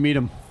 Where did you meet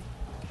him?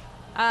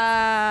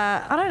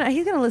 I don't know.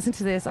 He's gonna listen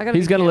to this.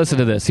 He's going to listen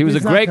to this. He was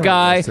He's a not great gonna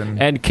guy.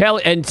 listen. And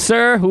Kelly, and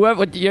sir, whoever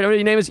what your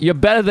name is, you're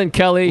better than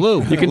Kelly.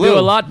 Lou. You can Lou. do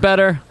a lot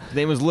better. His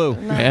name was Lou.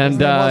 And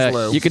name was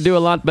Lou. you can do a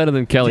lot better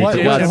than Kelly. What,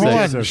 for God's hold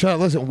sake. on. Shut up.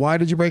 Listen, why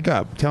did you break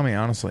up? Tell me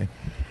honestly.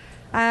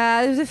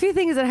 There's a few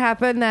things that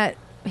happened that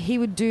he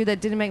would do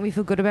that didn't make me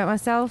feel good about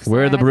myself. So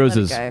Where are I the had to let it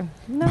bruises? go.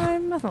 No,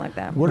 nothing like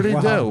that. What did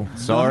he do?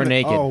 Saw her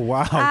naked. Oh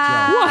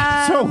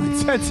wow, Joe. So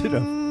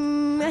insensitive.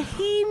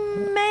 He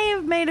may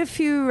have made a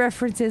few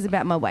references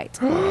about my weight.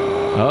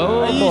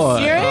 Oh, Are you boy.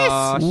 serious?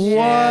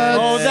 What?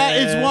 Oh, that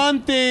is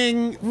one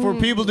thing for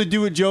people to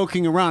do it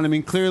joking around. I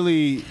mean,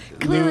 clearly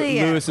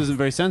Yeah. Lewis isn't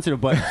very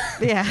sensitive, but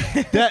Yeah.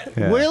 that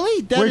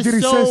really that Wait, is did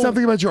he so. say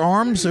something about your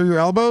arms or your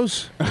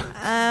elbows?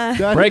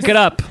 Break it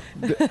up.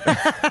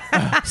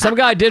 Some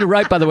guy did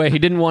write, by the way, he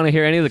didn't want to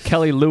hear any of the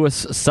Kelly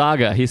Lewis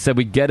saga. He said,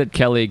 "We get it,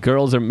 Kelly.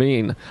 Girls are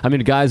mean. I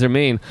mean, guys are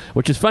mean,"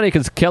 which is funny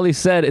because Kelly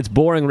said it's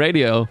boring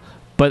radio.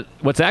 But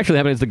what's actually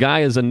happening is the guy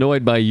is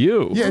annoyed by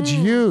you. Yeah, it's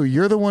you.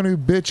 You're the one who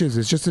bitches.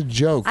 It's just a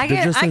joke. I They're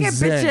get just a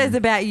zing. bitches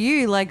about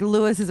you. Like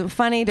Lewis isn't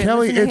funny. Don't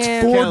Kelly, listen to it's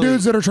him. four Kelly.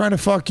 dudes that are trying to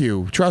fuck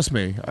you. Trust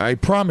me. I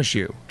promise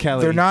you.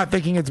 Kelly. They're not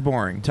thinking it's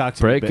boring. Talk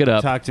to Break me, babe. it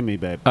up. Talk to me,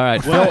 babe. All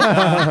right, Phil,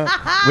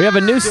 we have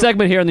a new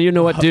segment here on the You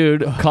Know What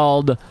Dude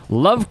called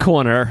Love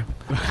Corner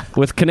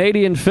with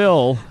Canadian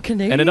Phil,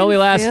 and it only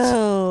lasts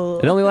Phil.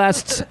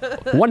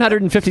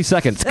 150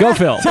 seconds. Go,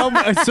 Phil. Tell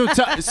me,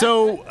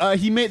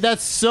 he made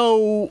that's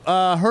so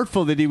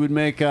hurtful that he would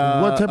make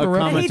What type a of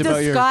reference? comment He about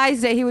your.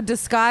 disguised it. He would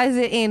disguise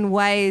it in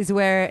ways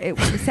where it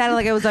sounded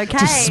like it was okay.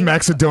 Just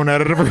smacks a donut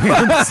out of her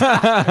hands.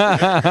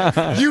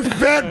 You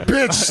fat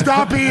bitch,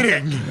 stop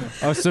eating.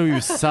 Oh, so he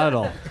was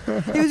subtle.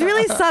 He was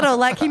really subtle.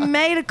 Like he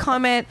made a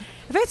comment.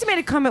 First, he made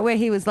a comment where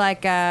he was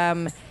like,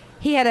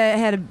 he he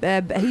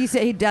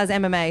does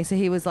MMA, so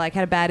he was like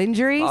had a bad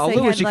injury. Oh, so he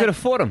Lewis, had, you like- could have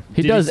fought him.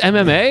 He does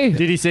MMA?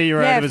 Did he say you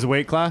were Yeah. out of his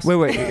weight class?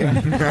 Wait.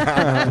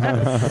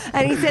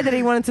 And he said that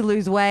he wanted to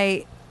lose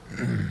weight.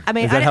 I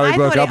mean, Is that how he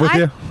broke thought up with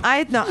you?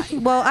 I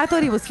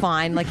thought he was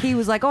fine. Like he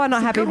was like, "Oh, I'm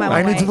not happy with my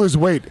I weight." need to lose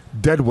weight.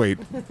 Dead weight.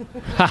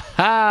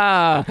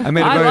 I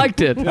I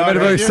liked it. I made a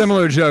very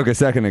similar joke a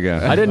second ago.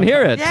 I didn't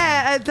hear it.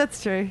 Yeah,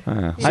 that's true.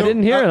 I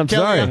didn't hear it. I'm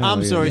Kelly, sorry.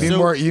 I'm sorry. You need So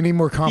more. You need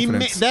more he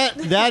confidence.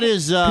 that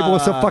is People are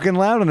so fucking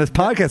loud on this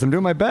podcast. I'm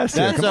doing my best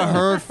here. that's Come a on.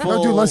 hurtful.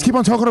 No, dude, let's keep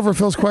on talking over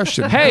Phil's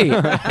question. Hey,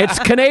 it's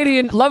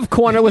Canadian Love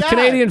Corner with Yeah.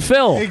 Canadian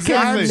Phil.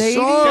 Exactly.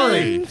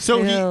 I'm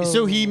sorry.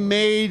 So he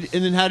made,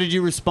 and then how did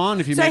you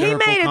respond if you So made a he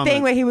hurtful made a comment?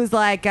 thing where he was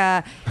like,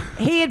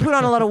 he had put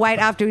on a lot of weight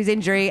after his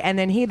injury, and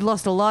then he'd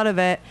lost a lot of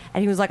it,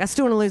 and he was like, I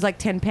still want to lose like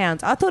 10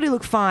 pounds. I thought he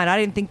looked fine. I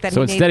didn't think that.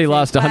 So instead, he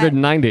lost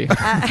 190.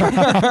 I'm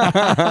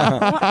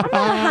not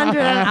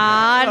 100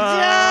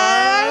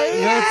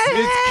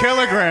 It's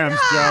kilograms,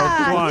 Joe.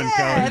 Come on,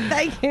 Kelly.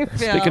 Thank you,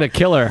 Phil. Speaking of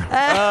killer,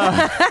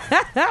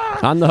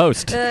 I'm the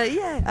host.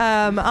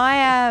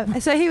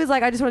 So he was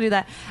like, I just want to do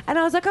that. And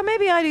I was like, oh,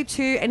 maybe I do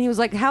too. And he was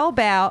like, how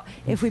about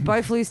if we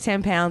both lose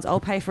 10 pounds, I'll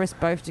pay for us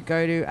both to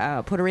go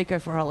to Puerto Rico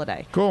for a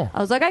holiday. Cool. I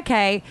was like,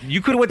 okay.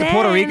 You could have went to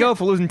Puerto Then- Rico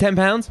for losing 10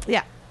 pounds?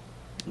 Yeah.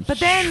 But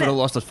then Should have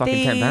lost those fucking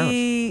 10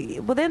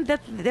 pounds. Well, then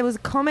there was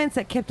comments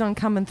that kept on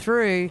coming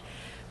through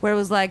where it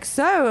was like,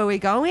 so are we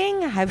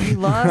going? Have you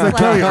lost? It's like,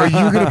 Kelly, are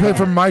you going to pay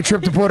for my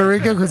trip to Puerto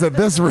Rico? Because at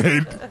this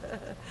rate,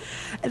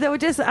 They were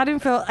just, I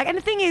didn't feel, like, and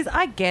the thing is,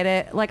 I get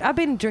it. Like, I've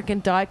been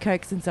drinking Diet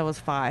Coke since I was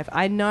 5.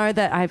 I know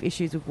that I have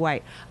issues with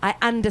weight. I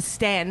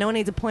understand. No one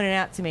needs to point it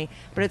out to me,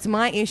 but it's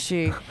my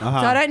issue. So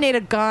I don't need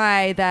a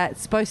guy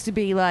that's supposed to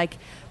be like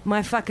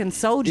my fucking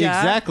soldier.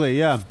 Exactly,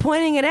 yeah.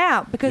 Pointing it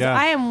out because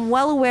I am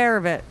well aware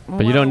of it.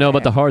 But you don't know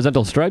about the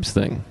horizontal stripes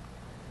thing.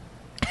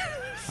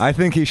 I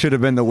think he should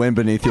have been the wind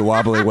beneath your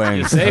wobbly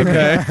wings.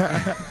 Okay.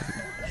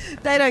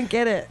 They don't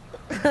get it.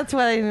 That's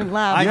why they didn't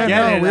laugh. I get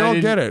it. We all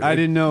get it. I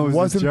didn't know it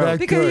wasn't that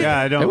Because good. you- Yeah,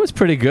 I don't. It was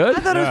pretty good. I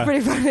thought it was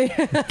pretty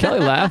funny. Kelly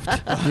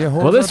laughed. Yeah,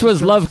 Well, this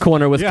was Love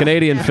Corner with Yeah.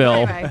 Canadian Phil.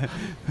 Anyway.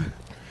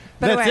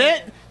 But That's anyway.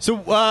 it. So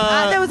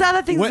There was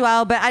other things what- as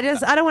well, but I don't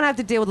want to have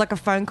to deal with like a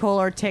phone call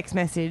or a text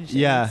message.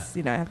 Yeah. It's,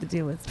 you know, have to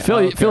deal with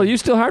stuff. Phil, you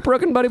still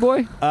heartbroken, buddy boy?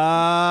 You break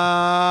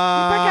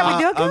up with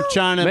your girl? I'm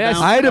trying to. May I-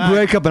 bounce I had a back.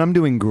 breakup, and I'm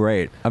doing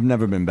great. I've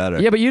never been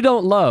better. Yeah, but you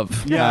don't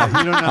love. Yeah,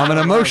 you don't know. I'm an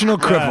emotional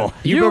cripple.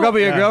 You broke up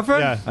with your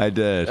girlfriend? Yeah. I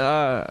did.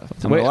 I'm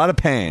Wait. in a lot of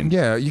pain.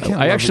 Yeah, you can't.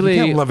 I love, actually-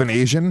 you can't love an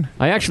Asian.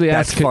 I actually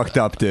That's asked. fucked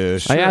up,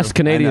 dude. I asked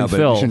Canadian I know, but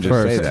Phil you shouldn't just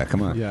first. say that.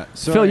 Come on. Yeah.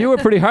 So Phil, you were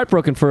pretty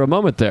heartbroken for a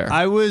moment there.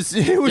 I was.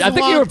 It was I a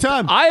think long you were.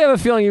 time. I have a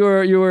feeling you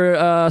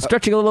were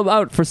stretching a little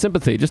out for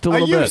sympathy, just a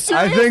little you bit.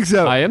 serious? I think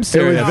so. I am It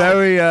serious. was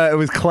very. It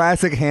was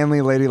classic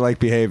Handley ladylike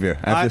behavior.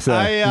 I have to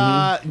say.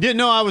 I didn't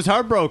know I was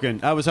heartbroken.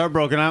 I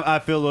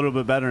feel a little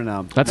bit better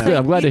now. That's good.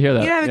 I'm glad to hear You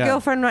don't that. have a Yeah.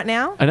 girlfriend right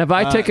now? And have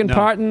I taken no.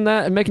 part in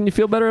that and making you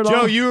feel better at all?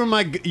 Joe, you were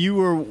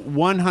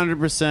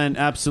 100%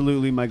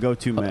 absolutely my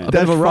go-to man. bit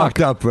That's of a rock.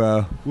 fucked up,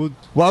 bro. Well,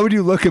 Why would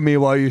you look at me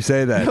while you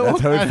say that?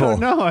 That's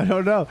hurtful. I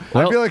don't know.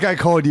 I feel like I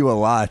called you a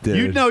lot, dude.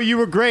 You know you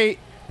were great,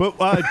 but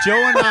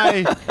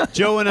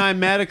Joe and I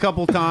met a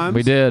couple times.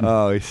 We did.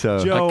 Oh, he's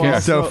so Joe,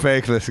 he's so also-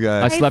 fake. This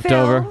guy. I slept Phil.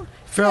 over.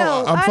 Phil,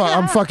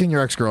 I'm fucking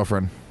your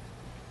ex-girlfriend.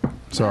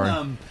 Sorry.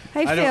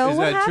 Hey, I don't- Phil, is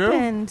what that true?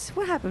 happened?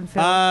 What happened,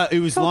 Phil? It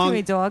was Talk long. to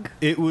me, dog.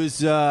 It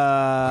was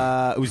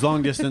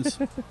long distance,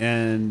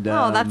 and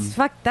Oh,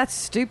 that's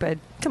stupid.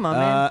 Come on,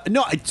 man.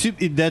 no, it's.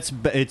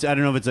 I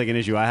don't know if it's like an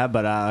issue I have,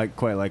 but I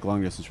quite like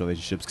long distance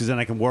relationships because then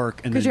I can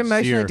work and Because then you're see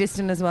emotionally her.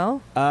 distant as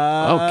well.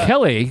 Oh,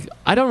 Kelly,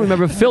 I don't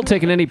remember Phil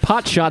taking any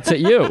pot shots at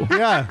you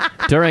Yeah,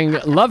 during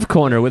Love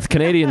Corner with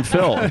Canadian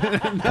Phil,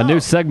 a new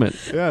segment.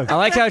 yeah. I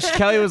like how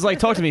Kelly was like,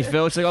 talk to me,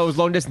 Phil. She's like, oh, it was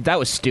long distance. That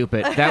was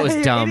stupid. That was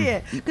dumb.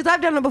 Because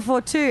I've done it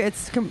before too.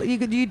 It's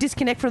you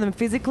disconnect from them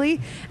physically,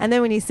 and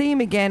then when you see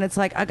them again, it's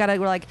like I gotta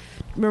like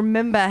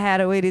remember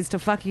how it is to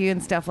fuck you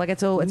and stuff. Like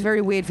it's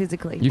very weird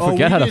physically. You Oh,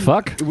 forget we how to didn't-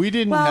 fuck? We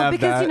didn't Well, have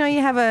because that. you know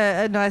you have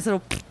a nice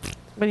little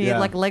when you Yeah.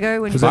 like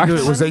Lego when Was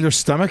you that your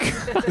stomach?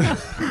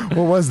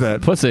 What was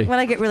that? Pussy. when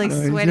I get really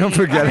sweaty. Don't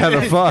forget how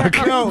to fuck.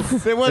 No,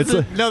 it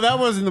wasn't. No, that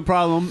wasn't the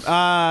problem.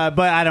 But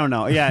I don't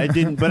know. Yeah, it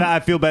didn't. But I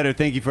feel better.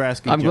 Thank you for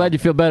asking. I'm Joe. glad you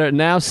feel better.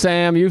 Now,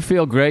 Sam, you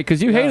feel great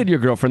because you hated your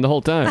girlfriend the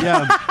whole time.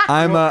 Yeah.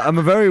 I'm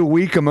a very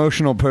weak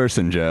emotional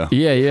person, Joe.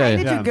 Yeah, yeah.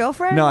 Hated Yeah. your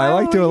girlfriend? No, I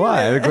Why liked her a would lot.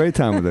 I you? had a great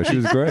time with her. She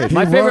was great.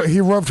 My favorite-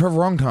 He rubbed her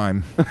wrong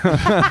time.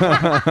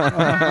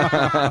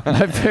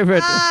 My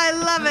favorite. I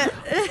love it.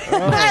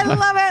 I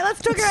love it.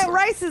 Let's talk about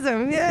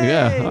racism. Yay.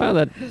 Yeah, well,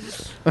 that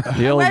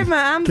the old. Wave my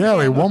arms.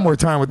 Kelly, again. one more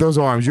time with those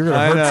arms. You're gonna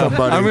I hurt know.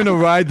 somebody. I'm gonna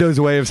ride those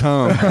waves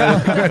home.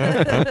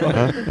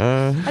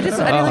 I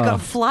nearly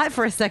got flight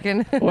for a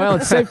second. Well,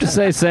 it's safe to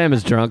say Sam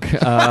is drunk.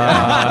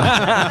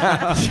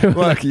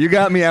 Look, you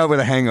got me out with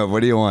a hangover.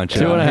 What do you want, Joe?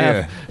 Two and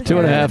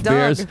a half Dog.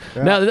 beers.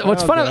 Now,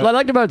 what's fun, I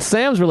liked about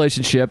Sam's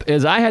relationship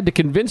is I had to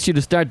convince you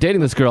to start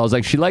dating this girl. I was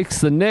like, she likes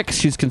the Knicks.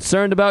 She's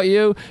concerned about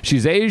you.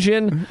 She's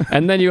Asian.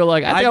 And then you were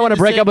like, I think I want to did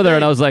the break same up with her. thing.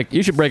 And I was like,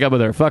 you should break up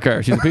with her. Fuck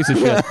her. She's a piece of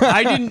shit.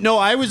 I didn't know.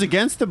 I was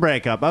against the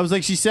breakup. I was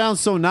like, she sounds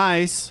so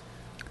nice.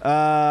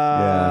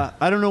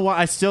 I don't know why.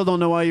 I still don't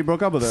know why you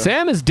broke up with her.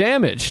 Sam is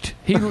damaged.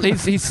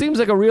 He seems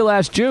like a real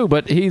ass Jew,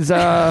 but he's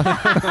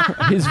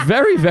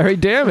very, very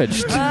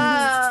damaged.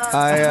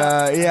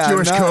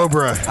 Jewish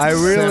Cobra. I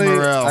really, Sam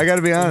Morril. I got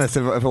to be honest.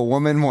 If a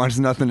woman wants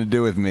nothing to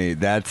do with me,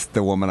 that's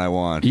the woman I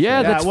want.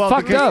 Yeah, that's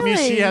fucked because up.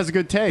 She has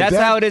good taste. That's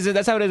how it is.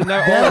 That's how it is in all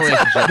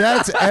relationships.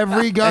 That's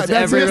every guy. That's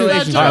every it.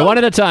 relationship. All right, one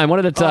at a time. One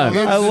at a time.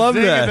 That's I the love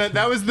zing that. of it.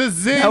 That was the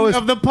zing That was-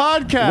 of the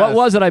podcast. What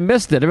was it? I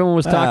missed it. Everyone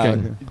was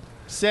talking.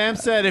 Sam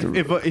said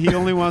if he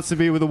only wants to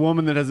be with a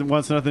woman that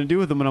wants nothing to do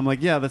with him, and I'm like,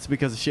 yeah, that's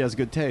because she has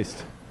good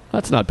taste.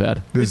 That's not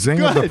bad. The zing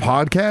of the good.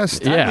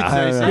 podcast?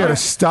 Yeah. You gotta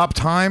stop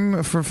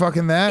time for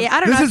fucking that? Yeah, I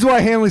don't This know. is why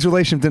Handley's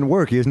relationship didn't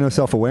work. He has no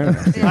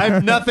self-awareness. I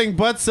have nothing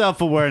but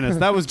self-awareness.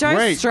 That was Joe's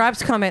great.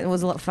 Stripes comment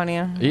was a lot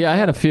funnier. Yeah, I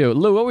had a few.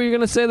 Lou, what were you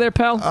going to say there,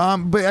 pal?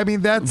 But I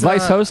mean, that's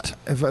Vice host?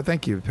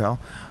 Thank you, pal.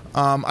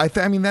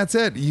 I mean, that's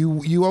it.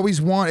 You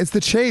always want. It's the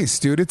chase,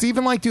 dude. It's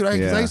even like, dude, 'cause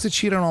Yeah. I used to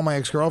cheat on all my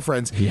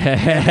ex-girlfriends.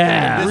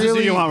 Yeah. This is Really?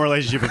 who you want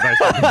relationship advice.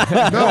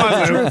 No,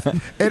 it's the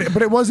truth.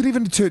 But it wasn't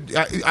even to.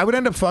 I would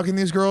end up fucking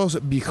these girls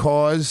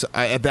because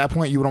at that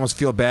point you would almost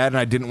feel bad, and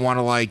I didn't want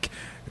to like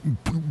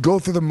go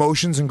through the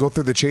motions and go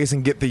through the chase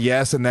and get the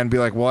yes and then be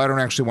like, well, I don't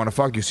actually want to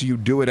fuck you, so you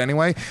do it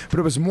anyway. But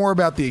it was more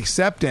about the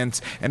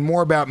acceptance and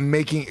more about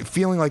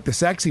feeling like the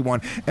sexy one,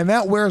 and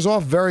that wears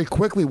off very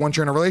quickly once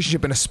you're in a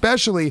relationship, and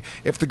especially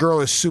if the girl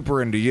is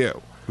super into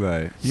you.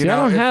 Right. See, I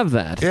don't have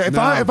that.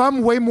 If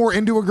I'm way more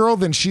into a girl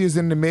than she is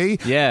into me,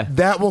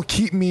 that will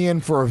keep me in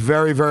for a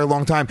very, very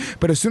long time.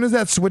 But as soon as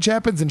that switch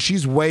happens and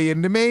she's way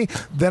into me,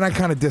 then I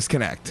kind of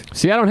disconnect.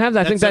 See, I don't have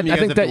that. I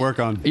think that work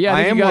on. Yeah,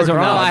 I think you guys are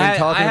on. I've been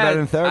talking about it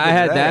in therapy. I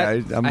had today.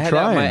 that. I'm I had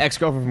trying. that. My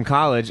ex-girlfriend from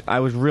college, I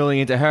was really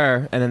into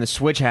her, and then the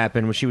switch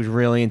happened where she was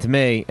really into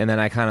me, and then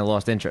I kind of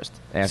lost interest.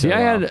 After See, a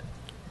while.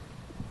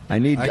 I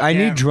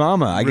need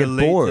drama. I get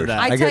bored.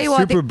 I get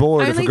super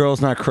bored if a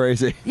girl's not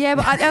crazy. Yeah,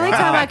 but the only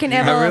time I can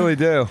ever... I really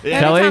do.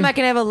 The only time I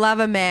can ever love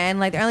a man,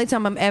 like the only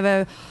time I'm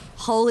ever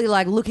wholly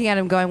like looking at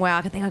him going, wow,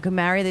 I think I could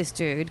marry this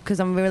dude because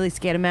I'm really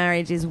scared of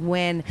marriage is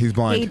when he's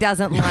blind. He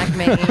doesn't like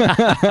me.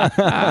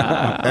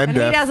 and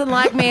he doesn't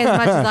like me as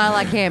much as I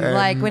like him.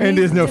 Like when and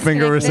there's no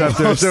finger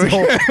receptor.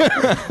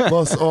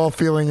 Lost all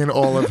feeling in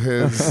all of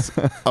his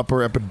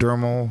upper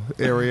epidermal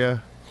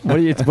area. What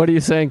are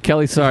you saying,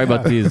 Kelly? Sorry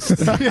about these.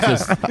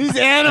 These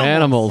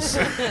animals.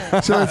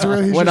 So it's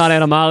really We're not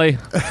animali.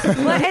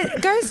 Well,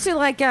 it goes to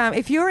like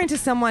if you're into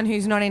someone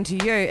who's not into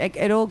you,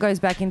 it all goes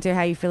back into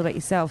how you feel about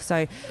yourself.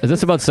 So Is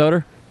this about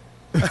Soder?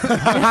 who said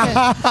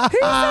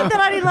that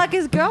I didn't like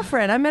his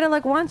girlfriend? I met her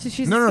like once and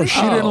she's No,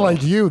 she didn't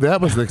like you.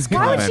 That was the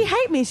Why would comment. she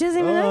hate me? She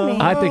doesn't even know me.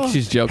 I think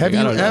she's joking. Have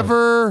you I don't know.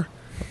 ever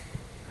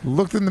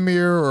looked in the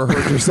mirror or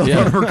heard yourself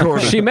on a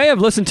recording? She may have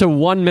listened to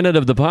 1 minute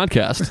of the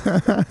podcast.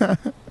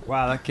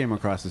 Wow, that came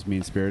across as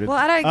mean-spirited. Well,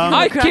 I don't come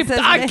across as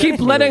I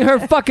keep letting her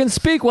fucking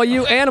speak while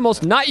you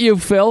animals, not you,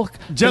 Phil,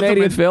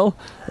 Canadian Phil,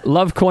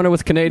 Love Corner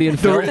with Canadian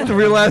Phil. The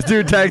real ass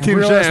dude tag team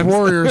Real ass champs.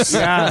 warriors.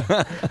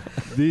 Yeah.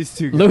 These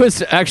two guys.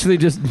 Lewis actually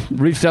just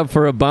reached up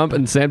for a bump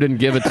and Sam didn't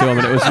give it to him,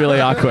 and it was really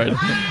awkward.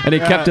 And he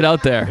kept it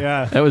out there.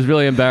 Yeah. It was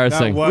really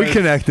embarrassing. We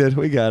connected.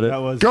 We got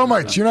it. Go,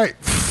 Mike. Unite.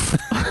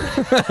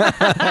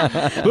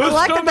 I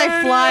like that they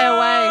fly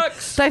away.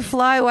 They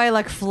fly away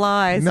like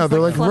flies. No, It's they're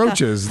like flutter.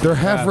 roaches. They're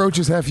half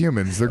roaches, half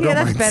humans. They're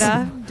Yeah, that's gomites.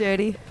 better.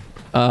 Dirty.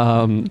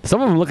 Some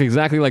of them look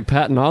exactly like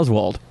Patton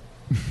Oswalt.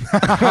 He's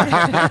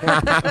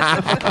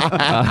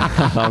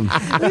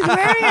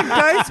wearing a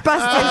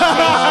Ghostbusters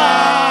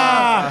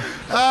t-shirt.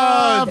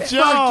 Oh, fuck you,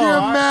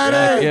 Maddie.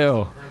 Thank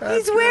you.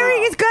 He's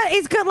wearing.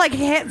 He's got like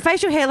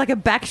facial hair like a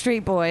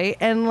Backstreet Boy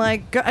and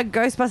like a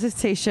Ghostbusters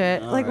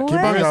t-shirt. Like what? All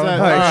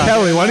right,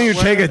 Kelly, why don't you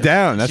take it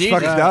down? That's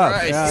Jesus fucked up.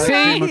 Christ.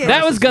 See,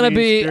 that was going to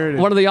be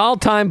one of the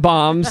all-time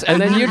bombs,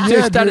 and then you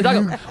just started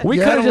talking. We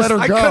could have just,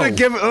 let her go.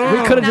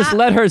 we could have just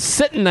let her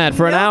sit in that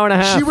for an hour and a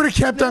half. She would have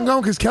kept on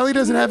going because Kelly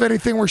doesn't have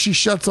anything where she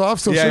shuts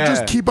off, so she'll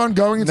just keep on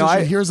going until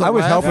she hears a I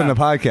was laugh. helping the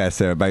podcast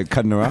there by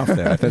cutting her off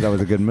there. I thought that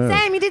was a good move.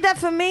 Sam, you did that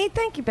for me.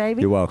 Thank you,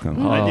 baby. You're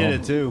welcome. I did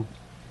it too.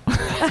 Phil,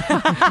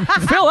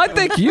 I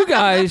think you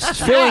guys,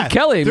 Phil and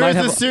Kelly, might There's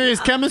have a serious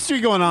chemistry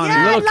going on Yeah,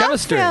 here. I little love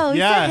chemistry. Phil. He's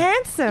Yeah. so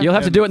handsome. You'll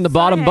have to do it in the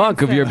bottom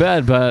bunk of your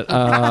bed, but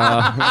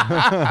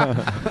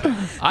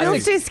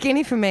Phil's too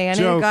skinny for me. I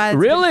need a Joke. guy that's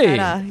really,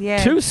 better.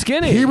 Yeah. too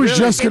skinny. He was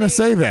just going to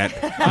say that.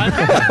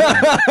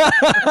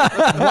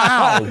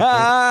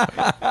 Wow.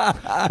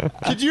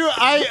 Could you?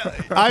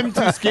 I'm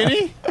too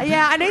skinny.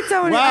 Yeah, I need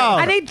someone. Wow.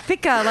 I need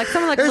thicker, like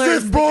someone like Is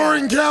Lewis. it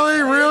boring,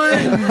 Kelly? Really?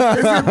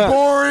 Is it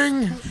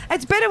boring?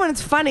 It's better when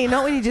it's funny,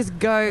 not when you just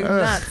go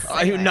nuts.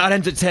 Are you not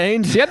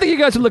entertained? See, I think you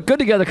guys would look good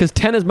together because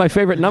 10 is my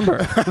favorite number.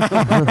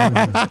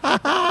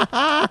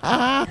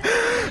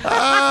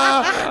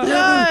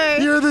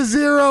 You're the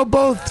zero,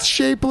 both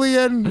shapely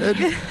and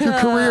your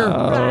career.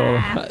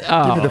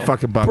 Give me the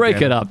fucking bomb.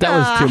 Break it up. That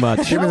was too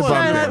much. Give me the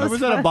bomb. Dan. Was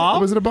that a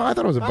bomb? Was it a bomb? I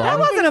thought it was a bomb. That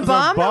wasn't a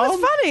bomb. That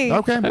was funny.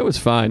 Okay. That was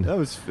fine. That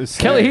was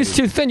Kelly, he's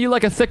too thin. You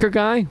like a thicker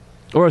guy?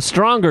 Or a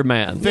stronger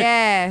man?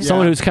 Yeah.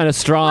 Someone who's kind of Well,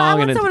 I strong.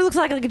 want and someone who looks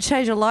like they could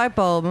change a light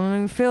bulb. I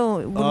mean, Phil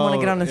wouldn't want to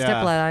get on the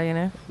step ladder, you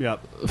know.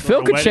 Yep.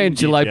 Phil could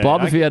change your light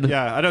bulb if he had.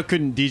 Yeah, I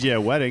couldn't DJ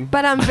a wedding.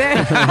 But I'm very.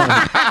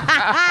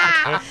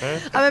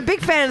 I'm a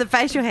big fan of the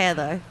facial hair,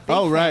 though.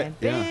 Oh right.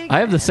 Yeah. I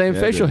have the same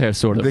facial hair,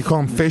 sort of. They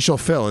call him facial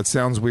Phil. It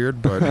sounds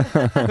weird, but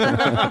hair.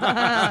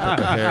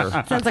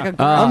 Sounds like a.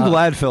 I'm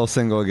glad Phil's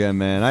single again,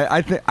 man.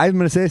 I'm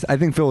gonna say this. I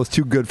think Phil is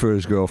too good for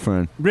his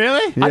girlfriend.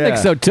 Really? I think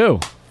so too.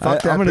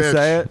 Fuck that I'm gonna bitch.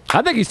 say it.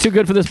 I think he's too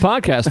good for this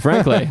podcast,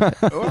 frankly. He's an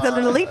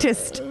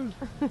elitist.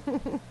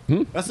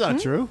 That's not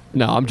true.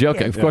 No, I'm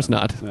joking. Of course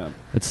not. Yeah.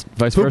 It's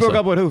vice Who versa. broke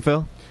up with who,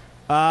 Phil?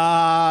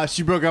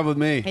 She broke up with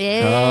me.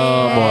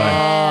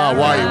 Yeah.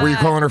 Why? Were you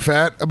calling her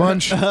fat a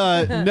bunch?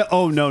 No.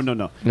 Oh no.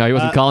 No, he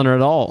wasn't calling her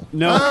at all.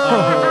 No.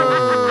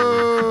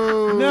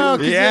 No.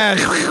 Yes.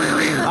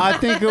 I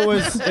think it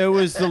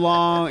was the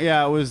long.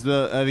 Yeah, it was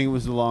the. I think it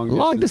was the long.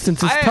 Long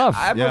distance is tough.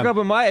 I broke up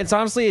with my. It's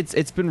honestly,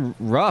 it's been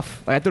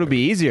rough. I thought it would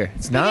be easier.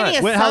 It's not. Beginning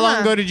of Wait, how long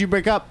summer. ago did you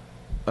break up?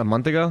 A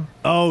month ago.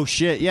 Oh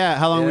shit! Yeah.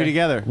 How long were we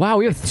together? Wow,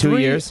 we have 2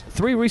 years.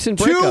 3 recent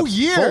breakups. 2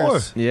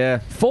 years. Yeah.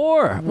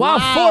 4. Wow,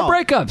 Wow. 4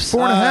 breakups.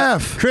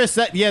 4.5. Chris,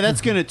 that's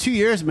gonna 2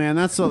 years, man.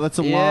 That's a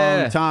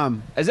long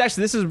time. It's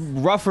actually, this is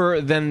rougher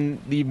than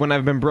when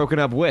I've been broken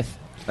up with.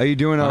 Are you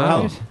doing all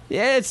right?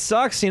 Yeah, it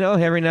sucks,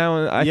 every now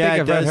and I Yeah, think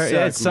it I've does heard,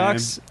 it suck,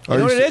 sucks. man. You know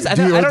Are what you it is? s- I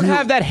do you- don't do you-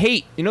 have that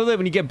hate. You know that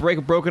when you get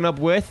broken up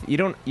with, you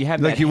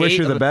have Like that you wish hate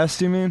you're the of- best?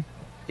 You mean?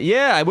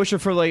 Yeah, I wish her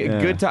for like a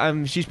good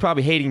time. She's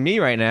probably hating me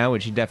right now,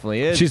 which she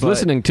definitely is. She's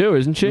listening too,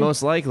 isn't she?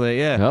 Most likely,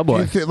 yeah. Oh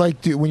boy.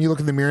 When you look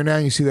in the mirror now,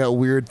 and you see that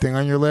weird thing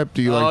on your lip.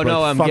 Do you like? Oh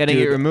no, I'm fuck, getting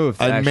dude, it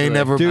removed. I may actually.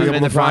 never be able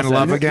to find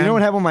love again. You know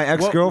what happened with my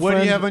ex-girlfriend? What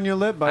do you have on your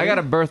lip, buddy? I got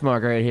a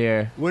birthmark right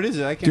here. What is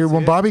it? I can't Dude, see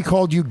when it. Bobby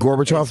called you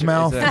Gorbachev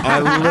mouth, I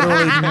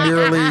literally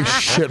nearly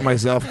shit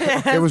myself.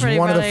 It was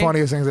one of the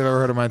funniest things I've ever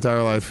heard in my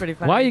entire life. Pretty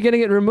funny. Why are you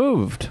getting it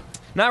removed?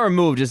 Not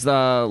removed, just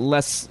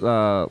less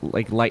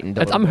like lightened.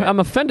 I'm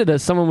offended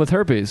as someone with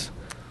herpes.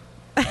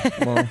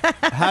 Well,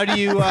 how do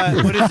you?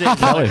 What is it?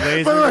 Kelly.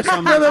 Laser By the way, or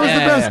something? no, that was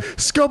the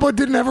best. Scopo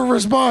didn't have a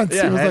response.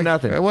 Yeah, he was I had like,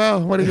 nothing.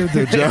 Well, what are you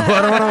gonna do, Joe?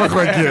 I don't want to look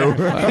like you.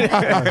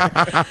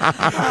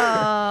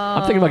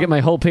 I'm thinking about getting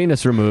my whole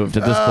penis removed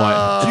at this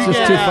point. It's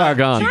just too far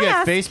gone. Do you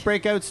get face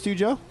breakouts too,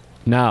 Joe?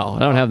 No, I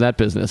don't have that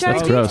business. Joe,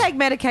 That's do you gross. take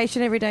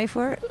medication every day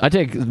for it? I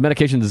take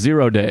medication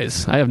 0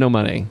 days. I have no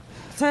money.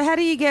 So how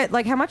do you get,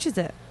 like, how much is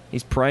it?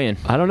 He's praying.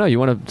 I don't know. You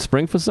want to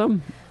spring for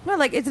some? No,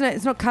 like,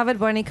 it's not covered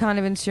by any kind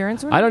of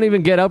insurance or anything? I don't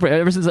even get outbreak.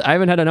 Ever since I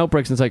haven't had an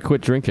outbreak since I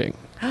quit drinking.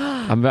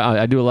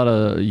 I do a lot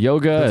of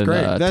yoga That's and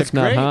great. That's Thich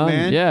Nhat great, Hanh.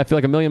 man. Yeah, I feel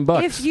like $1 million.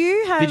 If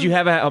you have... Did you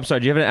have I'm sorry.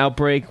 Did you have an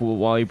outbreak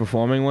while you're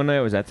performing one night?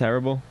 Was that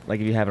terrible? Like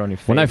if you have it on your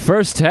face. When I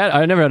first had,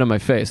 I never had it on my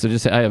face.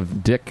 I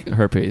have dick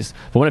herpes.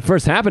 But when it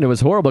first happened, it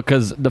was horrible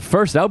because the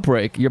first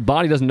outbreak, your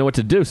body doesn't know what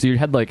to do. So you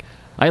had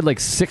I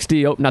had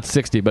 60, not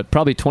 60, but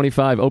probably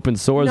 25 open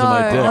sores on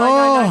my dick. No,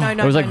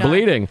 I was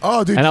bleeding.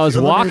 Oh, dude! And I was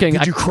walking.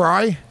 Did you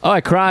cry? Oh, I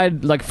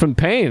cried from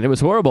pain. It was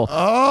horrible.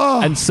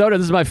 Oh. And Soda,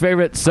 this is my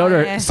favorite.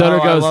 Soda, yeah. Soda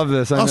I goes. love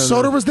this. I know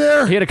Soda this. was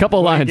there. He had a couple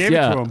of lines. gave it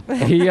Yeah, to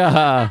he.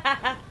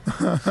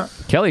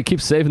 Kelly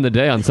keeps saving the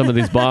day on some of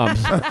these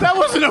bombs. That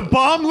wasn't a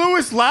bomb.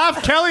 Lewis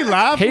laughed. Kelly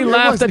laughed. He It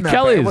laughed wasn't at that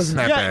Kelly's. bad. It wasn't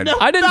that bad. No,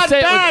 I didn't not say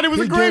it was- bad. It was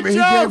a great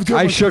joke.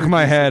 I shook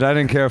my head. I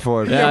didn't care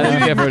for it. Yeah, I didn't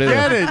care for it either.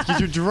 Get it? Because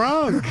you're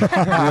drunk.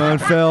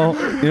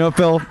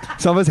 Phil,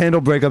 some of us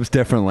handle breakups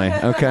differently,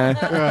 okay?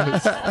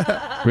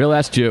 Real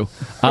ass Jew.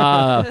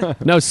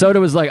 No, Soda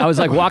was I was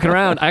walking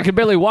around. I could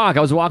barely walk.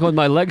 I was walking with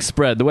my legs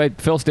spread, the way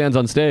Phil stands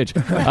on stage.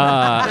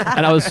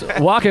 And I was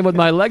walking with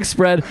my legs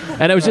spread,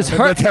 and it was just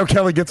hurt. That's how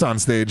Kelly gets on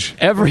stage.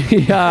 Every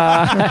All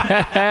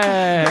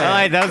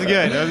right, that was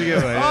good. That was a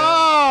good one.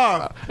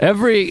 Oh!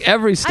 every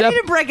I step.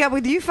 need to break up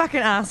with you fucking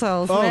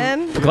assholes,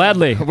 man.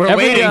 Gladly. We're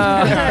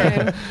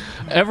waiting.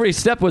 Every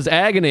step was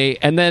agony,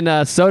 and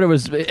then Soda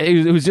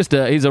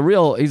he's a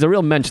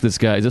real mensch. This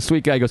guy, he's a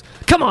sweet guy. He goes,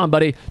 "Come on,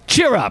 buddy,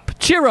 cheer up,"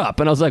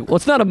 and I was like, "Well,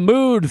 it's not a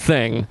mood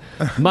thing.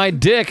 My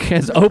dick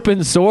has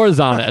open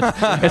sores on it.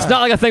 It's not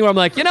like a thing where I'm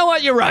like, you know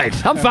what, you're right,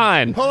 I'm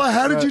fine." Hold on,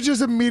 how did you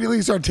just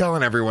immediately start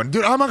telling everyone?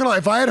 Dude, I'm not gonna lie.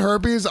 If I had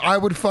herpes, I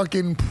would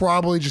fucking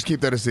probably just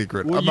keep that a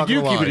secret. Well, I'm you not do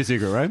gonna keep lie. it a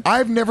secret, right?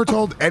 I've never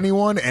told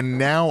anyone, and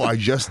now I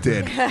just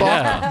did.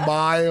 Fuck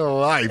my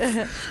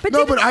life.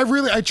 But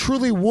I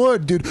truly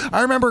would, dude.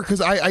 I remember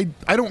because I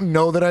don't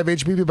know that I have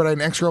HPV, but I had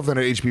an ex-girlfriend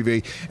that had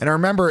HPV, and I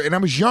remember, and I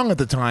was young at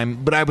the time,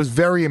 but I was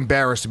very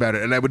embarrassed about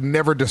it, and I would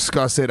never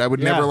discuss it. I would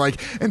never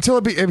until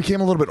it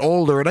became a little bit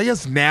older, and I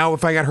guess now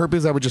if I got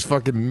herpes, I would just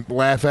fucking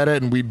laugh at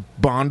it and we'd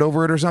bond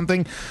over it or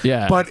something.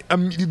 Yeah. But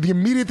the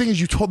immediate thing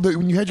is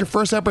when you had your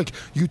first outbreak,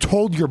 you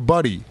told your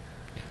buddy.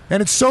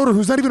 And it's Soda,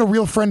 who's not even a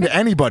real friend to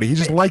anybody. He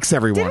just likes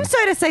everyone. Didn't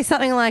Soda say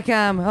something like,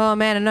 "Oh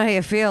man, I know how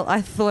you feel.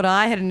 I thought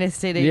I had an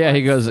STD." Yeah,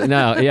 he goes,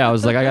 "No, yeah." I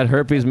was like, "I got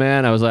herpes,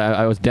 man." I was like,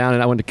 I was down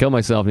and I wanted to kill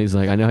myself. And he's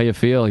like, "I know how you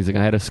feel." He's like,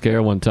 "I had a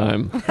scare one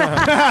time,"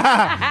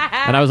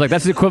 and I was like,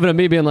 "That's the equivalent of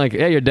me being like,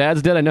 yeah, your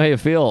dad's dead. I know how you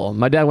feel.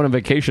 My dad went on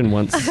vacation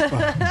once."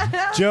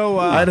 Joe,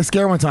 I had a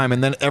scare one time,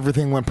 and then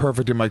everything went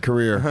perfect in my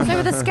career. So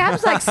were the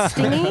scabs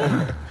stingy?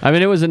 I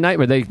mean, it was a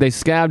nightmare. They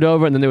scabbed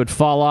over and then they would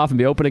fall off and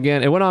be open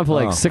again. It went on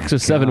for 6 or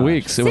 7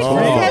 weeks. It was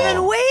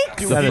 7 weeks.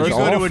 did you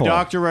go to a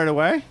doctor right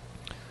away?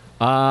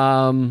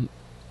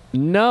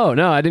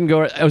 No, I didn't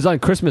go. It was on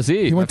Christmas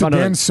Eve. You went to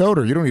Dan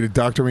Soder. You don't need a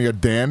doctor when you got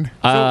Dan.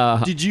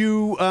 Did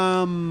you?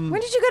 When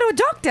did you go to a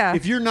doctor?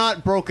 If you're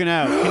not broken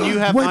out, can you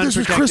have? Wait, this was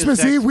unprotected Christmas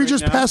sex Eve. We right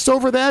just now? passed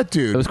over that,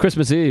 dude. It was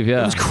Christmas Eve.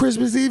 Yeah. It was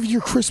Christmas Eve.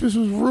 Your Christmas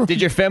was ruined. Did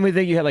your family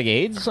think you had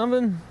AIDS or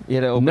something? You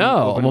had to open,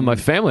 No, well, my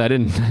family. I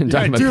didn't. My Dude,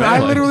 family. I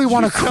literally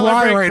want to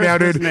cry right now,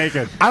 Christmas dude.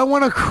 naked. I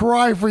want to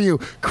cry for you.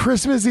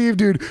 Christmas Eve,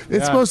 dude.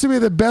 It's supposed to be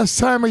the best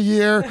time of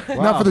year.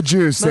 Not for the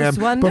Jews, Sam,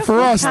 but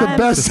for us, the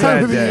best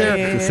time of the year.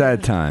 It's a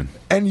sad time.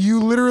 And you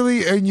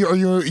literally, and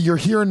you're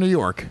here in New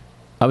York.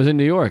 I was in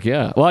New York.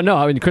 Yeah. Well, no.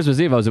 I mean, Christmas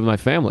Eve, I was with my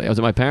family. I was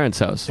at my parents'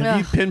 house. Have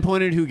you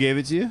pinpointed who gave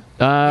it to you?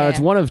 It's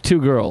one of two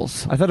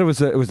girls. I thought it was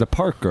the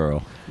park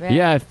girl.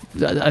 Yeah,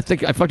 I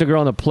think I fucked a girl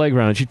on the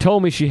playground, and she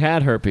told me she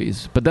had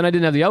herpes, but then I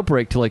didn't have the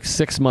outbreak till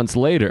 6 months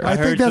later. I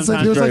think that's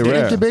there's an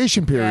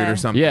incubation period or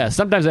something. Yeah,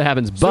 sometimes it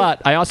happens,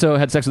 but I also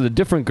had sex with a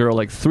different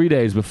girl 3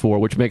 days before,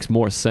 which makes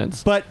more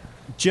sense. But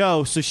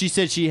Joe, so she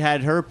said she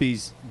had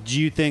herpes. Do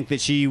you think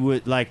that she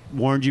would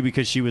warned you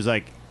because she was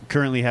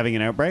currently having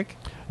an outbreak?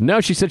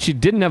 No, she said she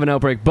didn't have an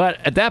outbreak, but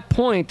at that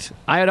point,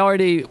 I had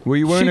already. Were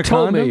you wearing she a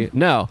told condom? Me,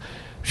 no.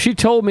 She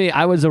told me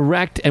I was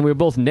erect and we were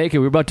both naked.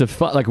 We were about to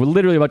fuck, we're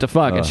literally about to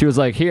fuck. And she was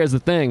like, "Here's the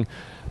thing."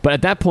 But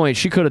at that point,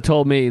 she could have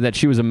told me that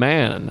she was a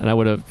man and I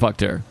would have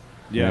fucked her.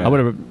 Yeah. I would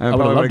have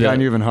probably loved gotten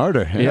it. you even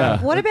harder.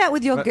 Yeah. What about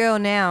with your girl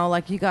now?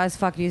 Like you guys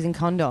fuck using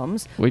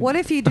condoms. What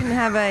if you didn't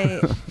have a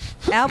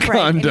outbreak?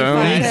 and you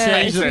Condoms. fucked her?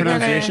 Change Is the she gonna-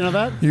 pronunciation of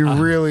that? You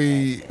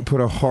really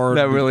put a hard.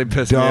 That really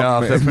pissed me dumb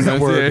off, that in the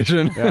word.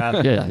 pronunciation.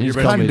 Yeah, you You're just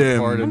called me.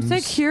 Condom. I'm so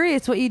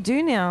curious what you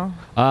do now.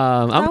 I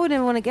I'm,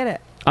 wouldn't want to get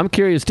it. I'm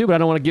curious too, but I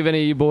don't want to give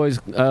any of you boys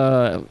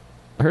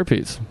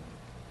herpes.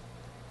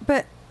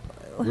 But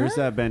Where's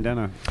that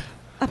bandana?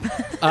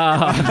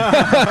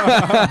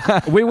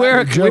 We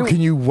wear Joe, can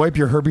you wipe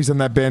your herpes on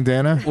that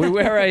bandana? we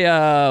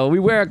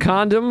wear a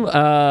condom,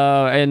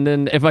 and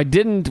then if I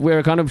didn't wear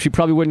a condom, she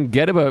probably wouldn't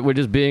get it. But we're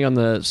just being on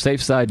the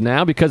safe side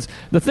now because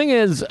the thing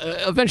is,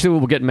 eventually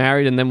we'll get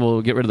married and then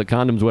we'll get rid of the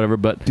condoms, whatever.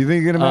 But do you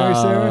think you're gonna marry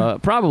Sarah?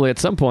 Probably at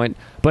some point.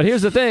 But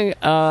here's the thing: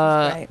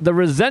 the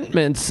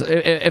resentments.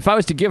 If I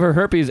was to give her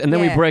herpes and then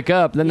we break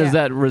up, then there's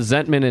that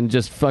resentment and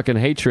just fucking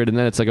hatred, and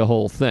then it's like a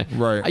whole thing.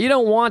 Right. You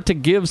don't want to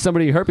give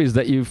somebody herpes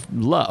that you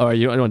love, or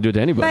you don't want to do it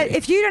to anybody. But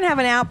if you don't have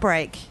an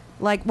outbreak,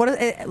 like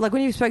like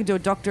when you've spoken to a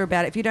doctor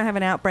about it, if you don't have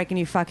an outbreak and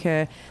you fuck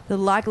her, the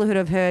likelihood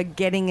of her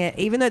getting it,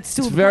 even though it's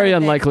still it's very part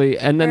of it, unlikely,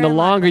 and then the very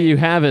longer you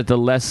have it, the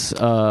less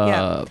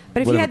But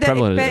if you had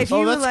prevalent that, it but is. if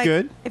you were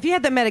like, if you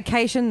had the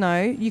medication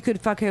though, you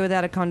could fuck her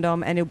without a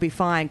condom and it'll be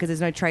fine because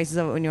there's no traces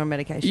of it when you're on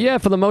medication. Yeah,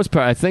 for the most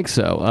part, I think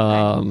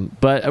so.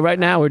 But right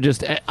now, we're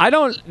just. I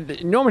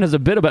don't. Norman has a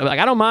bit about. Like,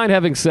 I don't mind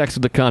having sex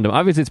with the condom.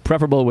 Obviously, it's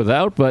preferable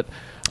without, but.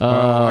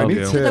 I need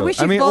to. I wish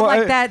you thought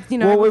like that, you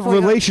know. Well, before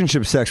you got-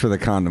 relationship sex with a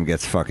condom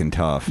gets fucking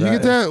tough. You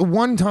get to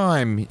one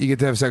time you get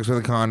to have sex with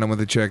a condom with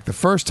a chick. The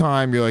first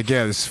time you're like,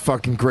 yeah, this is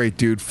fucking great,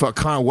 dude. Fuck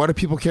condom. Why do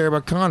people care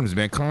about condoms,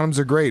 man? Condoms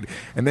are great.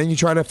 And then you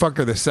try to fuck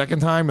her the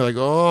second time, you're like,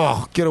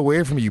 oh, get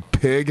away from me, you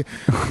pig.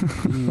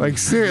 Like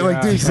seriously,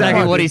 like dude,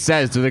 Exactly what he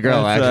says to the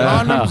girl.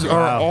 Condoms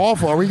are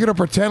awful. Are we gonna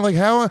pretend like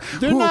how?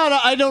 They're not.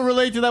 I don't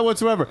relate to that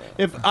whatsoever.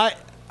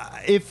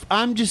 If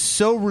I'm just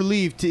so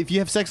relieved if you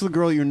have sex with a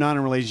girl you're not in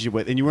a relationship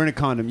with and you wear a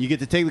condom, you get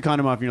to take the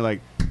condom off and you're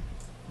like,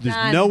 there's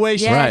Done. no way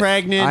she's Yes.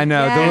 pregnant. I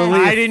know. Yes. The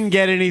relief, I didn't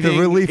get anything.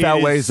 The relief It is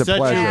outweighs the such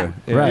pleasure.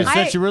 A, Right. It's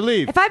such a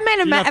relief. If I've made Do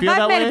you not feel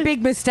that a way?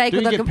 big mistake Do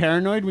with you like get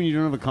paranoid when you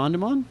don't have a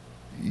condom on?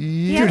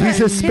 Dude, he's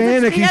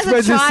Hispanic. He has a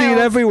spreads his seed child.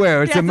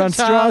 everywhere. It's He a has a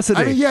child.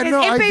 monstrosity. I mean, yeah,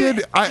 no, I did.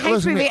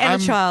 Listen to me. and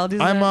a child.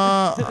 I'm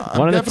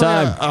One at a definitely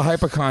time. a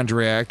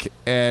hypochondriac,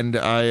 and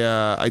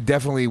I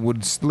definitely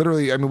would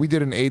literally. I mean, we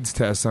did an AIDS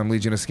test on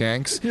Legion of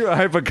Skanks. You're a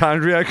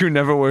hypochondriac who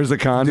never wears a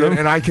condom. Dude,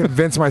 and I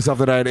convinced myself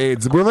that I had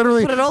AIDS. We're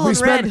literally Put it all we in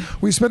spent red.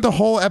 we spent the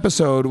whole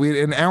episode,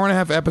 an hour and a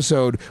half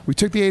episode. We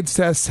took the AIDS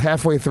test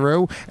halfway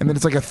through, and then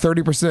it's like a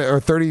 30% or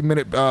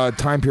 30-minute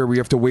time period where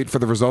you have to wait for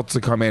the results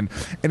to come in.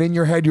 And in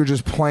your head, you're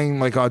just playing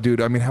like, oh,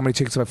 dude. I mean, how many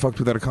chicks have I fucked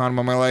without a condom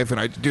in my life?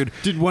 And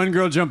Did one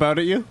girl jump out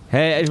at you?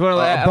 Hey, I just want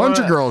a bunch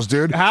of girls,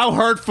 dude. How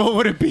hurtful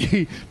would it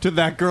be to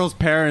that girl's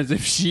parents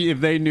if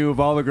they knew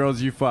of all the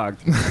girls you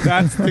fucked?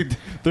 That's their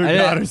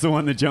daughter's the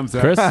one that jumps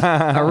out. Chris?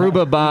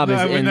 Aruba Bob is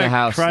Wouldn't in the that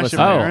house. crush a Listen.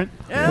 parent?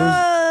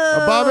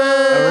 Bobby.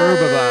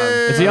 Aruba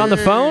Bob. Is he on the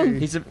phone?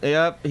 He's supposed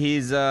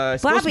to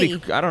Bobby.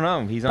 be. I don't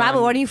know. He's Bobby,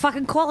 on. why don't you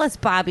fucking call us,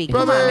 Bobby?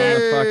 Come Bobby. on,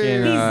 man.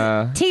 Fucking.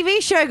 His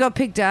TV show got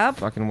picked up.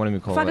 Fucking what do we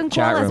call Fucking it?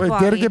 Chat call us, room. Wait,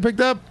 did it get picked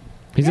up?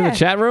 He's in the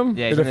chat room?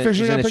 Yeah, It he's in the-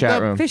 officially he's in got the picked chat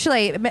up? room.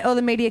 Officially, all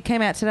the media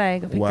came out today.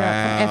 Got picked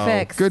up from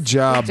FX. Good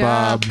job,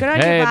 Bob. Good on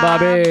Hey, you, Bob.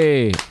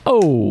 Bobby.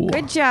 Oh.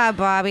 Good job,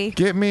 Bobby.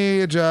 Get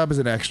me a job as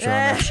an extra on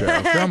that show.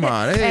 Come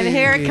on. And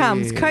here it Hey.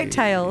 comes,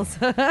 coattails.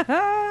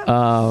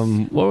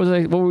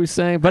 What were we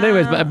saying? But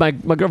anyways,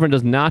 my girlfriend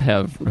does not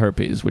have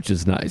herpes, which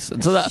is nice.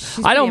 So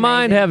I don't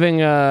mind having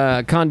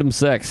condom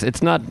sex.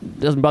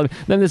 Doesn't bother me.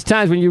 Then there's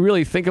times when you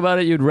really think about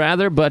it, you'd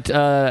rather. But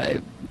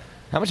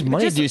How much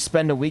money do you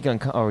spend a week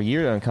or a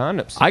year on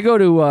condoms? I go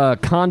to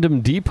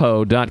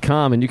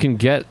condomdepot.com and you can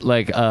get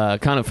like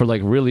condom for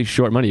like really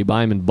short money. You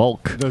buy them in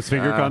bulk. Those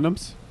finger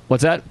condoms?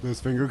 What's that? Those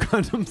finger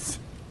condoms?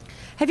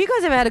 Have you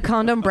guys ever had a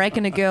condom break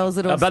in a girl's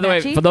little By the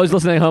way, snatchy? for those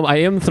listening at home, I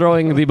am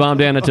throwing the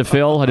bandana to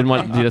Phil. I didn't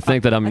want you to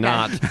think that I'm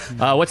not.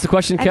 What's the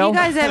question, Have Kel? you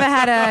guys ever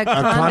had a A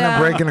condom condom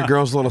break in a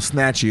girl's little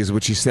snatchy is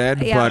what she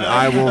said, Yeah. but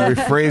I will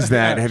rephrase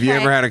that. Have you Okay.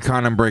 ever had a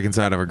condom break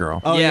inside of a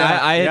girl?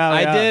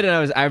 I did,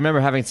 and I remember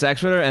having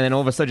sex with her, and then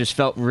all of a sudden just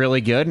felt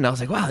really good, and I was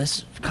like, "Wow,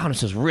 this condom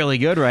feels really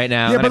good right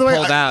now." Yeah, and by the way,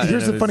 pulled out,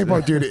 here's and the it funny was-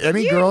 part, dude.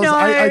 Any girls?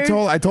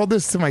 I told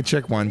this to my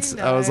chick once.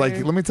 I was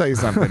like, let me tell you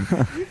something.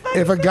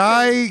 If a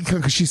guy,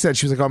 because she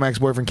was like, oh, my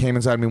ex-boyfriend came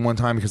inside me one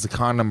time because the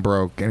condom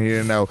broke and he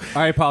didn't know.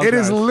 I apologize. It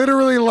is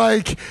literally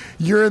like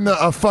you're in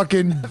a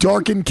fucking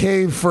darkened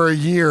cave for a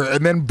year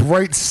and then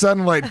bright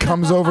sunlight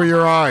comes over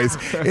your eyes.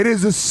 It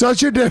is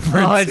such a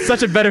difference. Oh, it's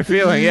such a better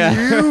feeling. Yeah,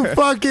 You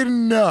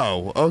fucking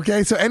know,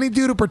 okay? So any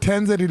dude who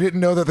pretends that he didn't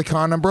know that the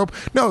condom broke,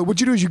 no, what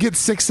you do is you get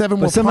 6-7 more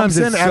But sometimes pumps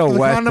in it's after so the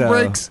wet, condom though.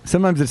 breaks.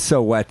 Sometimes it's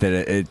so wet that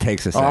it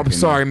takes a Oh, second. I'm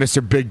sorry,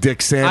 Mr. Big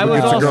Dick Sam, I who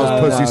was gets a also-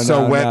 girl's pussy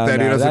so wet that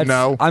he doesn't that's-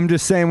 know. I'm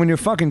just saying when you're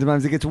fucking,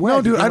 sometimes it gets wet.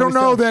 No, dude, You I don't always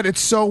know say- that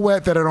it's so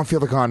wet that I don't feel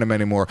the condom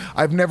anymore.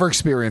 I've never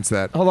experienced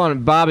that. Hold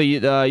on, Bobby, you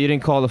didn't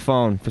call the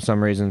phone for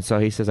some reason, so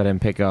he says I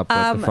didn't pick up,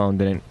 but the phone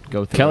didn't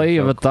go through. Kelly, you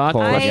have a thought?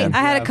 Call I again.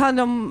 had a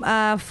condom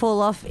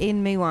fall off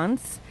in me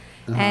once,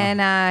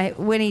 And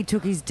when he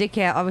took his dick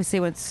out, obviously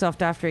it went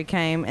soft after he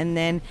came, and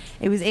then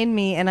it was in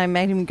me, and I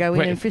made him go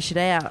in and fish it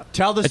out.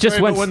 Tell the It just story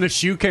about went- when the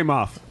shoe came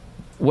off.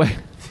 Wait.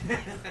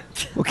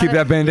 We'll keep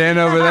that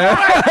bandana over there.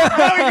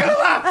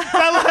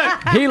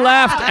 He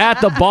laughed at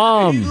the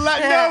bomb.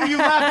 No, you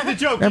laughed at the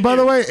joke. And by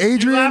the way,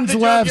 Adrian's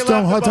laughs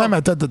don't. Hold time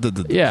out.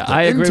 Yeah,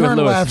 I agree with Intern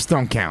Lewis. laughs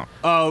don't count.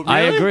 Oh,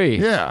 I agree.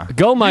 Yeah.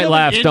 Go-mite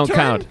laughs don't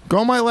count.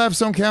 Go-mite laughs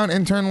don't count.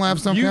 Intern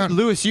laughs don't count.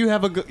 Lewis, you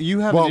have an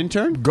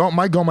intern?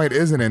 My Go-mite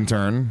is an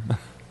intern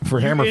for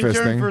hammer Intern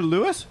fisting. for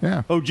Lewis?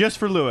 Yeah. Oh, just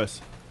for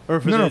Lewis? Or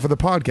for No, for the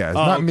podcast,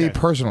 not me okay.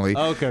 personally.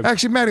 Oh, okay.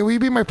 Actually, Maddie, will you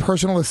be my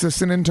personal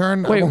assistant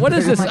intern? Wait, what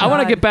is this? I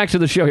want to get back to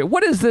the show here.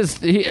 What is this?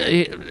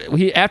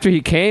 He after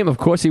he came, of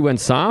course, he went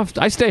soft.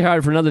 I stay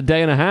hard for another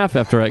day and a half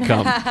after I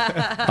come.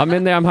 I'm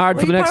in there. I'm hard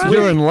for the next week.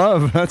 You're in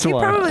love. That's He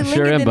why. probably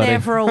Sure lingered am, in buddy. there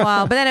for a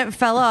while, but then it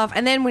fell off.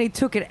 And then when he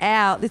took it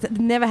out, this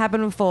never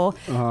happened before.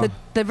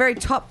 The very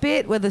top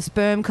bit where the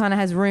sperm kind of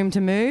has room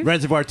to move.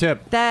 Reservoir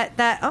tip.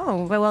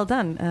 Well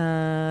done.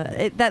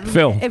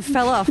 Phil. It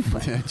fell off.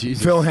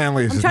 Phil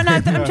Handley. I'm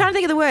trying to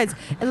think of the words.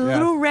 A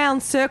little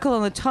round circle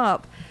on the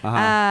top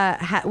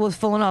was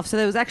falling off. So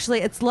there was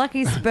actually, it's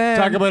lucky sperm.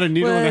 Talk about a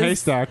needle in a was-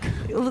 haystack.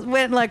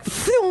 Went like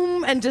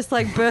phoom, and just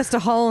like burst a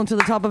hole into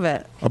the top of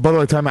it. Oh, by the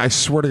way, time out, I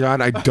swear to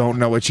God, I don't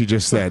know what you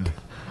just said.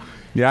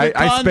 Yeah, The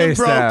I condom spaced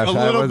broke. out. A I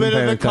little wasn't bit of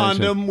paying the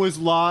attention. condom was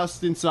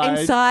lost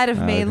Inside of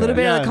me. A little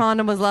bit of Yeah. the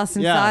condom was lost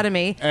inside of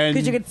me And-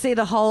 because you could see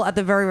the hole at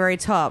the very, very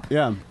top.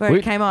 Yeah. Where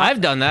it came off.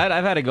 I've done that.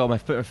 I've had to go my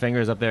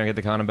fingers up there and get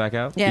the condom back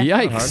out. Yeah.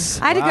 Yikes.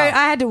 I had to go.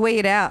 I had to wee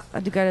it out. I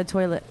had to go to the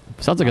toilet.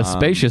 Sounds like a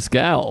spacious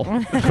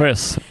gal,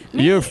 Chris.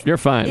 You're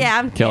fine. Yeah,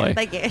 I'm Kelly.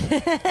 Thank you.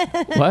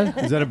 What?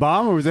 Is that a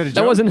bomb or was that a joke?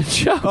 That wasn't a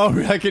joke. Oh,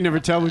 I can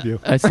never tell with you.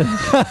 I said,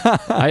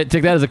 I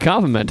take that as a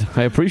compliment.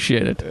 I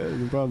appreciate it.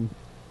 No problem.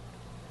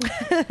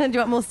 Do you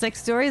want more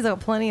sex stories? I've got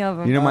plenty of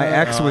them. You know, my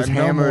ex was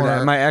no hammered.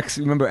 more. My ex,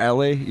 remember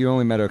Ellie? You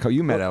only met her.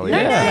 You met Ellie. No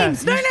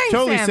names. No names,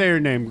 Totally Sam. say her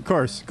name. Of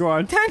course. Go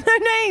on. Don't know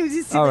names.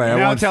 You All right, I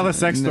Now won't tell a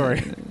sex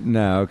story.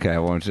 No, okay, I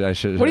won't. I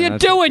should. What are you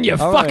that's- doing, you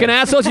All fucking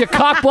right. assholes? You're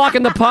cock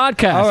blocking the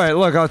podcast. All right,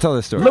 look, I'll tell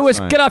the story. Lewis, It's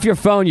fine. get off your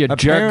phone, you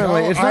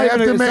Apparently, jerk. it's I not have even.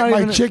 to It's admit, not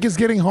my even. chick is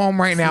getting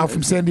home right now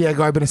from San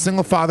Diego. I've been a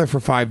single father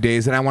for 5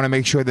 days, and I want to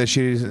make sure that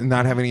she's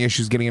not having any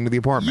issues getting into the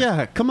apartment.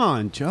 Yeah, come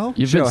on, Joe.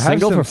 You've Joe, been have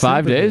single some for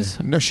 5 sympathy. days?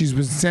 No, she's been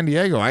in San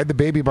Diego. I had the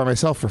baby by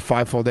myself for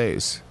 5 full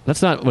days.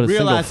 That's not what a Real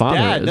single ass father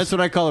dad. is. That's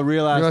what I call a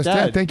real ass Real ass dad.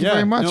 dad. Thank you Yeah,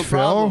 very much, no Phil.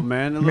 problem,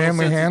 man. A little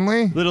Manly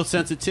Handley. Little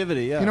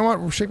sensitivity, yeah. You know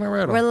what? Shake my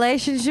rattle.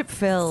 Relationship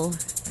Phil.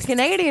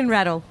 Canadian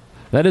rattle.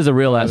 That is a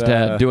real ass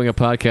dad doing a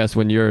podcast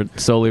when you're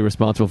solely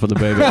responsible for the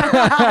baby.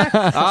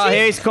 Oh,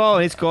 he's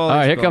calling. He's calling. All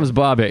right, he's here calling. comes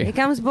Bobby. Here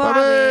comes Bobby.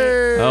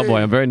 Oh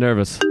boy, I'm very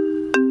nervous.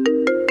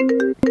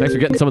 Thanks for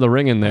getting some of the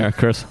ring in there,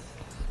 Chris.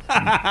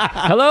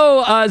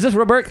 Hello, is this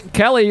Robert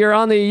Kelly? You're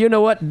on the You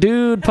Know What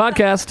Dude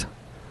podcast.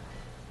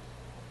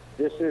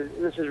 This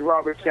is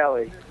Robert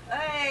Kelly.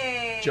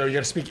 Joe, you got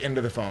to speak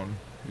into the phone.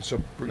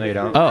 So No, you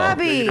don't. Oh,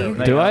 Bobby.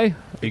 do I? You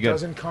It good?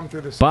 doesn't come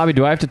through the. Bobby,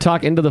 do I have to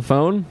talk into the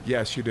phone?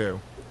 Yes, you do.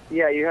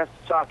 Yeah, you have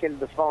to talk into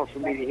the phone for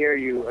me to hear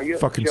you. Are you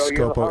Fucking Joe,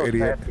 you're the Scopo host, I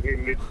idiot. have to hear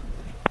you.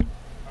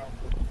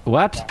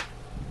 What?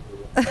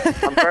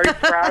 I'm very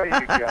proud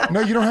of you, Joe. No,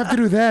 you don't have to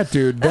do that,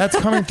 dude. That's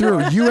coming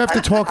through. You have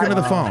to talk into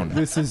the phone.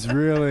 This is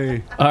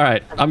really. All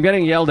right, I'm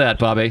getting yelled at,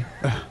 Bobby.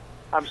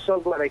 I'm so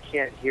glad I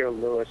can't hear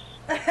Lewis.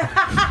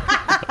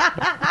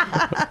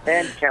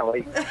 And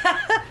Kelly.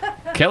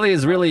 Kelly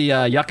is really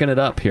yucking it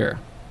up here.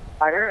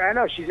 I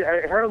know.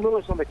 Her and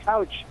Lewis on the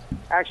couch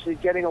actually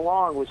getting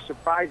along was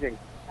surprising.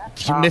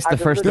 You missed the I've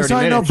been first This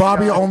 30 I know minutes.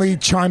 Bobby only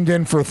chimed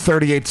in for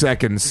 38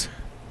 seconds.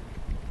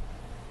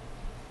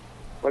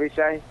 What do you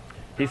say?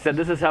 He said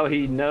this is how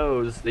he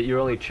knows that you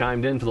only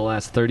chimed in for the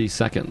last 30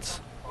 seconds.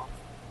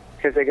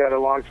 Because they got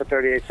along for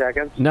 38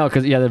 seconds? No,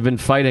 because, yeah, they've been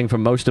fighting for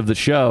most of the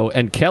show.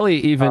 And Kelly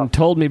even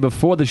told me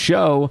before the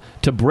show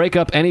to break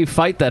up any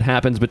fight that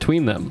happens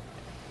between them.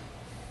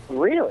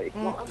 Really?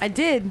 I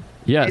did.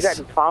 Yes. See that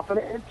in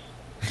confidence?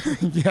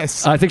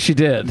 Yes. I think she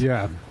did.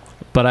 Yeah.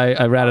 But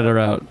I ratted her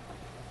out.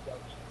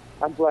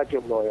 I'm glad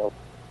you're loyal.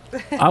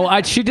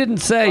 She didn't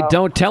say,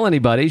 don't tell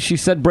anybody. She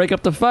said, break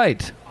up the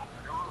fight.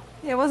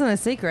 Yeah, it wasn't a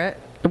secret.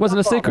 It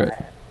wasn't a secret.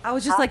 I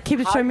was just like, keep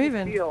the show moving.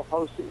 How do you feel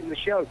hosting the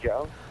show,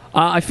 Joe?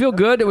 I feel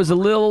good. It was a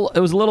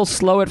little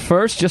slow at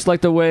first, just like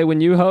the way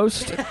when you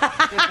host.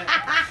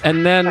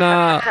 And then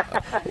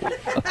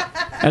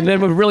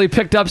we've really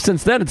picked up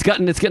since then. It's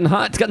getting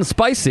hot. It's getting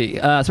spicy,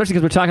 especially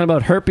because we're talking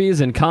about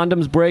herpes and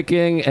condoms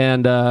breaking.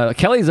 And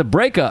Kelly's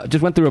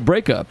just went through a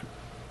breakup.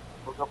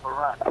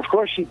 Of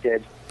course she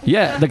did.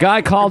 Yeah, the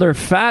guy called her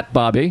fat,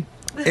 Bobby.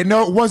 And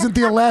no, it wasn't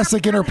the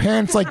elastic in her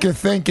pants like you're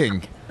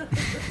thinking.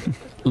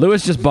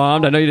 Lewis just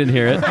bombed. I know you didn't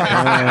hear it.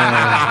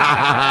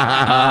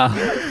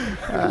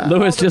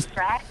 Lewis just...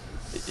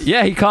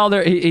 Yeah, he called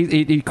her...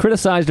 He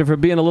criticized her for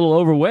being a little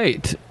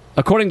overweight,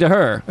 according to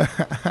her.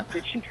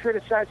 Did she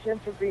criticize him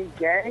for being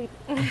gay?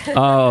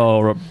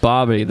 Oh,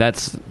 Bobby,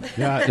 that's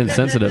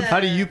insensitive. How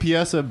do you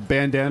UPS a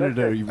bandana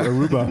to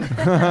Aruba?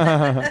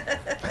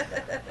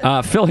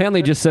 Phil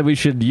Handley just said we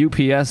should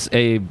UPS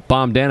a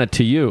bombdana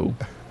to you.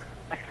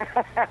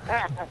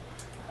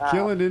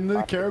 Killing in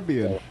the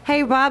Caribbean.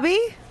 Hey, Bobby.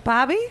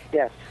 Bobby?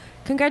 Yes.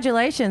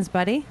 Congratulations,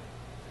 buddy.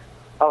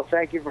 Oh,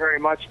 thank you very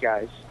much,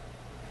 guys.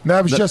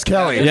 That was just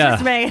Kelly. It's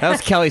just me. That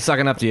was Kelly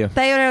sucking up to you.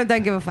 They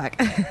don't give a fuck.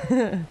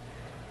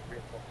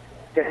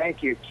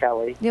 Thank you,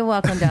 Kelly. You're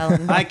welcome,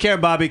 darling. I care,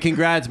 Bobby.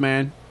 Congrats,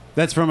 man.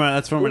 That's from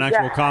an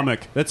actual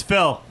comic. That's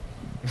Phil.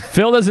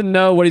 Phil doesn't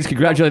know what he's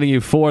congratulating you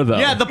for, though.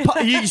 Yeah,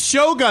 the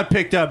show got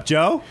picked up,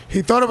 Joe.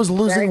 He thought it was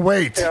losing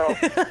weight.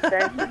 Thank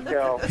you,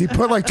 Phil. He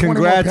put like 20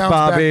 Congrats, more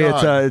pounds Bobby.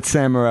 back on. It's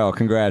Sam Morril.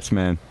 Congrats,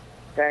 man.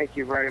 Thank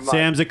you very much.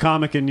 Sam's a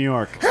comic in New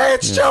York. Hey,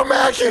 it's Joe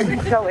Mackey. Can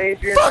you tell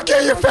Adrian? Fuck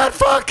yeah, you fat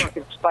fuck.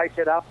 Fucking spice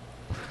it up.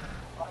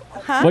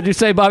 What'd you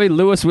say, Bobby?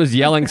 Lewis was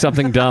yelling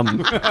something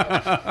dumb.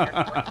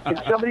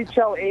 Can somebody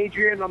tell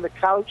Adrian on the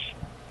couch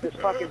to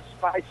fucking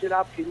spice it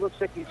up? He looks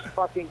like he's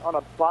fucking on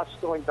a bus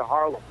going to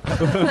Harlem.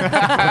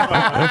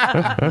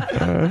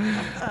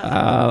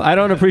 I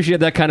don't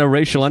appreciate that kind of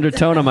racial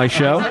undertone on my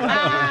show.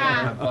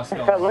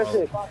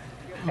 Listen,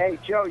 hey,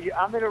 Joe,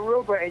 I'm in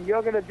Aruba, and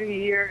you're going to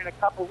be here in a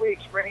couple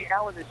weeks. Ray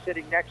Allen is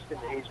sitting next to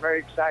me. He's very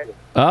excited.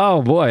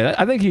 Oh, boy.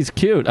 I think he's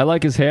cute. I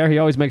like his hair. He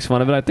always makes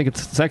fun of it. I think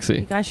it's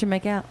sexy. You guys should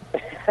make out.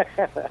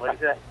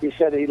 He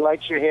said he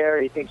likes your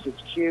hair. He thinks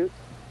it's cute,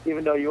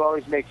 even though you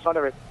always make fun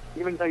of it.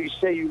 Even though you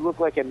say you look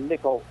like a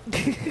nickel.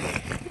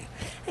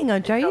 Hang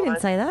on, Joe. You didn't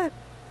say that.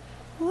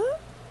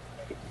 What?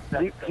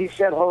 He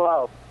said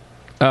hello.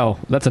 Oh,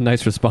 that's a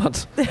nice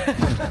response.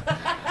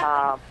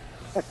 Um,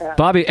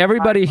 Bobby,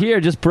 everybody here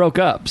just broke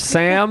up.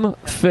 Sam,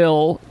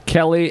 Phil,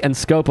 Kelly, and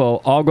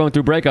Scopo all going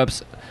through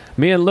breakups.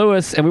 Me and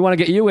Lewis, and we want to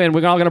get you in.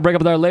 We're all going to break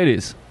up with our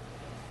ladies.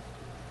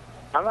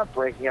 I'm not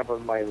breaking up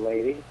with my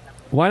lady.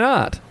 Why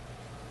not?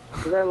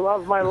 Because I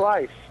love my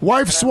life.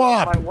 Wife And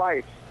swap. I love my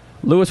wife.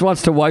 Lewis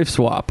wants to wife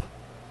swap.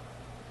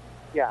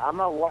 Yeah, I'm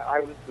not.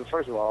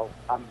 First of all,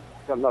 I'm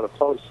not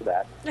opposed to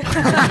that.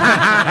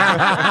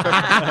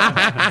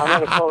 I'm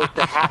not opposed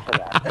to half of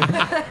that.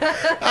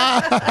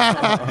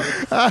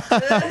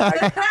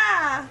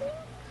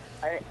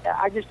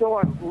 I just don't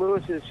want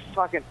Lewis's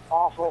fucking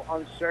awful,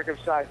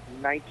 uncircumcised,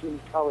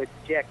 19-colored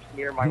dick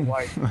near my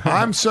wife.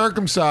 I'm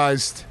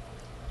circumcised.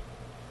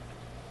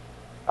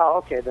 Oh,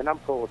 okay, then I'm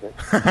cool with it.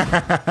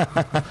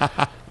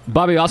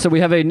 Bobby, also,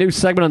 we have a new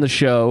segment on the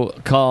show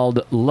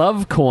called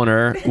Love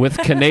Corner with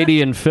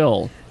Canadian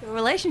Phil.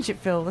 Relationship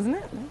Phil, isn't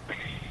it?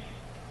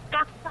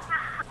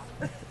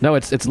 No,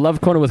 it's Love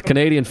Corner with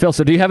Canadian Phil.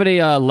 So do you have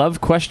any love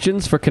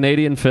questions for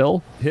Canadian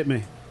Phil? Hit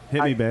me,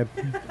 babe.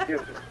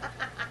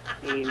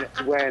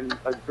 When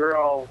a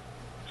girl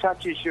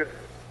kisses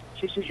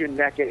your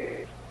neck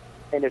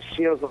and it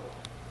feels.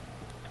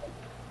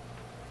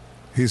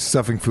 He's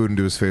stuffing food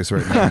into his face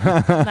right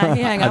now. No,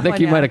 he hung up I think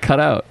on you you. might have cut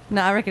out.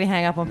 No, I reckon he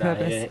hang up on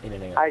purpose.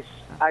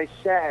 I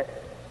said,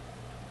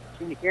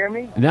 can you hear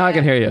me? Now I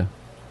can hear you.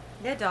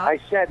 Yeah, dog. I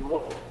said,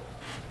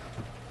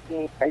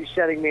 are you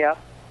setting me up?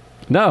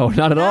 No,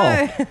 not at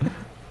all.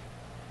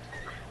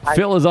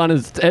 Phil is on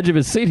his edge of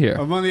his seat here.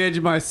 I'm on the edge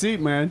of my seat,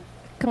 man.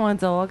 Come on,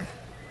 dog.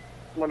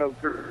 When a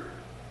girl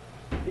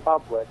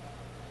public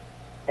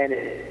and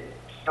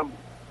somebody.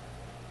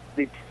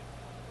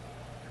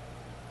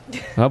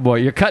 Oh, boy.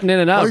 You're cutting in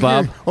and out,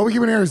 Bob. All we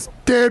keep in here is,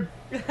 dude.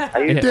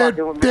 Are you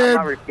fucking with me? I'm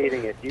not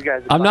repeating it. You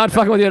guys. I'm not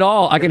fucking with you at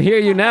all. I can hear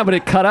you now, but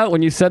it cut out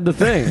when you said the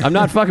thing. I'm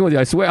not fucking with you.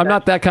 I swear. I'm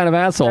not that kind of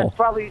asshole.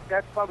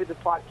 That's probably the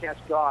podcast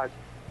god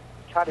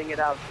cutting it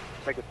out to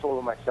make a fool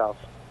of myself.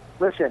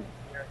 Listen,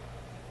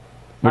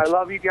 I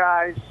love you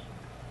guys.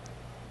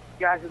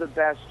 You guys are the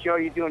best. Joe,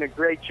 you're doing a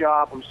great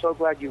job. I'm so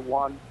glad you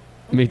won.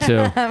 Me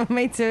too.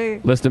 Me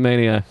too.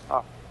 Listamania.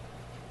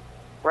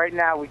 Right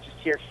now, we just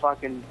hear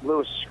fucking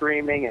Lewis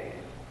screaming and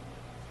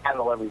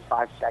handle every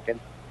 5 seconds.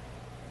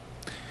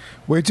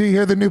 Wait till you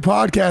hear the new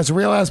podcast,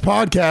 Real Ass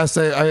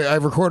Podcast. I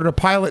recorded a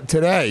pilot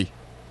today.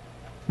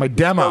 My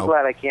demo. I'm so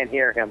glad I can't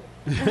hear him.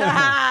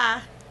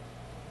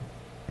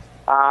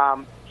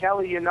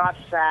 Kelly, you're not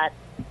fat.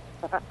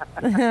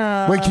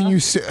 Wait, can you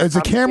see? Is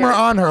the camera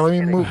on her? Let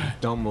me move.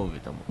 Don't move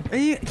it. Don't move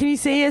it. Can you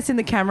see us in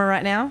the camera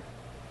right now?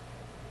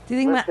 Do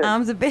you think my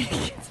arms are big?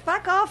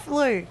 Fuck off,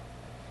 Lou.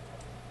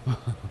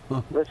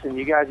 Listen,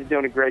 you guys are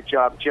doing a great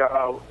job.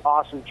 Joe,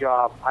 awesome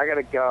job. I got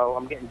to go.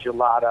 I'm getting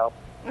gelato.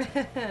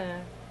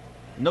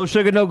 No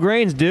sugar, no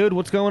grains, dude.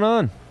 What's going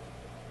on?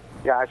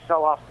 Yeah, I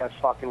fell off that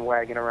fucking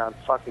wagon around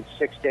fucking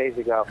 6 days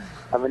ago.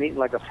 I've been eating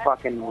like a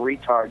fucking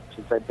retard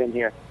since I've been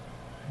here.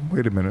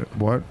 Wait a minute.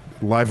 What?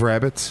 Live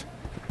rabbits?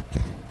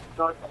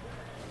 I'm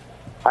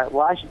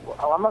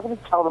not going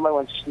to tell them I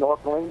went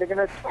snorkeling. They're going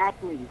to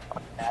attack me, you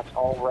fucking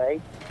asshole,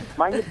 Ray.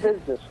 Mind your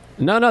business.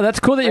 No, that's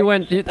cool that you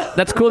went.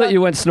 That's cool that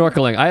you went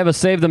snorkeling. I have a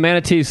Save the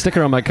Manatee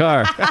sticker on my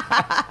car.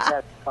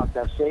 That's fucked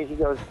up. See, he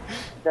goes,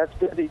 that's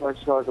good that you went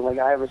snorkeling.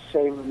 I have a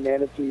Save the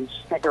Manatee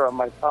sticker on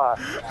my car.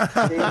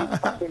 See,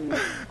 fucking,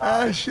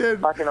 shit.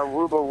 Fucking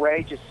Aruba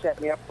Ray just set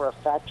me up for a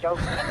fat joke.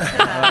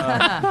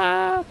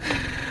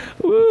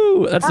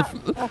 Woo! That's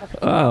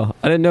oh,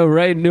 I didn't know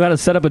Ray knew how to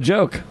set up a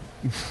joke.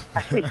 He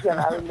said,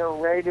 I didn't know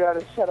Ray knew how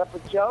to set up a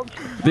joke.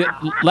 The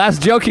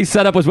last joke he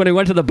set up was when he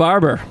went to the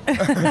barber.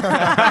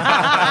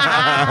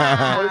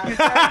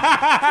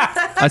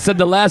 I said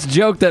the last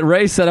joke that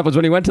Ray set up was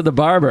when he went to the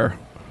barber.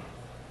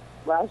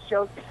 Last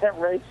joke that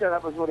Ray set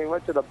up was when he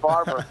went to the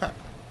barber.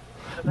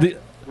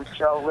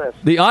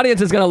 The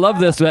audience is going to love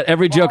this, but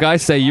every joke I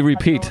say, you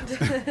repeat.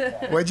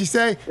 What'd you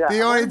say? Yeah.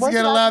 The audience is When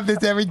going to did love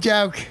this every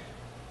joke.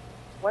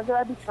 When did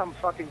I become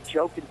fucking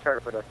joke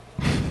interpreter?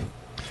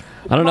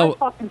 I don't know.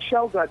 My fucking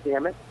show,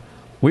 goddammit.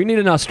 We need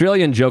an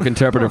Australian joke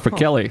interpreter for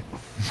Kelly.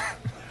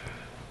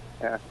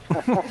 Yeah.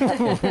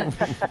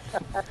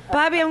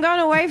 Bobby, I'm going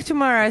to Wave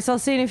tomorrow, so I'll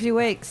see you in a few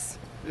weeks.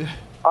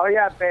 Oh,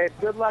 yeah, babe.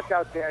 Good luck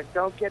out there.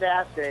 Don't get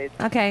assayed.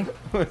 Okay.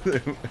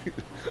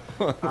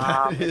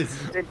 Don't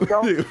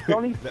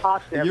eat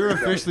pasta every You're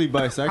day. officially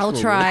bisexual. I'll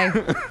try.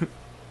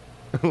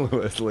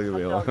 Louis, leave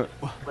me alone.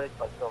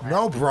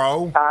 No,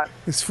 bro.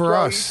 It's for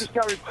Joe, us. You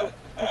just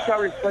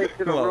got replaced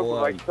in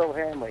Aruba by Phil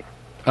Handley.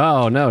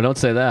 Oh, no, don't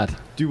say that.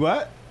 Do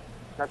what?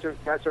 That's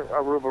what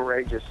Aruba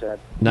Ray just said.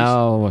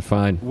 No,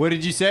 fine. What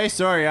did you say?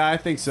 Sorry, I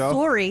think so.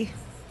 Sorry.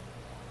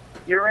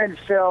 You're in,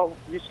 Phil.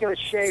 You're just going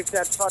to shave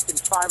that fucking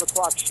 5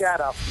 o'clock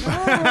shadow.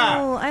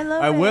 Oh, I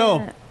love it. I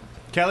will.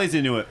 Kelly's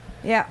into it.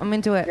 Yeah, I'm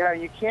into it. Yeah,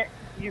 you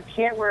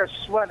can't wear a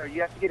sweater.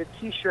 You have to get a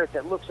T-shirt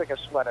that looks like a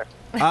sweater.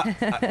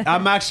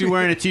 I'm actually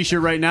wearing a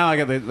T-shirt right now. I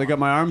got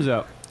my arms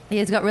out. Yeah,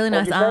 he's got really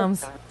nice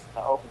arms.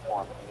 I'm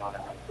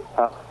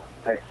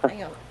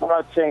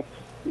not saying.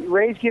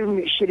 Ray's giving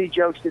me shitty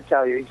jokes to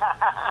tell you,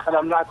 and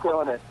I'm not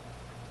doing it.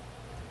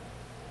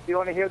 You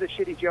want to hear the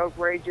shitty joke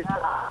Ray just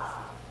said?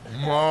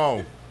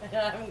 Whoa.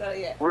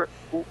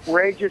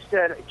 Ray just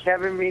said,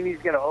 Kevin Meaney's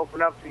going to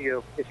open up for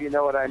you, if you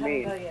know what I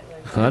mean. Oh,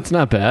 that's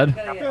not bad.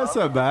 That's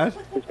not bad.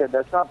 He said,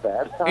 that's not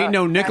bad. Ain't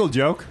no nickel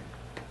joke.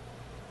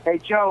 Hey,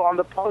 Joe, on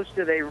the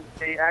poster, they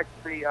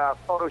actually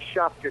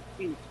photoshopped your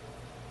teeth.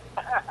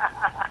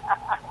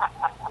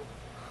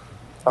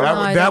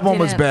 That one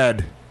was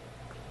bad.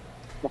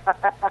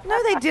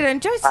 No, they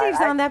didn't. Joe Steve's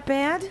aren't that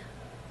bad.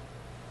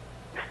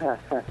 All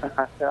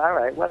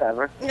right,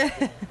 whatever. All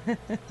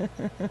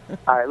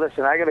right,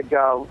 listen, I got to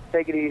go.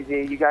 Take it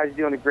easy. You guys are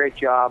doing a great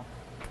job.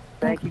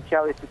 Thank you,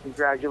 Kelly, for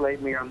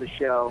congratulating me on the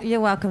show.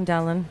 You're welcome,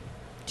 darling.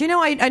 Do you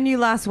know I knew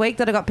last week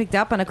that I got picked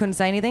up and I couldn't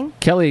say anything?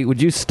 Kelly,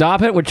 would you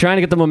stop it? We're trying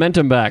to get the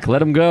momentum back.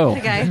 Let him go.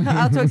 Okay,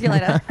 I'll talk to you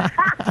later.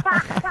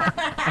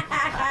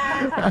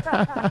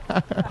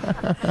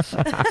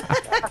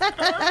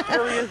 It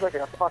really is like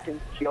a fucking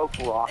joke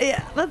rock.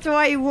 Yeah, that's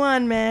why you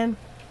won, man.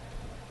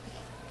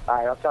 All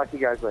right, I'll talk to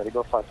you guys later.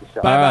 Go fuck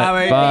yourself. All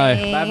right,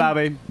 bye. Bye,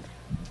 Bobby.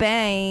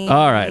 Bang.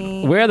 All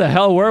right. Where the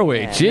hell were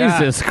we?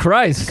 Jesus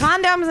Christ.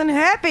 Condoms and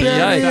herpes.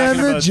 Danny and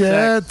the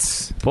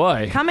Jets.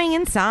 Boy. Coming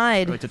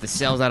inside. Really took the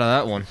sales out of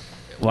that one.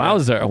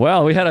 Wowzer.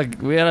 Well, we had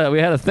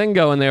a thing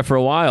going there for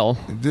a while.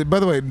 By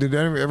the way, did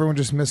everyone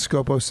just miss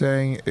Scopo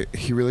saying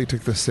he really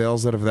took the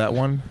sales out of that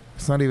one?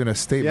 It's not even a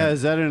statement. Yeah,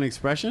 is that an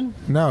expression?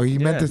 No, he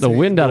meant to the say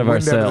wind out of our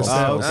wind sails.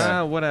 Oh,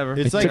 okay. Whatever.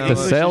 It's He like took the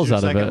English sales is your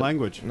out of second it.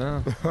 language.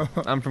 No,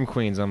 I'm from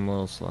Queens. I'm a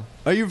little slow.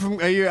 Are you from?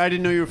 I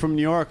didn't know you were from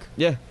New York.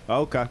 Yeah.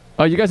 Okay.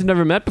 Oh, you guys have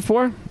never met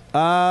before? We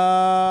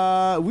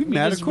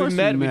met. Just, Of course, we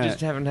met. We just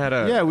haven't had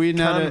a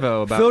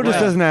convo about. Phil just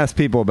doesn't ask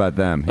people about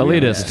them.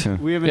 Elitist. Yeah.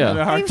 We haven't Yeah. had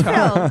a hard Hey,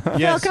 time. Phil.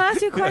 Yes. Phil, can I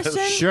ask you a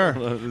question? Sure.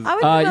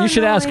 You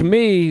should ask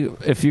me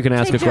if you can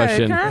ask Hey, a Joe,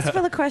 question. can I ask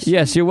Phil a question?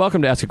 Yes, you're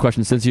welcome to ask a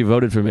question since you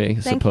voted for me,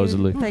 Thank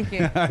supposedly. You. Thank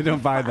you. I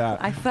don't buy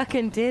that. I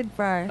fucking did,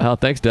 bro. Oh,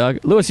 thanks, Doug.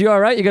 Lewis, you all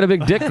right? You got a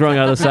big dick growing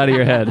out of the side of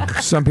your head.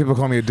 Some people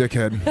call me a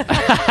dickhead.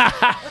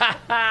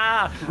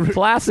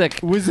 Classic.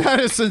 Was that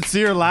a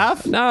sincere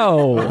laugh?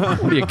 No.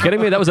 What, are you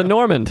kidding me? That was a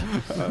Normand.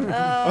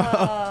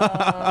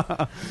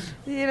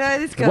 You know,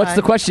 this guy. What's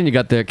the question you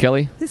got there,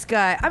 Kelly? This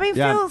guy. I mean,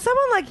 Yeah. Phil,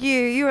 someone like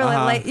you were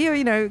like,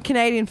 you're,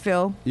 Canadian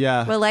Phil.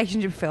 Yeah.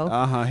 Relationship Phil.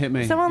 Hit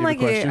me. Someone You have like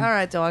a you. question? All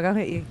right, dog, I'll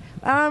hit you.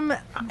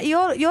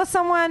 You're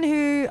someone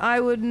who I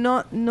would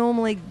not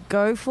normally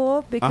go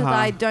for because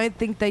I don't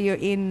think that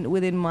you're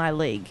within my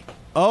league.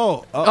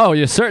 Oh,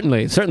 yeah,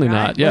 certainly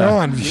not. Yeah.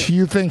 Hold on.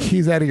 You think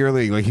he's out of your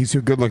league? Like he's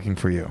too good looking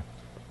for you?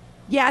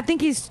 Yeah, I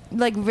think he's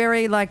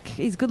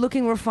he's good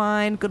looking,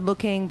 refined, good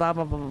looking, blah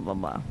blah blah blah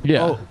blah.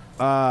 Yeah.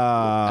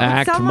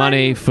 Act, someone-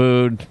 money,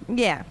 food.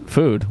 Yeah.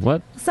 Food.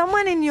 What?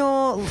 Someone in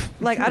your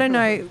I don't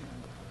know.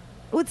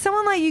 Would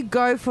someone like you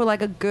go for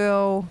like a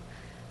girl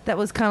that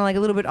was kind of like a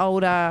little bit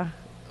older?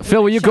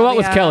 Phil, will you go out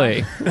with chubbier?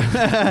 Kelly?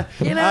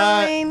 You know what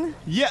I mean?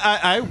 Yeah,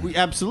 I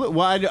absolutely.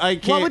 Well, I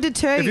can't. What would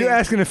deter If you? you're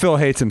asking if Phil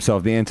hates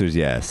himself, the answer is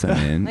yes. I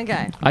mean,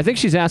 Okay. I think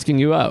she's asking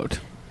you out.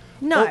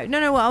 No.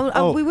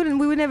 Well, we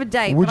would never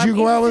date. Would but you I'm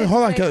go out with? interested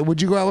Hold on, in- Kelly.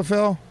 Would you go out with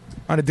Phil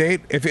on a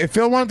date? If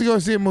Phil wanted to go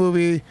see a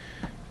movie,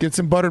 Get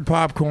some buttered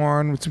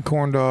popcorn with some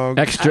corn dogs.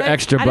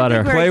 Extra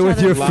butter. Play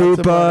with your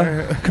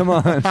fupa. Come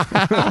on.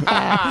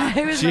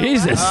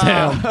 Jesus,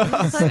 Sam.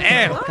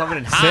 Sam, coming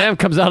in hot. Sam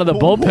comes out of the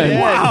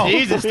bullpen. Wow.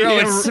 Jesus,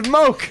 throwing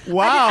smoke.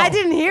 Wow. I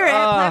didn't hear it.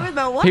 Play with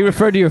my what? He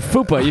referred to your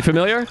fupa. You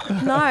familiar?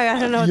 No, I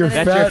don't know what Your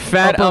that is. That's your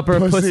fat upper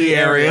pussy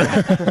area.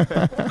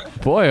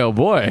 Boy, oh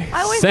boy.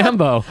 I always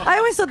Sambo. I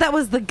always thought that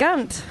was the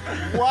gunt.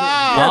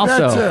 Wow.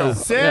 that Also, too.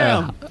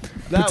 Sam.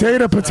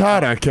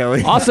 Potato,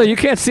 Kelly. Also, you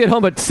can't see at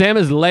home, but Sam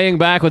is laying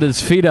back with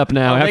his feet up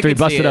now Oh, they after he can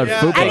see busted it. out Yeah.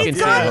 fupa. And can he's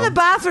see gone it. to the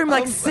bathroom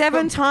like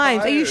 7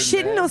 times. Are you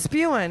shitting or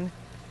spewing?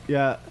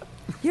 Yeah.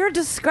 You're a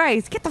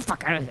disgrace. Get the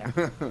fuck out of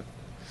here.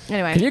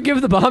 Anyway. Can you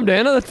give the bomb to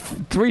Anna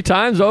 3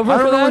 times over I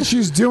for don't know that? what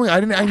she's doing. I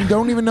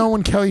don't even know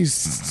when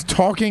Kelly's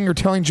talking or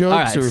telling jokes. All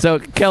right, or so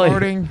Kelly,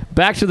 farting.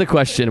 back to the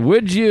question: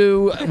 Would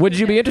you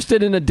be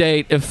interested in a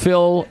date if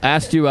Phil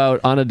asked you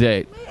out on a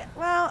date?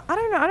 Well, I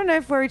don't know. I don't know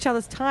if we're each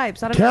other's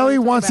types. I don't Kelly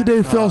know wants to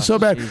date Phil so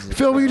bad.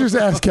 Phil, we just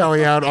ask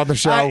Kelly out on the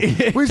show. We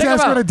just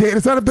ask her on a date.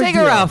 It's not a big Take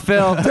deal. her out,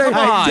 Phil. Come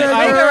on. Take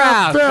Take her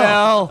out,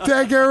 Phil.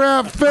 Take her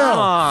out,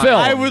 Phil. Phil,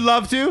 I would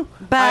love to.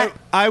 But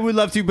I would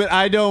love to, but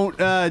I don't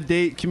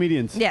date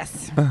comedians.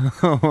 yes.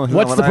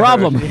 what's the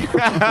problem?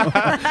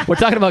 We're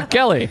talking about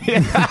Kelly.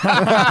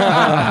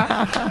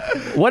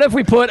 What if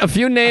we put a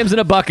few names in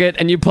a bucket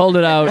and you pulled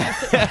it out,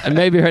 and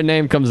maybe her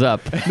name comes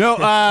up?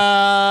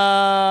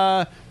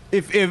 No,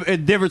 if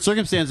in different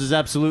circumstances,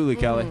 absolutely,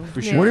 Kelly,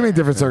 for sure. What do you mean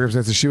different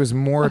circumstances? She was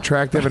more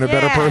attractive and a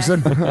better Yeah.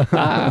 person?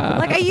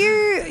 Like, are you?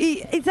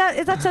 Is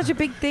that such a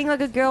big thing?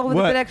 Like a girl with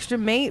What? a bit extra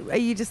meat? Are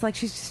you just like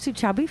she's just too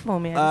chubby for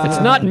me?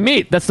 It's not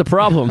meat. That's the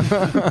problem.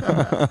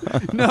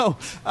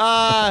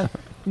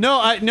 No,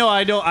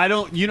 I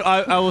don't. You know,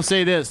 I will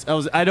say this.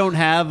 I don't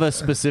have a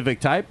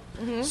specific type.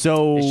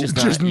 So It's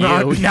just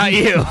not not you. Not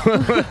you.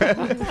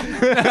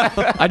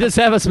 I just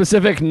have a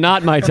specific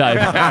not my type.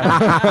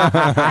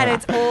 And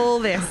it's all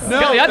this.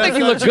 Kelly, I think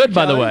you look good,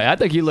 by the way. I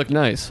think you look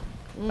nice.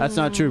 That's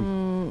not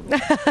true.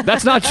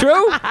 That's not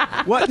true?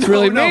 What? That's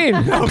really mean.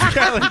 No,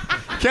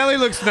 Kelly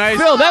looks nice.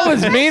 Phil, that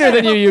was meaner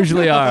than you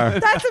usually are.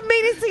 That's the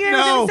meanest thing I've No,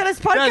 ever said on this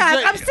podcast.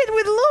 that's I'm sitting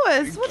with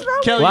Lewis. What's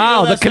wrong Kelly, with Wow, you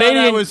know the that's not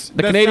Canadian, I was- the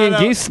that's Canadian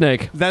not a- geese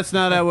snake. That's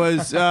not I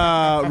was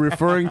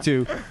referring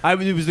to.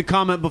 It was the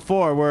comment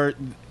before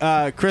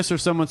where Chris or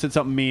someone said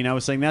something mean. I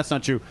was saying that's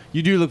not true.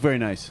 You do look very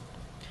nice.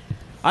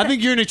 I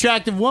think you're an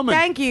attractive woman.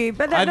 Thank you.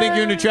 But I think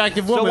you're an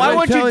attractive woman. So why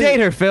won't you Kelly- date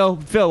her, Phil?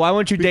 Phil, why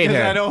won't you date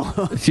Because her? I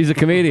don't. She's a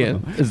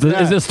comedian. Is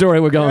the story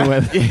we're going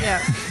with.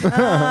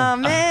 Oh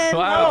man.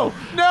 Wow.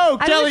 No,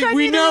 I'm Kelly, just trying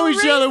we to know give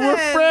each you a other. We're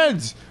reason.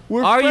 friends.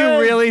 We're Are friends.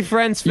 you really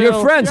friends, Phil?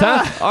 You're friends,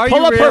 huh? Are Pull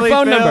you up really, her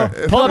phone Phil?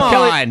 number. Pull Come up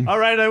Kelly. on. All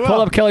right, I will.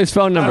 Pull up Kelly's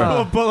phone I will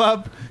number. pull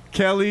up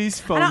Kelly's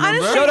phone And I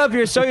number.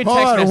 honestly- Show your Hold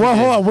text on, messages.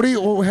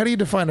 hold on. How do you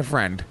define a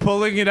friend?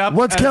 Pulling it up.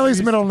 What's as Kelly's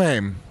we- middle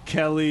name?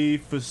 Kelly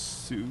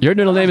Fastuca. Your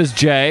middle name is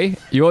Jay.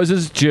 Yours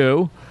is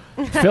Jew.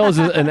 Phil's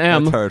is an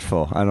M. That's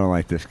hurtful. I don't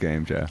like this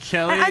game, Joe.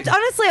 Kelly.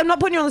 Honestly, I'm not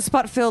putting you on the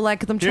spot, Phil.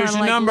 Like, because I'm trying Here's to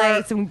your like number.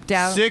 lay some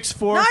down.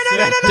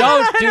 646. No.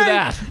 Don't do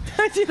that.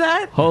 Don't do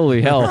that.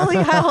 Holy hell. Holy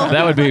hell.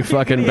 That would be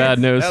fucking bad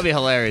news. That would be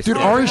hilarious. Dude,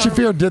 Ari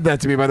Shaffir did that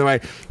to me, by the way.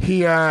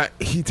 He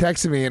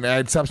texted me, and I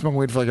had stopped smoking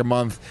weed for like a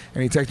month,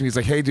 and he texted me, he's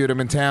like, hey, dude, I'm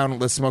in town,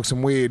 let's smoke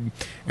some weed.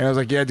 And I was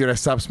like, yeah, dude, I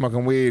stopped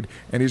smoking weed.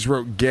 And he just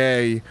wrote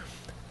gay.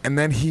 And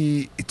then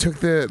he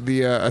took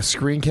a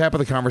screen cap of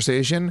the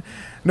conversation.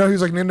 No, he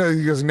was like, no.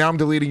 He goes, now I'm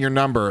deleting your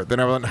number. Then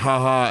I went,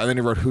 haha. And then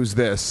he wrote, who's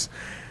this?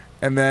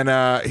 And then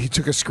he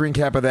took a screen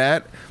cap of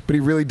that, but he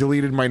really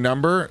deleted my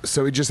number.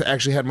 So he just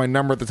actually had my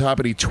number at the top,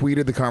 and he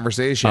tweeted the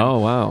conversation. Oh,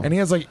 wow. And he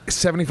has like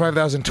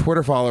 75,000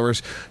 Twitter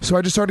followers. So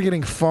I just started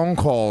getting phone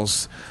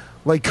calls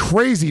like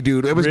crazy,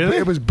 dude.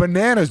 It was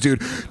bananas,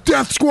 dude.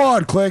 Death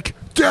Squad, click.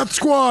 Death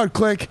Squad,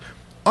 click.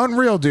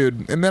 Unreal,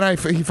 dude. And then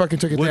he fucking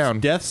took it What's down.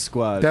 Death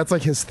Squad? That's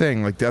like his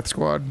thing, like Death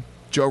Squad.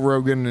 Joe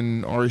Rogan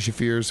and Ari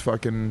Shaffir's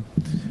fucking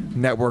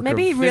network.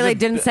 Maybe he really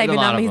didn't save a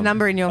lot of his them.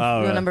 number in your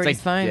right. number in It's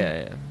his phone.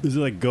 Yeah. Is it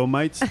like Go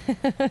Mites?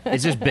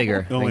 It's just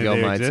bigger than Only Go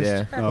they Mites,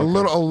 exist? yeah. a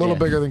little Yeah.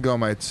 bigger than Go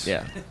Mites.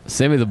 Yeah.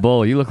 Sammy the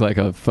Bull, you look like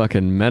a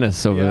fucking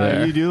menace over Yeah,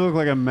 there. you do look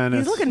like a menace.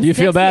 He's looking You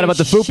feel sexy bad as about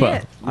the fupa.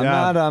 shit.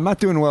 I'm not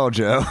doing well,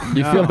 Joe.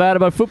 You feel bad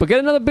about fupa. Get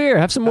another beer.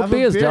 Have some more Have a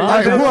beers, beer. dog. All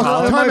right, I'm look,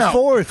 on time my out.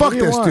 fourth. Fuck What do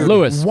you this, want? dude.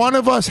 Lewis. One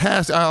of us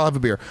I'll have a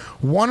beer.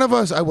 One of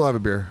us, I will have a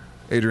beer.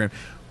 Adrian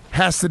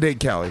has to date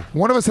Kelly.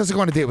 One of us has to go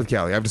on a date with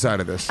Kelly. I've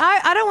decided this.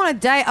 I don't want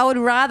to date. I would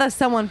rather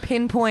someone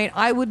pinpoint.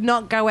 I would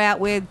not go out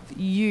with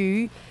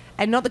you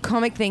and not the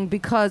comic thing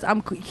because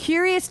I'm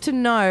curious to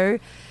know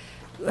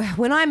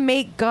when I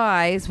meet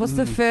guys, what's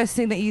the first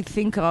thing that you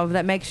think of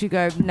that makes you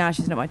go, nah,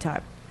 she's not my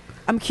type?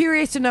 I'm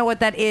curious to know what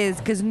that is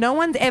because no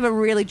one's ever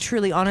really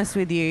truly honest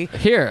with you.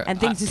 Here, And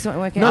things just don't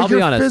work No, out. I'll be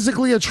you're honest.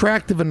 physically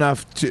attractive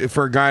enough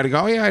for a guy to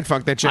go, oh, yeah, I'd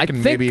fuck that chick I and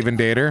think- maybe even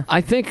date her.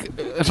 I think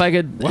if I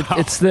could,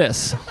 it's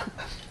this.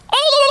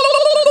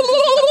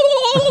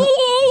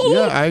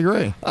 Yeah, I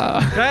agree.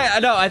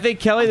 No, I think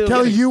Kelly.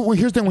 Kelly,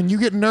 here's the thing. When you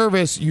get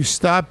nervous, you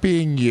stop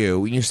being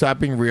you, and you stop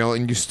being real,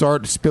 and you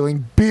start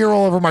spilling beer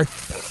all over my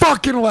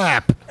fucking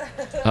lap.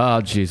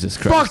 Oh, Jesus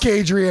Christ. Fuck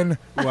Adrian.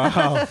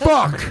 Wow.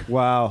 Fuck.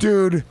 Wow.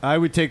 Dude. I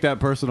would take that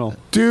personal.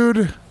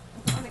 Dude.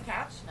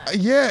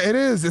 Yeah, it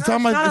is. It's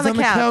on my. not It's on on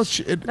the the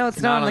couch. couch. No,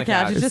 it's not on the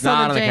couch. It's just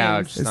on the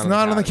James. It's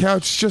not on the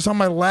couch. It's just on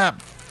my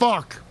lap.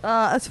 Fuck.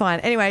 That's fine.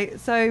 Anyway,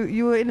 so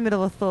you were in the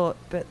middle of thought,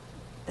 but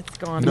it's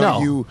gone.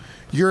 No,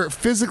 you're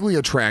physically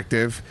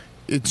attractive.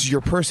 It's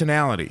your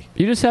personality.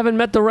 You just haven't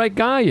met the right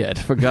guy yet,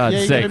 for God's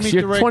Yeah, you gotta sakes. meet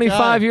You're the right 25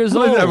 guy. years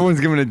Look, old.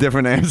 everyone's giving a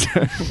different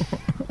answer.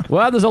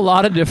 Well, there's a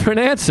lot of different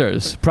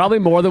answers. Probably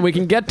more than we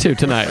can get to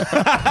tonight.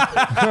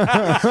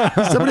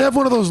 Does somebody have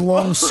one of those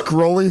long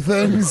scrolly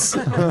things?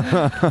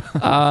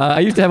 I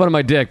used to have one on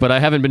my dick, but I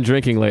haven't been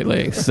drinking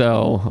lately.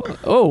 So,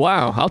 oh,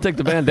 wow. I'll take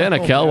the bandana,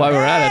 Kel, while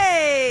we're at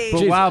it.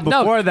 But Jeez. wow, No.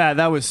 before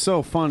that was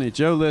so funny.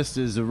 Joe List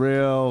is a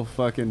real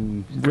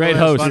fucking Great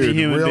host. funny Dude,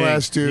 human real being.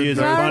 ass dude. He is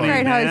a You're a funny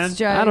great man. host,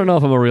 Joe. I don't know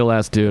if I'm a real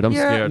ass dude. I'm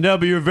scared. No,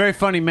 but you're a very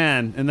funny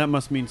man, and that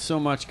must mean so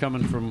much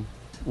coming from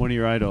one of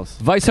your idols.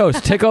 Vice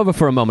host, take over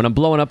for a moment. I'm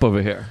blowing up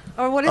over here.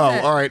 Or what is Oh,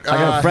 it? all right. I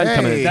got a friend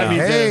coming in. That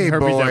means hey,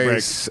 herpes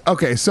boys.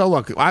 Okay, so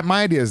look,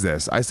 my idea is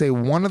this. I say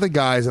one of the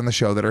guys on the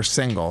show that are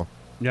single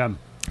Yeah.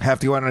 have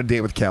to go on a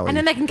date with Kelly. And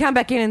then they can come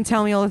back in and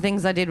tell me all the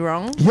things I did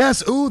wrong.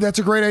 Yes, ooh, that's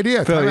a great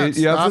idea. Phil, Time out.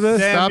 you up for this?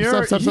 Sam,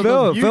 Stop.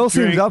 Phil, you Phil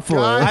seems drink. up for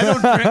it.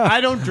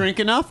 I don't drink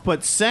enough,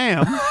 but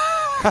Sam,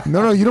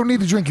 No, you don't need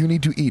to drink. You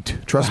need to eat.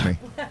 Trust me.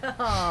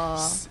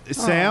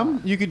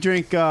 Sam, you could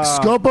drink.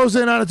 Scopo's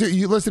in on it too.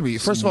 You listen to me.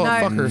 First of all, No.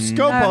 fucker.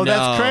 Scopo, No.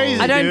 that's crazy.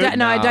 I don't.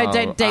 dude. I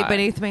don't date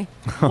beneath me.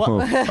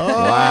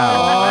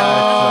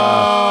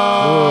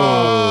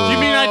 You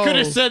mean I could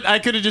have said? I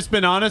could have just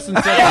been honest and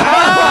said.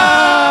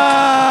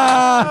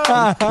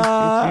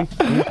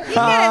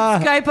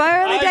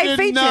 Scopo, only I date did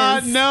features.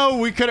 not know.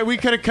 We could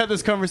have cut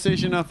this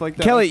conversation off like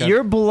that. Kelly, Okay.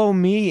 you're below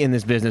me in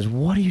this business.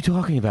 What are you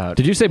talking about?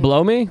 Did you say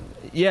blow me?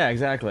 Yeah,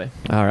 exactly.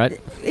 All right.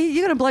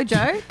 You gonna blow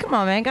Joe? Come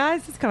on, man,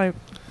 guys. It's kind of.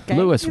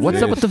 Lewis, what's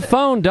up with the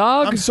phone,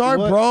 dog? I'm sorry,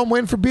 bro. I'm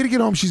waiting for B to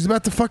get home. She's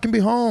about to fucking be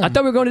home. I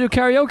thought we were going to do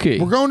karaoke.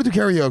 We're going to do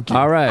karaoke.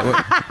 All right.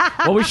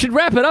 Well, we should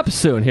wrap it up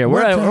soon here.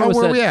 Where where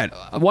are we at?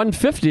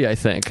 150, I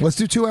think. Let's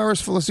do 2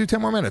 hours. Let's do 10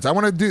 more minutes. I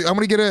want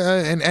to get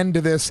an end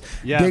to this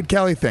Date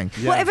Kelly thing.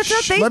 Well, if it's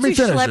not these Let me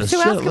two finish schleps, this.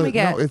 who else Shit, can we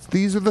get? No,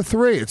 these are the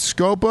three. It's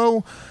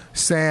Scopo,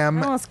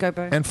 Sam,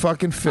 and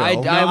fucking Phil. I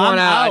want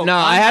to. No,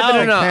 I have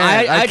to. No,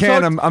 I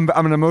can't. talked-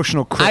 I'm an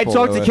emotional cripple. I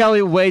talked to Lewis.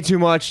 Kelly way too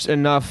much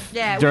enough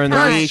during the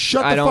Guys, week.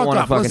 shut the I don't fuck want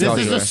to up. fucking Listen, talk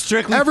this to is her. a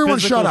strictly Everyone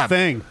shut up.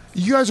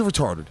 You guys are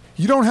retarded.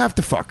 You don't have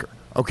to fuck her.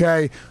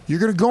 Okay, you're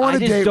gonna go on I a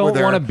just date don't with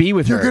her. wanna be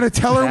with You're her. gonna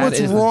tell her That what's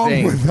is the wrong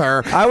thing. with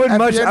her. I would at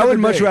much. the end I of would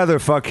the much date. rather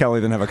fuck Kelly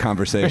than have a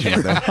conversation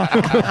with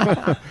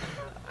her.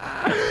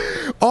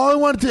 All I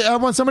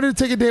want somebody to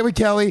take a date with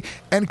Kelly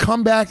and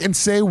come back and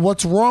say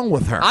what's wrong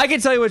with her. I can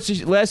tell you what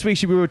last week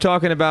we were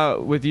talking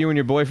about with you and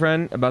your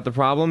boyfriend about the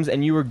problems,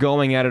 and you were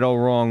going at it all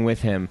wrong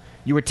with him.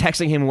 You were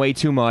texting him way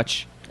too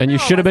much. And you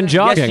should have been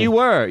jogging. Yes, you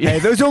were. Hey,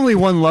 there's only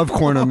one love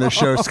corn on this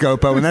show,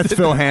 Scopo, and that's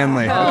Phil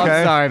Handley. Okay?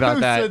 I'm sorry about Who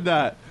that. said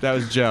that? That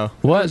was Joe.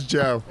 What? That's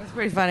Joe. It's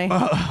pretty funny.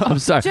 I'm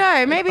sorry.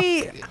 Joe,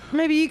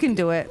 maybe you can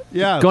do it.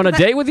 Yeah. Go on a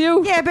date with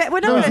you? Yeah, but we're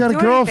not No, he's going to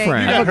got do a anything.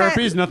 girlfriend. You got Okay.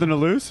 herpes, nothing to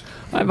lose.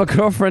 I have a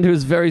girlfriend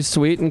who's very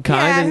sweet and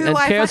kind Yeah, and who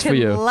I cares for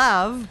fucking you.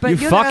 love, but You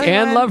you're fuck the only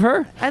and one- love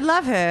her? I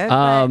love her.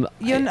 Um,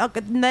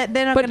 but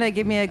they're not going to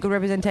give me a good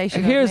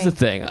representation. Here's of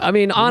the me. thing. I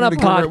mean, on a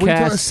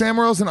podcast. Sam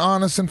Morril's an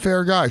honest and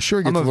fair guy. Sure,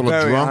 he gets I'm a a little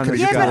very drunk and honest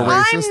he Yeah, gets a but little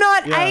I'm racist.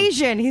 not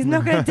Asian. He's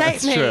not going to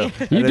date me.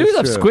 You That do is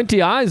have true.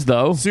 squinty eyes,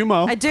 though.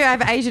 Sumo. I do. I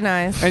have Asian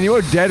eyes. And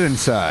you're dead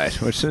inside,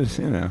 which is,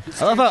 you know.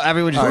 I love how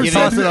everyone just Who giving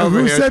said, us it over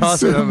who here. said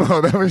toss it over.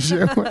 sumo? That was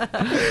you.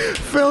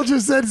 Phil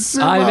just said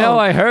sumo. I know.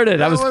 I heard it. I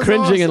That was was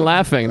cringing and awesome.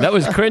 laughing. That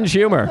was cringe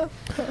humor.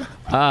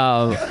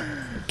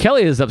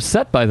 Kelly is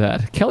upset by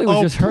that. Kelly was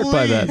just hurt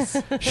by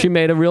that. She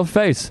made a real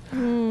face.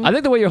 I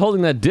think the way you're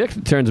holding that dick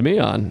turns me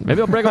on.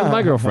 Maybe I'll break up with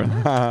my girlfriend.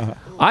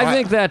 I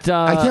think that.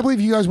 I can't believe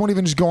you guys won't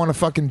even just go on a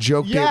fucking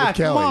joke date Yeah, with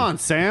Kelly. come on,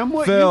 Sam.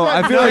 What, Phil,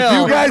 I feel like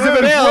you guys have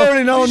been Phil.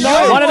 flirting all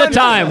night. One at a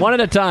time. One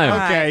at a time.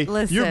 Okay, Alright,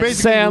 listen. you're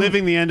basically Sam-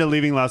 living the end of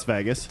leaving Las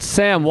Vegas.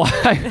 Sam, why?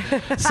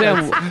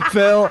 Sam,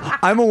 Phil,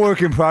 I'm a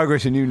work in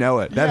progress, and you know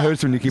it. That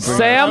hurts when you keep bringing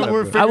Sam, it up.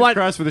 We're I fingers want-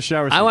 crossed for the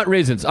shower. I scene. want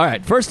reasons. All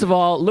right. First of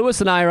all,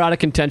 Lewis and I are out of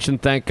contention.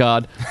 Thank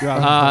God.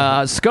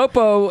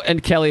 Scopo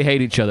and Kelly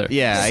hate each other.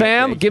 Yeah,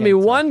 Sam, I give me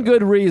can't one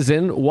good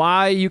reason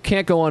why you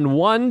can't go on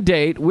one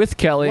date with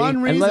Kelly,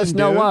 One and let us reason,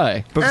 know dude.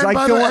 why. Because And I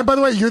by, don't the, want- and by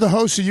the way, you're the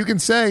host, so you can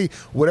say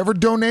whatever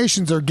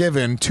donations are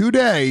given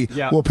today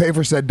Yeah. will pay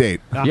for said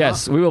date.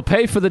 Yes, we will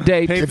pay for the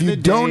date. Pay If for you the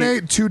date.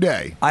 donate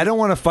today, I don't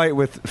want to fight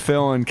with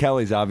Phil and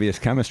Kelly's obvious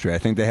chemistry. I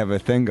think they have a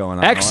thing going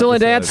on.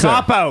 Excellent answer.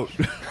 Cop out.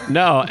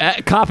 No,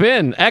 cop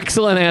in.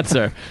 Excellent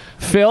answer.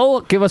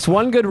 Phil, give us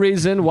one good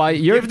reason why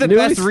you're Give the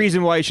newly, best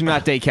reason why you should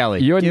not date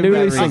Kelly. You're Give newly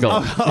that reason. single.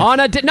 On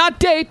a not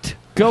date.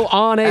 Go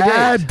on a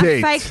add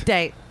date. date. Fake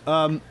date.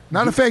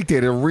 Not a fake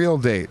date, a real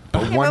date. A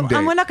Yeah, one but- date.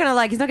 and we're not going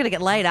to he's not going to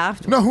get laid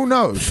after. No, who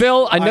knows?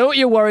 Phil, I know what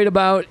you're worried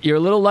about. You're a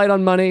little light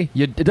on money.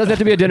 It doesn't have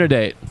to be a dinner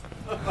date.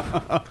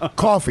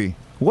 Coffee.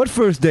 What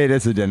first date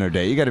is a dinner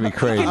date? You got to be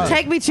crazy. You can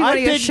take me to one I of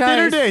your take shows.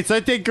 dinner dates. I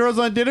take girls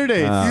on dinner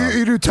dates.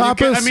 You do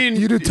tapas. I mean,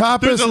 you do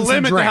tapas. There's a and some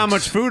limit to how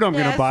drinks. much food I'm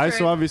going Yeah, to buy, that's so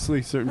true.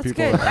 obviously certain That's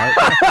people. good.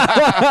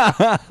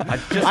 I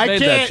just I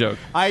made can't. that joke.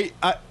 I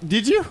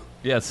did you?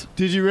 Yes.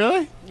 Did you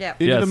really? Yeah.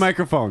 Into Yes. the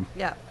microphone.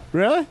 Yeah.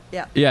 Really?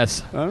 Yeah.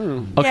 Yes. I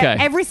don't know. Okay. Yeah,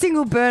 every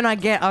single burn I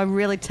get, I'm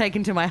really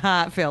taken to my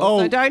heart, Phil. Oh.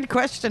 So don't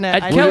question it.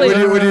 At I Kelly-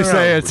 know. Would you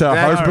say it's a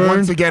That, heartburn?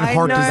 once again, I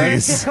heart know.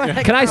 disease.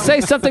 Can I say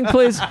something,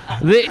 please?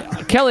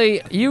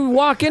 Kelly, you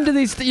walk into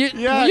these.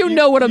 You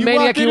know what a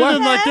maniac walk in you are.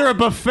 and like you're a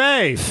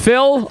buffet.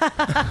 Phil.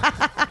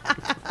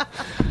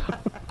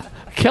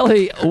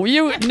 Kelly,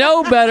 you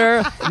know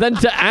better than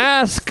to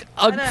ask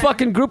a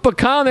fucking group of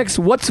comics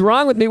what's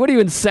wrong with me. What are you,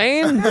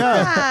 insane? What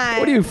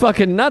are you,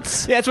 fucking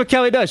nuts? Yeah, that's what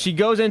Kelly does. She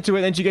goes into it,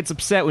 and then she gets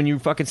upset when you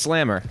fucking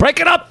slam her. Break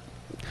it up.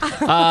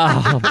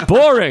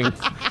 Boring.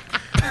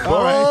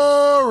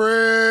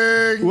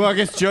 Boring. Well, I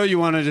guess Joe, you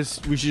want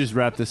to we should just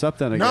wrap this up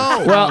then. I guess.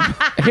 No. Well,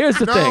 here's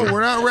the thing. No,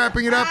 we're not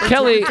wrapping it up. Until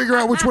Kelly- we figure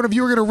out which one of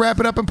you are going to wrap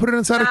it up and put it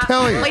inside of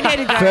Kelly. We need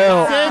to go.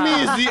 Phil. Sammy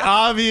is the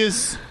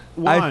obvious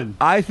one.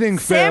 I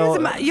think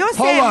Phil. You're Hold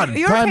Sam. on,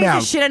 You're a time piece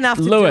out. of shit enough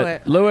to do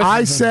it. Lewis.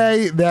 I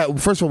say that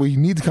first of all, we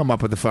need to come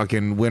up with a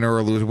fucking winner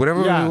or loser,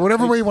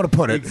 whatever way you want to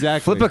put it.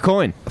 Exactly. Flip a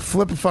coin.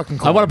 Flip a fucking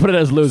coin. I want to put it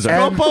as loser.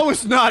 Scopo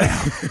is not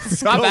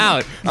out. I'm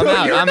out. I'm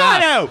out. You're I'm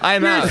not out. out.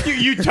 I'm out.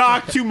 You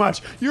talk too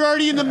much. You're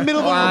already in the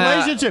middle of a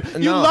relationship.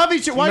 You no. love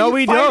each other. Why No, are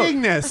we you don't.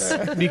 fighting this?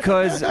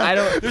 Because I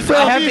don't. Phil,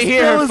 I have to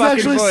hear her Phil is fucking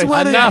actually voice.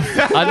 sweating. Enough.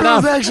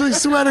 Phil's actually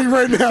sweating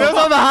right now. Phil's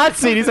on the hot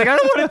seat. He's like, I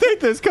don't want to take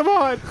this. Come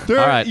on. All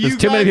right, there's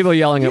too many people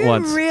yelling at You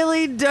once.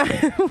 really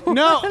don't.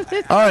 No. All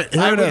right,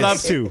 here I it would is.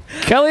 love to.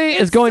 Kelly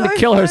is going to so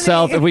kill funny.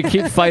 herself if we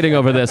keep fighting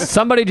over this.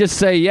 Somebody just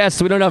say yes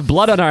so we don't have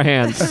blood on our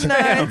hands. No,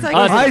 it's like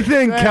I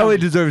think Kelly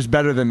deserves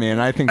better than me,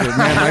 and I think that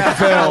man like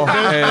Phil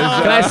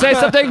is. Can I say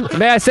something?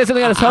 May I say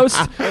something as host?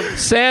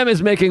 Sam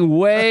is making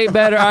way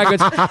better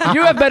arguments.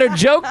 You have better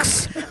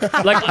jokes,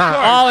 like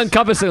all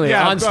encompassingly,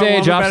 on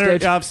stage, off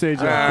stage. Off stage.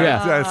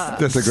 Yeah. That's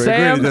disagree.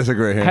 Sam Agree to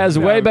disagree here. has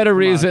way better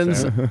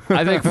reasons.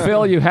 I think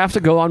Phil, you have to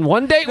go on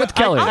one date with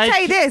Kelly. I'll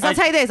tell you this.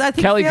 I think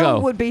Kelly, Phil go.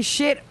 would be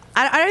shit.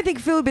 I don't think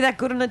Phil would be that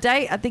good on a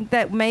date. I think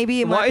that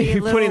maybe it Why might are be a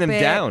you little putting them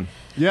bit- down?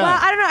 Yeah. Well,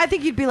 I don't know. I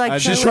think you'd be like.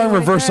 She's so trying to really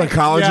reverse good.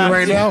 psychology Yeah.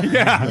 right now.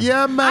 Yeah.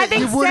 Yeah, mate. I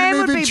think you wouldn't Sam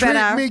would even be treat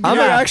better. me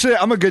I'm good.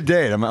 I'm a good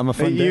date. I'm a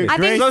fun date. I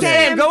think So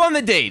Sam. Sam, go on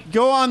the date.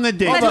 Go on the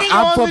date. I think-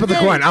 I'm flipping the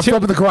coin. I'm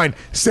flipping the coin.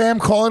 Sam,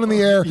 call it in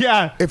the air.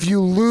 Yeah. If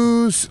you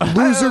lose,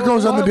 loser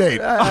goes on the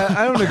date.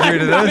 I don't agree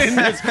to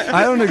this.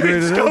 I don't agree to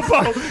this.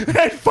 Scopo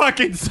and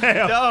fucking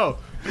Sam. No.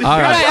 All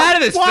right. Out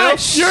of this, Why?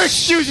 Phil. Your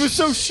excuse was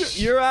so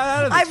You're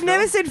out of this. I've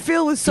never seen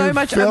Phil with so Dude,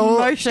 much Phil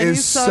emotion. is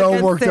He's so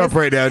against worked up this.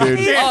 right now, dude.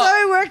 He's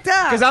so worked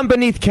up. Because I'm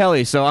beneath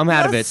Kelly, so I'm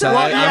out of it. So so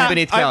I'm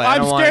beneath Kelly. I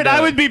I'm don't wanna scared do I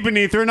it. would be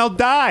beneath her and I'll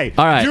die.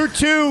 All right. You're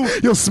too.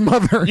 You'll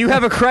smother. You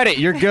have a credit.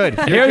 You're good.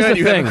 You're Here's good. the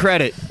You thing. have a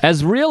credit.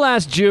 As real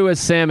ass Jew as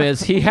Sam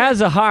is, he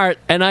has a heart,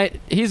 and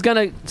he's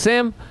gonna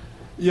Sam.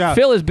 Yeah.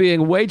 Phil is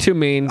being way too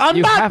mean. I'm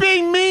You not have-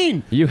 being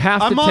mean. You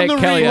have I'm to on take the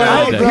Kelly reload.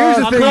 out of Here's it.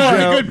 the I'm thing, going in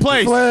Joe. a good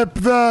place. Flip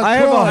the I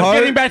have a coin. heart.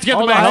 Getting back together.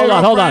 Hold with on, my hold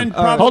on, hold on. girlfriend,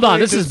 Hold on, probably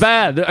this is just-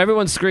 bad.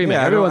 Everyone's screaming.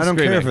 Yeah, I Everyone's don't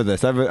screaming. care for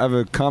this. I have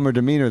a calmer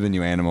demeanor than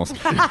you animals.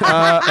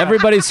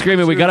 Everybody's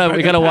screaming. We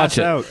gotta watch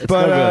it. out. It's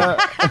But no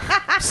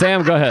good.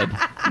 Sam, go ahead.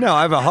 no,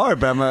 I have a heart,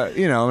 but I'm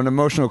an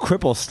emotional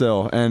cripple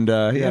still, and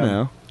you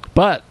know.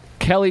 But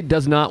Kelly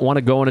does not want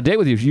to go on a date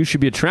with you. You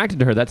should be attracted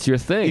to her. That's your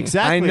thing.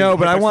 Exactly. I know,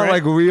 but I want like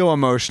hypocrite. real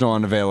emotional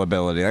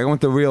unavailability. I want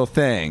the real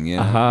thing. You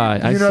know? I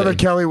You know see. that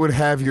Kelly would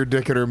have your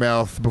dick in her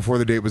mouth before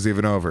the date was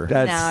even over.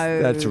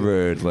 That's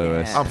rude,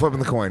 Lewis. I'm flipping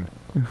the coin.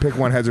 Pick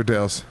one, heads or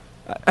tails.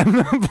 I'm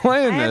not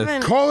playing I this.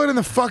 haven't- Call it in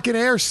the fucking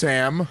air,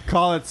 Sam.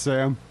 Call it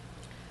Sam.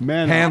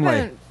 Man,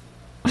 Handley.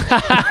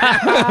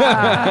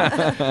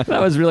 That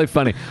was really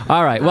funny.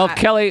 All right. Well,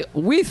 Kelly,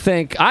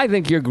 I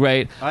think you're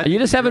great. I You think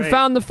just you're haven't great.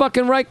 found the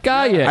fucking right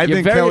guy yet. I You're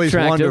think very Kelly's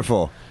attractive.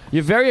 wonderful.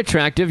 You're very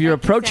attractive. You're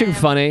Thank you, approaching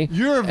Sam. funny.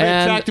 You're a very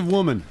and attractive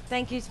woman.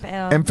 Thank you, Phil.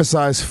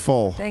 Emphasize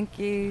full. Thank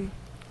you.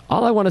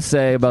 All I want to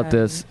say about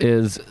this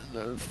is,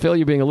 Phil,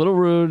 you're being a little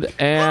rude,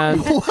 and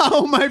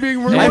How am I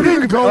being rude? You I wouldn't think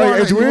even go on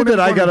it's it. You weird wouldn't that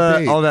I even got go on a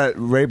date. all that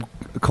rape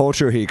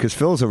culture heat because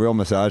Phil's a real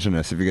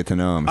misogynist. If you get to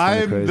know him, It's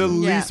kinda I'm crazy. the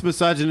Yeah. least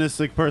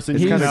misogynistic person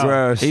It's you kind of know.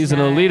 gross. he's an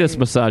Nice. elitist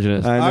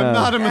misogynist. I know. I'm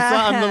not a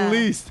I'm the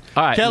least.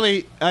 All right.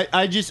 Kelly,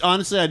 I just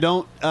honestly I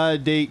don't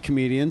date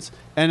comedians,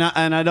 and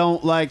I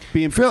don't like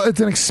being. Phil, it's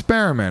an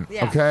experiment,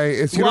 Yeah. okay?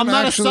 It's you Well, I'm don't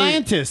not actually, a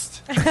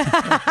scientist.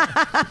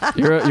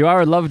 You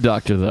are a love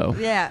doctor, though.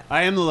 Yeah.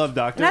 I am the love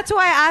doctor. And that's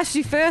why I asked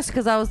you first,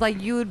 because I was like,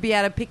 you would be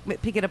able to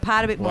pick it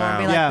apart a bit more and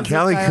be like, Yeah. this is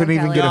Kelly so couldn't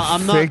even Kelly. get a No,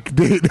 I'm not- fake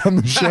date on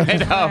the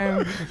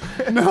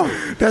show. no.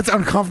 That's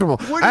uncomfortable.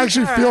 What I do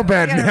actually All feel right,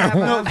 bad we gotta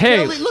now. wrap up. Hey.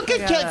 Kelly, look at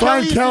Yeah. Fine,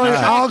 Kelly's Kelly, an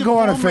I'll attractive go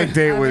on a woman. fake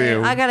date with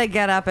you. I gotta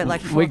get up at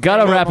like. We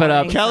gotta 4:30 wrap it up.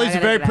 morning, so Kelly's I a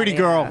gotta very get pretty out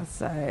girl. of here.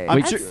 So I'm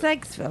that's sure-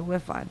 thanks, Phil. We're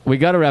fine. We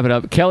got to wrap it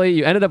up. Kelly,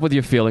 you ended up with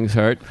your feelings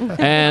hurt,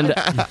 and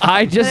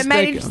I just But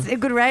it think made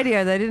good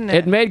radio, though, didn't it?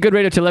 it made good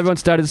radio till everyone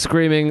started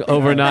screaming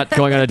over not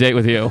going on a date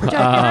with you. Joe,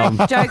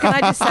 can I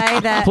just say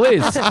that?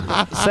 Please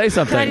say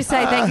something. Can I just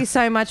say thank you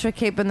so much for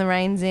keeping the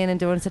reins in and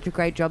doing such a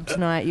great job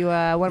tonight. You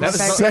are one of my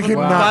favorite. Second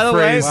people. By the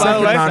way,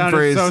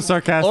 non-phrase. so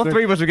sarcastic. all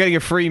three of us were getting a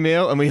free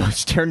meal, and we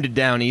just turned it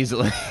down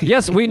easily.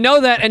 Yes, we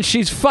know that, and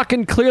she's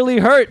fucking clearly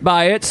hurt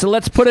by it. So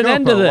let's put an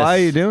end to Scopo, this. Why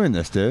are you doing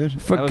this,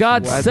 dude? For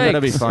God's That's sake.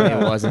 gonna be funny.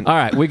 It wasn't. All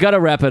right, we got to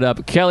wrap it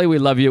up. Kelly, we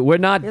love you. We're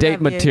not We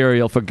date love you.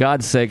 material, for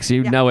God's sakes.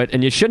 You know it,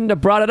 and you shouldn't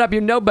have brought it up.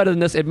 You know better than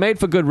this. It made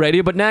for good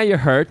radio, but now you're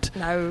hurt.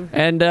 No.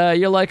 And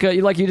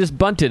you just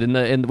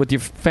bunted with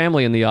your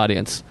family in the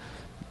audience.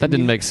 That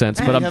didn't make sense,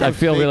 but You have I a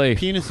feel fake really.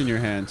 penis in your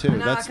hand too. No,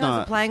 That's I can't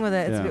not playing with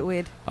it. It's yeah. a bit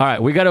weird. All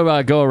right, we got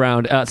to go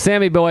around.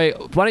 Sammy boy,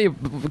 why don't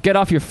you get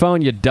off your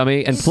phone, you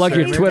dummy, and plug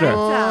your Twitter.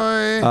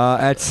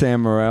 At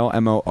Sam Morril,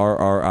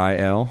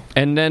 Morril.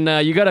 And then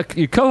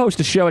you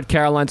co-host a show at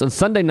Caroline's on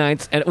Sunday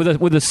nights, and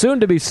with a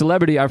soon-to-be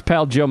celebrity, our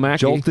pal Joe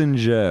Mackey, Joltin'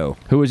 Joe,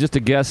 who was just a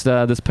guest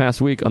this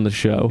past week on the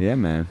show. Yeah,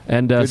 man.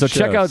 And Good so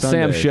check show, out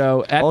Sam's Sundays.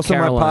 show at also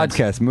Caroline's.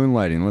 my podcast,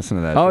 Moonlighting. Listen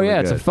to that. Oh really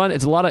yeah, good.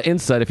 it's a lot of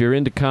insight if you're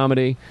into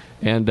comedy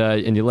and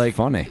you like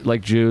funny,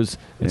 like Jews.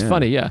 It's Yeah.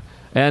 funny, yeah.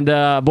 And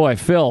boy,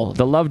 Phil,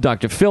 the Love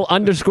Doctor, Phil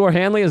 _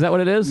 Handley. Is that what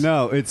it is?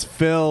 No, it's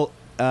Phil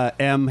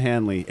M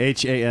Handley,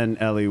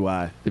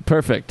 Hanley.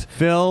 Perfect.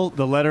 Phil,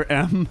 the letter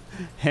M,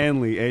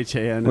 Handley,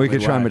 Hanley. We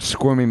could try him at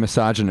squirmy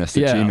misogynist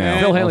at Gmail.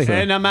 Phil Handley.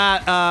 And I'm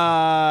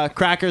at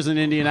Crackers in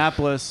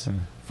Indianapolis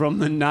from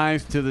the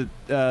 9th to the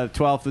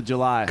 12th of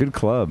July. Good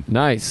club.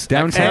 Nice.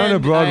 Downtown or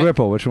Broad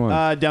Ripple? Which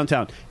one?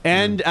 Downtown.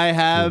 And I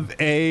have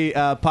a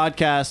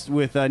podcast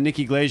with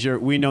Nikki Glazier,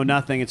 We Know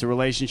Nothing. It's a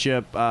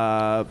relationship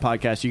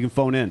podcast. You can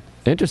phone in.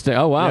 Interesting.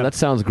 Oh wow, Yeah. that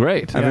sounds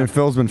great. I mean,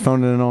 Phil's been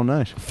phoning in all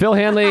night. Phil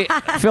Handley,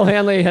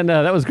 and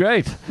that was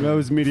great. That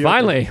was mediocre.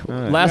 Finally,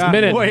 last Yeah.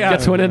 minute Well, yeah.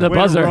 gets one in the Way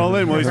to buzzer. roll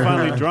in. Well, he's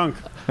finally drunk.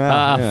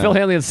 Phil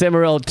Handley and Sam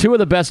Morril, two of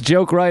the best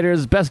joke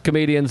writers, best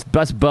comedians,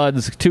 best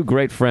buds, two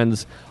great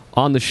friends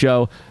on the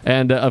show,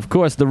 and of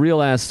course the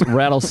real ass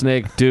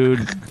rattlesnake dude,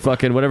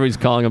 fucking whatever he's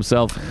calling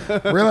himself.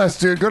 Real ass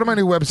dude, go to my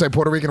new website,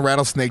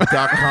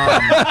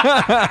 PuertoRicanRattlesnake.com.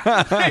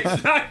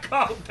 It's not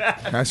called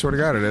that. I swear to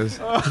God, it is.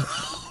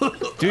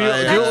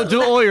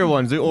 Do all your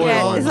ones. Do all your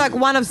Yeah, ones. it's like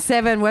one of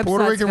 7 websites. Phil.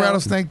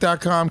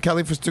 PuertoRicanRattlesnake.com,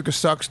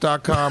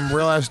 KellyFastucaSucks.com,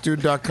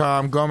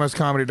 RealAssDude.com,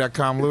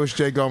 GomezComedy.com,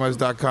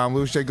 LouisJGomez.com,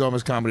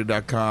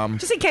 LouisJGomezComedy.com.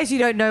 Just in case you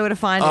don't know where to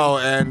find Oh,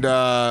 and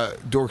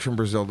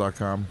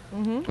DorksFromBrazil.com.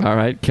 All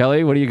right,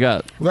 Kelly, what do you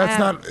got? Well, that's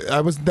not.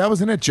 That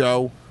wasn't it,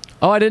 Joe.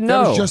 Oh, I didn't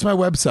know. That was just my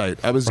website.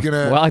 I was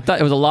gonna. Well, I thought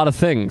it was a lot of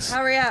things. it.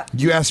 Hurry up.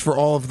 You asked for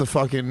all of the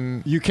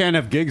fucking. You can't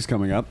have gigs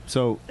coming up,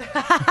 so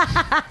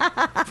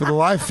For the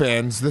live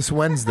fans, this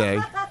Wednesday,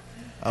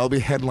 I'll be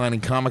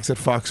headlining Comics at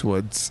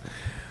Foxwoods,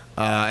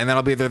 and then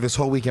I'll be there this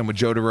whole weekend with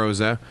Joe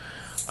DeRosa.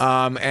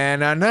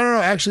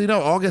 Actually,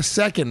 August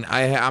 2nd,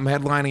 I'm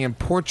headlining in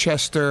Port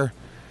Chester,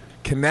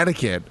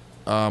 Connecticut.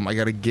 I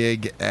got a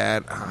gig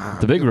at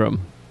The Big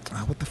Room.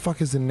 What the fuck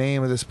is the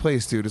name of this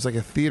place, dude? It's like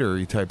a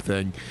theater-y type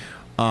thing.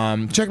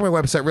 Check my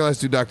website,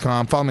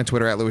 realizedude.com. Follow me on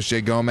Twitter at Louis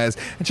J. Gomez.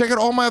 And check out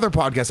all my other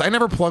podcasts. I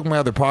never plug my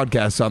other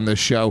podcasts on this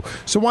show.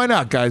 So why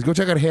not, guys? Go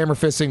check out Hammer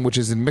Fisting, which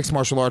is a mixed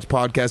martial arts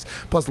podcast,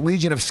 plus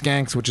Legion of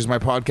Skanks, which is my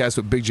podcast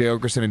with Big J.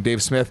 Okerson and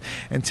Dave Smith.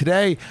 And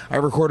today, I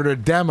recorded a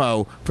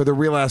demo for the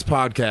Real Ass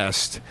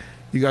Podcast.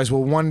 You guys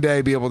will one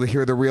day be able to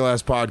hear the Real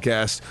Ass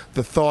Podcast,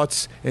 the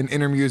thoughts and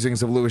inner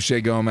musings of Louis J.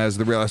 Gomez,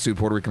 the Real Ass Dude,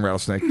 Puerto Rican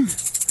Rattlesnake.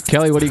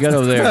 Kelly, what do you got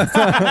over there?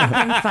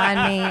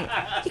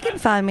 You can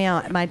find me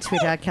on my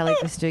Twitter, Kelly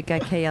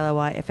Fastuca,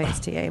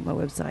 KLOYFXTA, my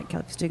website,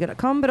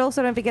 kellyfastuca.com. But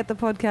also don't forget the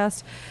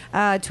podcast,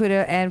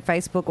 Twitter and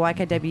Facebook,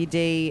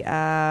 YKWD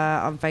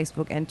on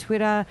Facebook and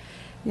Twitter.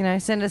 You know,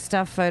 send us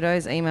stuff,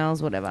 photos,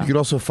 emails, whatever. You could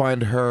also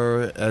find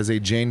her as a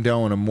Jane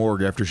Doe in a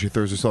morgue after she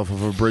throws herself off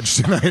a bridge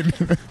tonight.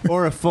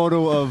 or a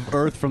photo of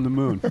Earth from the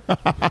moon.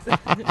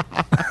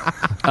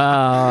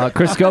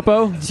 Chris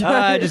Scopo?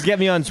 Just get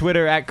me on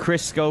Twitter at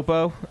Chris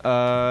Scopo.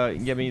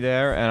 Get me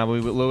there, and I'll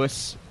be with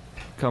Louis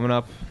coming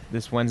up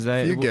this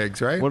Wednesday. Few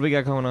gigs, right? What do we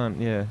got going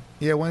on? Yeah.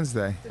 Yeah,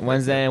 Wednesday.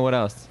 Wednesday, and what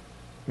else?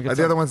 The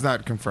other one's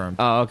not confirmed.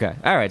 Oh, okay.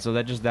 All right, so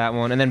that's just that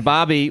one. And then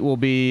Bobby will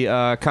be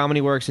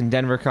Comedy Works in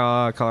Denver,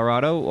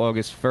 Colorado,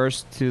 August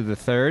 1st to the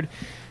 3rd.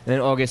 And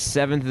then August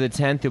 7th to the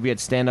 10th, he'll be at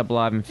Stand Up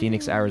Live in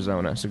Phoenix,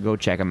 Arizona. So go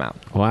check him out.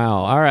 Wow.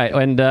 All right.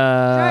 And Joey,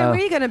 where are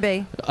you going to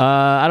be?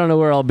 I don't know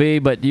where I'll be,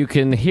 but you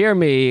can hear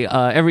me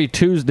every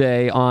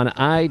Tuesday on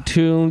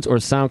iTunes or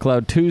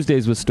SoundCloud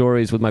Tuesdays with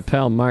Stories with my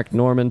pal Mark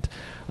Normand.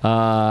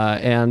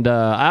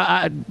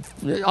 I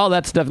all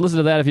that stuff. Listen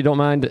to that if you don't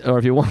mind, or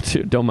if you want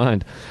to, don't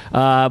mind.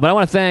 But I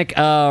want to thank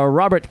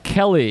Robert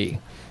Kelly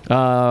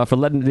for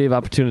letting me the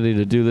opportunity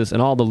to do this,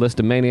 and all the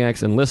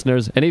Listamaniacs and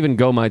listeners, and even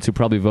Gomites who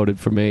probably voted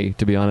for me,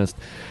 to be honest.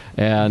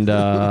 And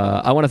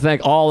I want to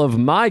thank all of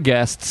my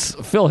guests,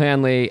 Phil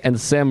Handley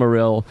and Sam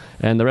Morril,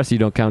 and the rest of you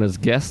don't count as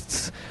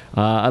guests.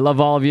 I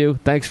love all of you.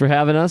 Thanks for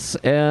having us,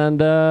 and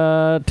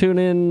tune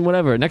in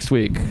next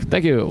week.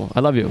 Thank you. I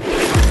love you.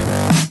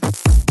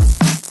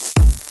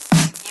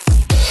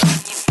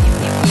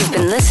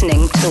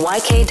 the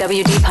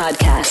YKWD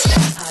podcast.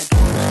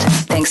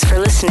 Thanks for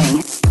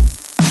listening.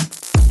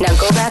 Now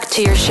go back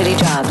to your shitty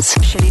jobs.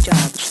 Shitty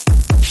jobs.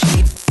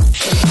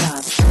 Shitty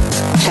jobs.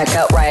 Check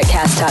out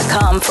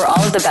riotcast.com for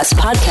all of the best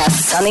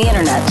podcasts on the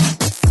internet.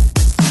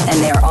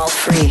 And they are all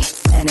free.